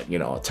bring back,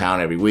 a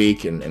town every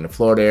week in the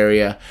Florida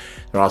area.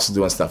 They're also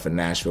doing stuff in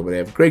Nashville. But they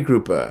have a great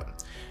group of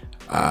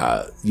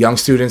young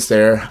students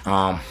there.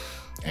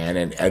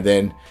 And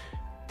then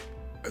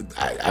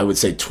I would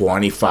say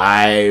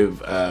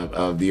 25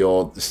 of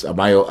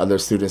my other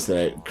students that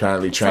I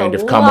currently trained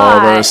have come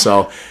over.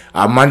 So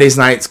Monday's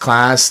night's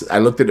class, I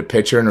looked at the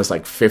picture and there was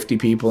like 50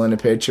 people in the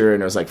picture,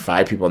 and there was like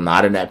 5 people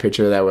not in that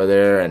picture that were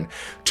there. And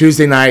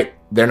Tuesday night,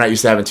 they're not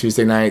used to having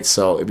Tuesday nights,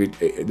 so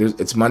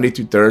it's Monday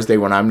through Thursday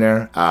when I'm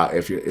there.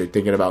 If you're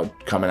thinking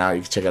about coming out,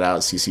 you can check it out.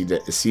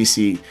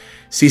 CCW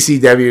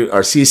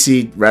or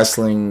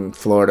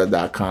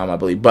CCWrestlingFlorida.com, I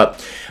believe.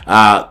 But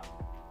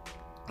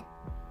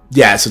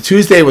so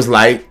Tuesday was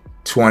light,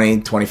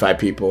 20, 25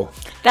 people.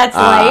 That's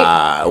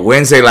light.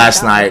 Wednesday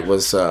last night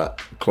was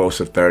close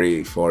to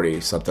 30,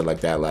 40, something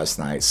like that last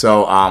night.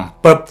 So,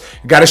 but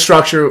got a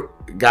structure,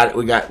 we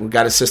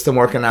got a system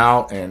working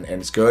out, and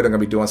it's good. I'm gonna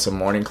be doing some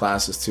morning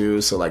classes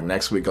too. So like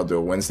next week, I'll do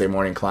a Wednesday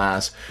morning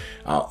class.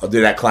 I'll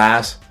do that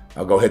class.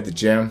 I'll go hit the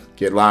gym,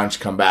 get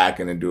lunch, come back,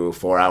 and then do a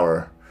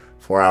 4-hour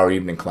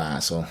evening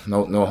class. So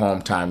no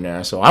home time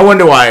there. So I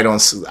wonder why I'm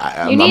always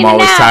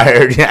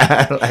tired.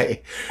 Yeah.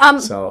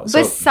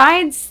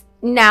 Besides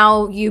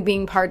now you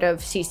being part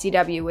of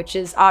CCW, which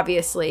is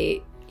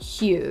obviously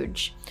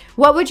huge,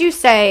 what would you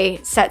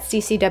say sets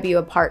CCW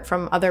apart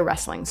from other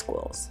wrestling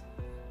schools?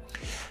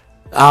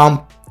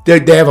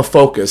 They have a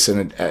focus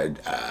and a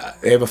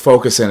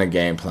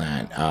game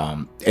plan.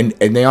 And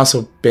they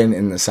also been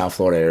in the South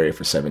Florida area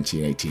for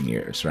 17, 18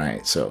 years,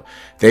 right? So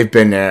they've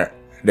been there.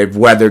 They've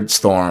weathered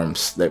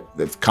storms.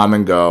 They've come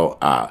and go.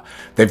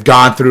 They've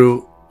gone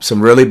through some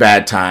really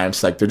bad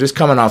times. Like, they're just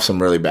coming off some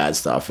really bad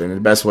stuff. And the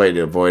best way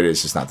to avoid it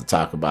is just not to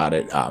talk about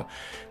it.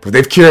 But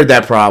they've cured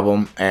that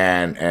problem.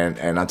 And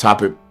on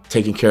top of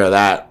taking care of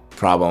that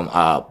problem,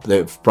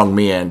 they've brought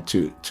me in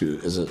to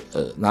as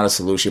not a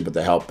solution, but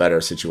to help better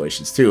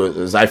situations too,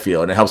 as I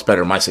feel, and it helps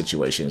better my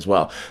situation as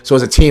well. So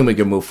as a team, we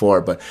can move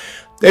forward. But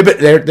they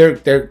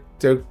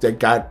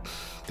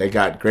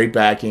got great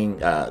backing.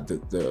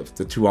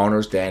 The two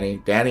owners,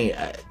 Danny,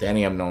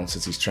 I've known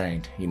since he's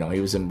trained. You know, he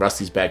was in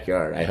Rusty's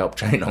backyard. I helped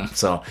train him.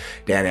 So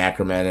Danny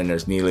Ackerman, and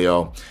there's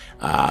Nelio.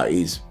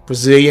 He's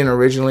Brazilian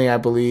originally, I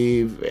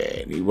believe,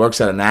 and he works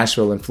out of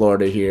Nashville in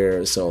Florida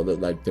here. So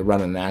they're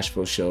running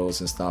Nashville shows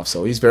and stuff.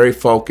 So he's very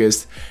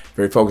focused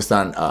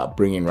on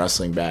bringing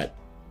wrestling back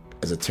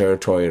as a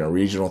territory and a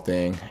regional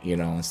thing, you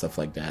know, and stuff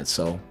like that.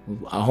 So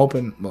I'm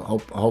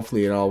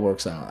hopefully it all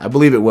works out. I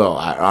believe it will.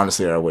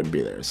 Honestly, I wouldn't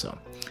be there. So,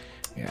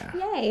 yeah.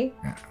 Yay.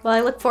 Yeah. Well,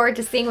 I look forward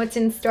to seeing what's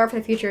in store for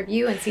the future of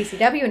you and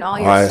CCW and all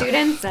your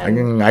students.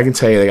 And I can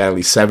tell you they got at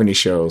least 70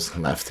 shows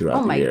left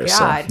throughout the year. Oh, my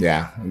God. So,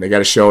 yeah. And they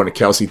got a show in the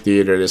Kelsey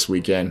Theater this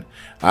weekend.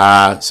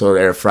 So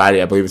they're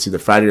Friday. I believe it's either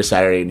Friday or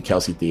Saturday in the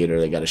Kelsey Theater.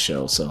 They got a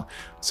show.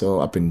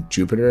 So up in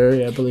Jupiter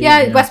area, I believe.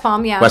 Yeah, West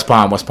Palm, yeah. West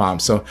Palm.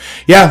 So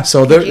yeah,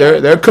 so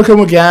they're cooking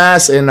with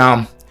gas, and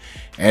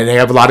they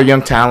have a lot of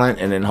young talent,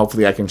 and then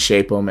hopefully I can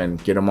shape them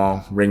and get them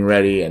all ring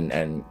ready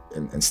and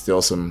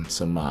instill some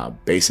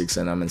basics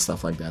in them and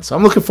stuff like that. So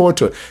I'm looking forward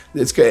to it.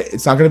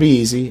 It's not going to be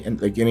easy,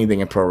 and like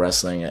anything in pro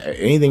wrestling,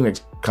 anything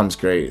that comes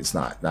great, it's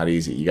not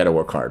easy. You got to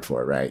work hard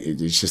for it, right?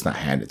 It's just not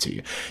handed to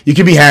you. You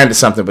can be handed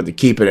something, but to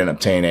keep it and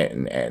obtain it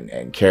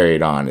and carry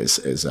it on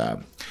is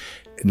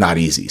not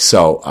easy.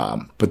 So,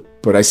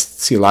 but I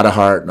see a lot of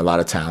heart and a lot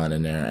of talent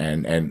in there,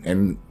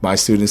 and my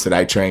students that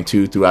I trained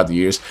throughout the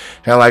years.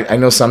 Hell, I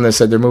know some that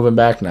said they're moving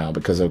back now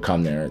because they'll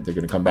come there. They're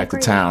going to come back to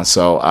town.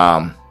 So,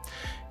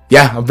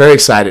 yeah, I'm very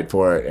excited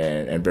for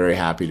it and very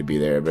happy to be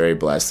there. Very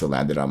blessed to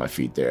land it on my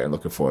feet there, and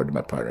looking forward to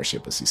my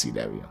partnership with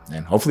CCW.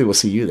 And hopefully we'll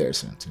see you there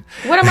soon too.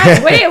 What am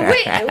I? Wait.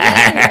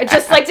 I'd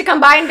just like to come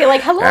by and be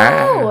like,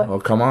 hello. Well,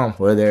 come on,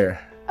 we're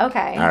there.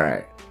 Okay. All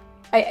right.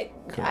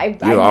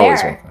 I'm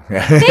always welcome.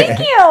 Thank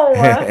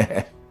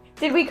you.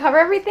 Did we cover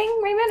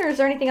everything, Raymond, or is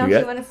there anything else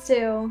you want us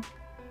to?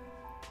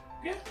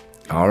 Yeah.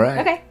 All right.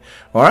 Okay.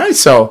 All right.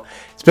 So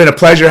it's been a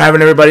pleasure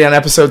having everybody on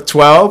episode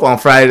 12 on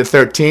Friday the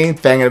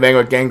 13th. Banging the Bang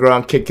with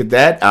Gangrel Kid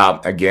Cadet.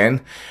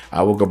 Again,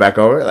 we'll go back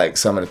over like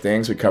some of the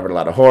things. We covered a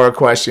lot of horror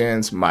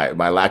questions. My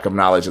lack of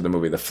knowledge of the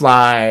movie The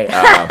Fly.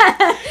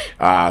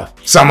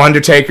 Some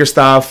Undertaker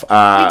stuff. We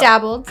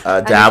dabbled.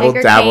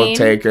 Dabbled.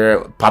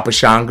 Taker. Papa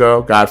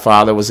Shango,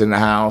 Godfather, was in the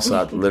house.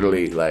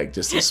 Literally, like,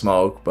 just a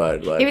smoke,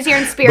 but like, he was here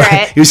in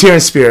spirit. He was here in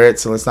spirit,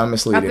 so let's not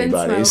mislead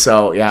anybody. Smoke.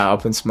 So yeah,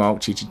 Up in Smoke.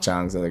 Cheech and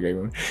Chong's another great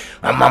movie.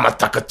 My mama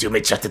talking to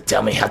me, tried to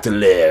tell me how to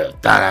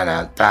live. Da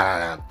da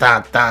da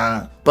da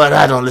da. But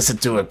I don't listen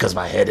to it because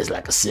my head is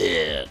like a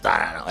sieve.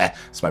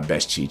 It's my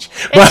best Cheech.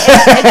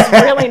 It's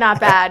really not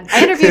bad.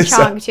 I interviewed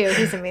Chong too.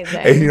 He's amazing.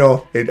 And, you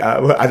know,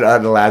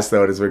 on the last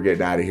note as we're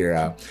getting out of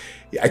here,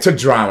 I took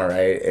drama,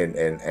 right,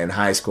 in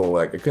high school.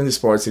 Like, I couldn't do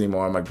sports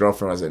anymore. My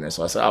girlfriend was in there,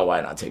 so I said, "Oh, why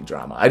not take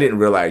drama?" I didn't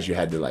realize you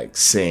had to like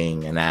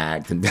sing and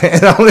act and all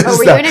this stuff.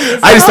 Were you in a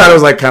musical? I just thought it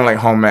was like kind of like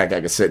home ec. I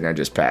could sit in there and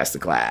just pass the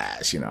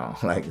class, you know.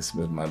 Like,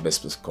 my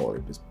best was called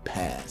it was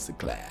pass the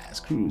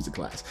class, cruise the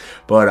class.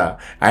 But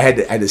I had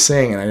to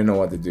sing, and I didn't know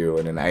what to do,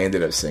 and then I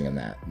ended up singing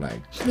that. Like,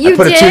 I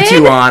put a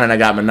tutu on, and I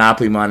got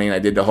Monopoly money, and I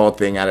did the whole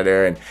thing out of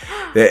there. And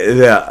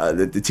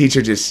the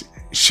teacher just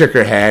shook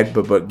her head,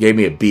 but gave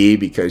me a B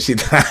because she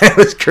thought I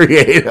was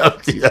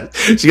creative.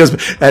 She goes,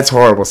 "That's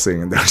horrible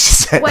singing," though. She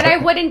said. What I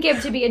wouldn't give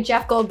to be a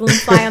Jeff Goldblum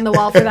fly on the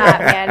wall for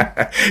that,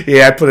 man.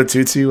 Yeah, I put a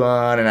tutu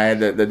on, and I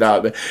had the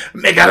dog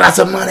making lots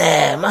of money.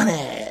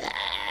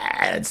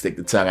 I'd stick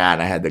the tongue out,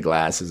 and I had the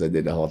glasses. I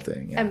did the whole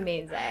thing. Yeah.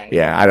 Amazing.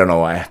 Yeah, I don't know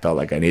why I felt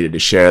like I needed to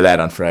share that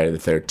on Friday the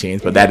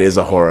 13th, but that is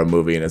a horror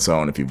movie in its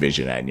own if you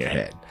vision that in your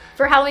head.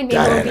 For Halloween, maybe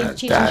we'll be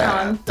Cheech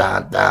and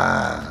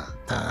Chong.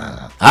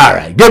 All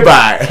right,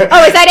 goodbye.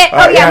 Oh, is that it?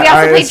 Oh, yeah, we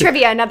also played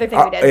trivia, another thing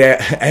we did.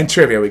 Yeah, and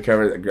trivia, we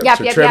covered.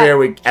 Trivia,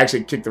 we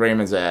actually kicked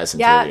Raymond's ass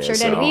in trivia. Yeah, sure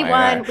did. So, We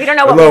won. We don't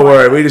know what we won.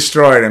 Worried. We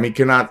destroyed him.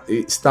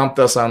 He stumped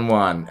us on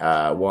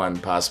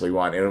possibly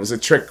one. And it was a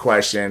trick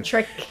question.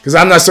 Because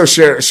I'm not so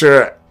sure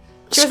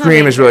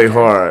Scream is really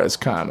horror. It's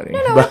comedy.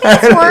 No, I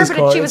think it's horror,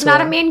 but she was not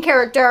a main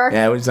character.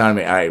 Yeah, she's not a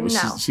main. All right,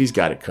 well, she's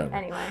got it covered.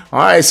 Anyway. All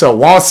right, so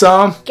want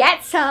some?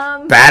 Get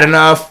some. Bad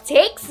enough?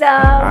 Take some.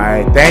 All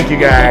right, thank you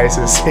guys.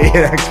 See you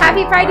next time.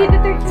 Happy Friday the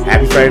 13th.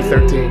 Happy Friday the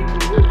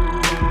 13th.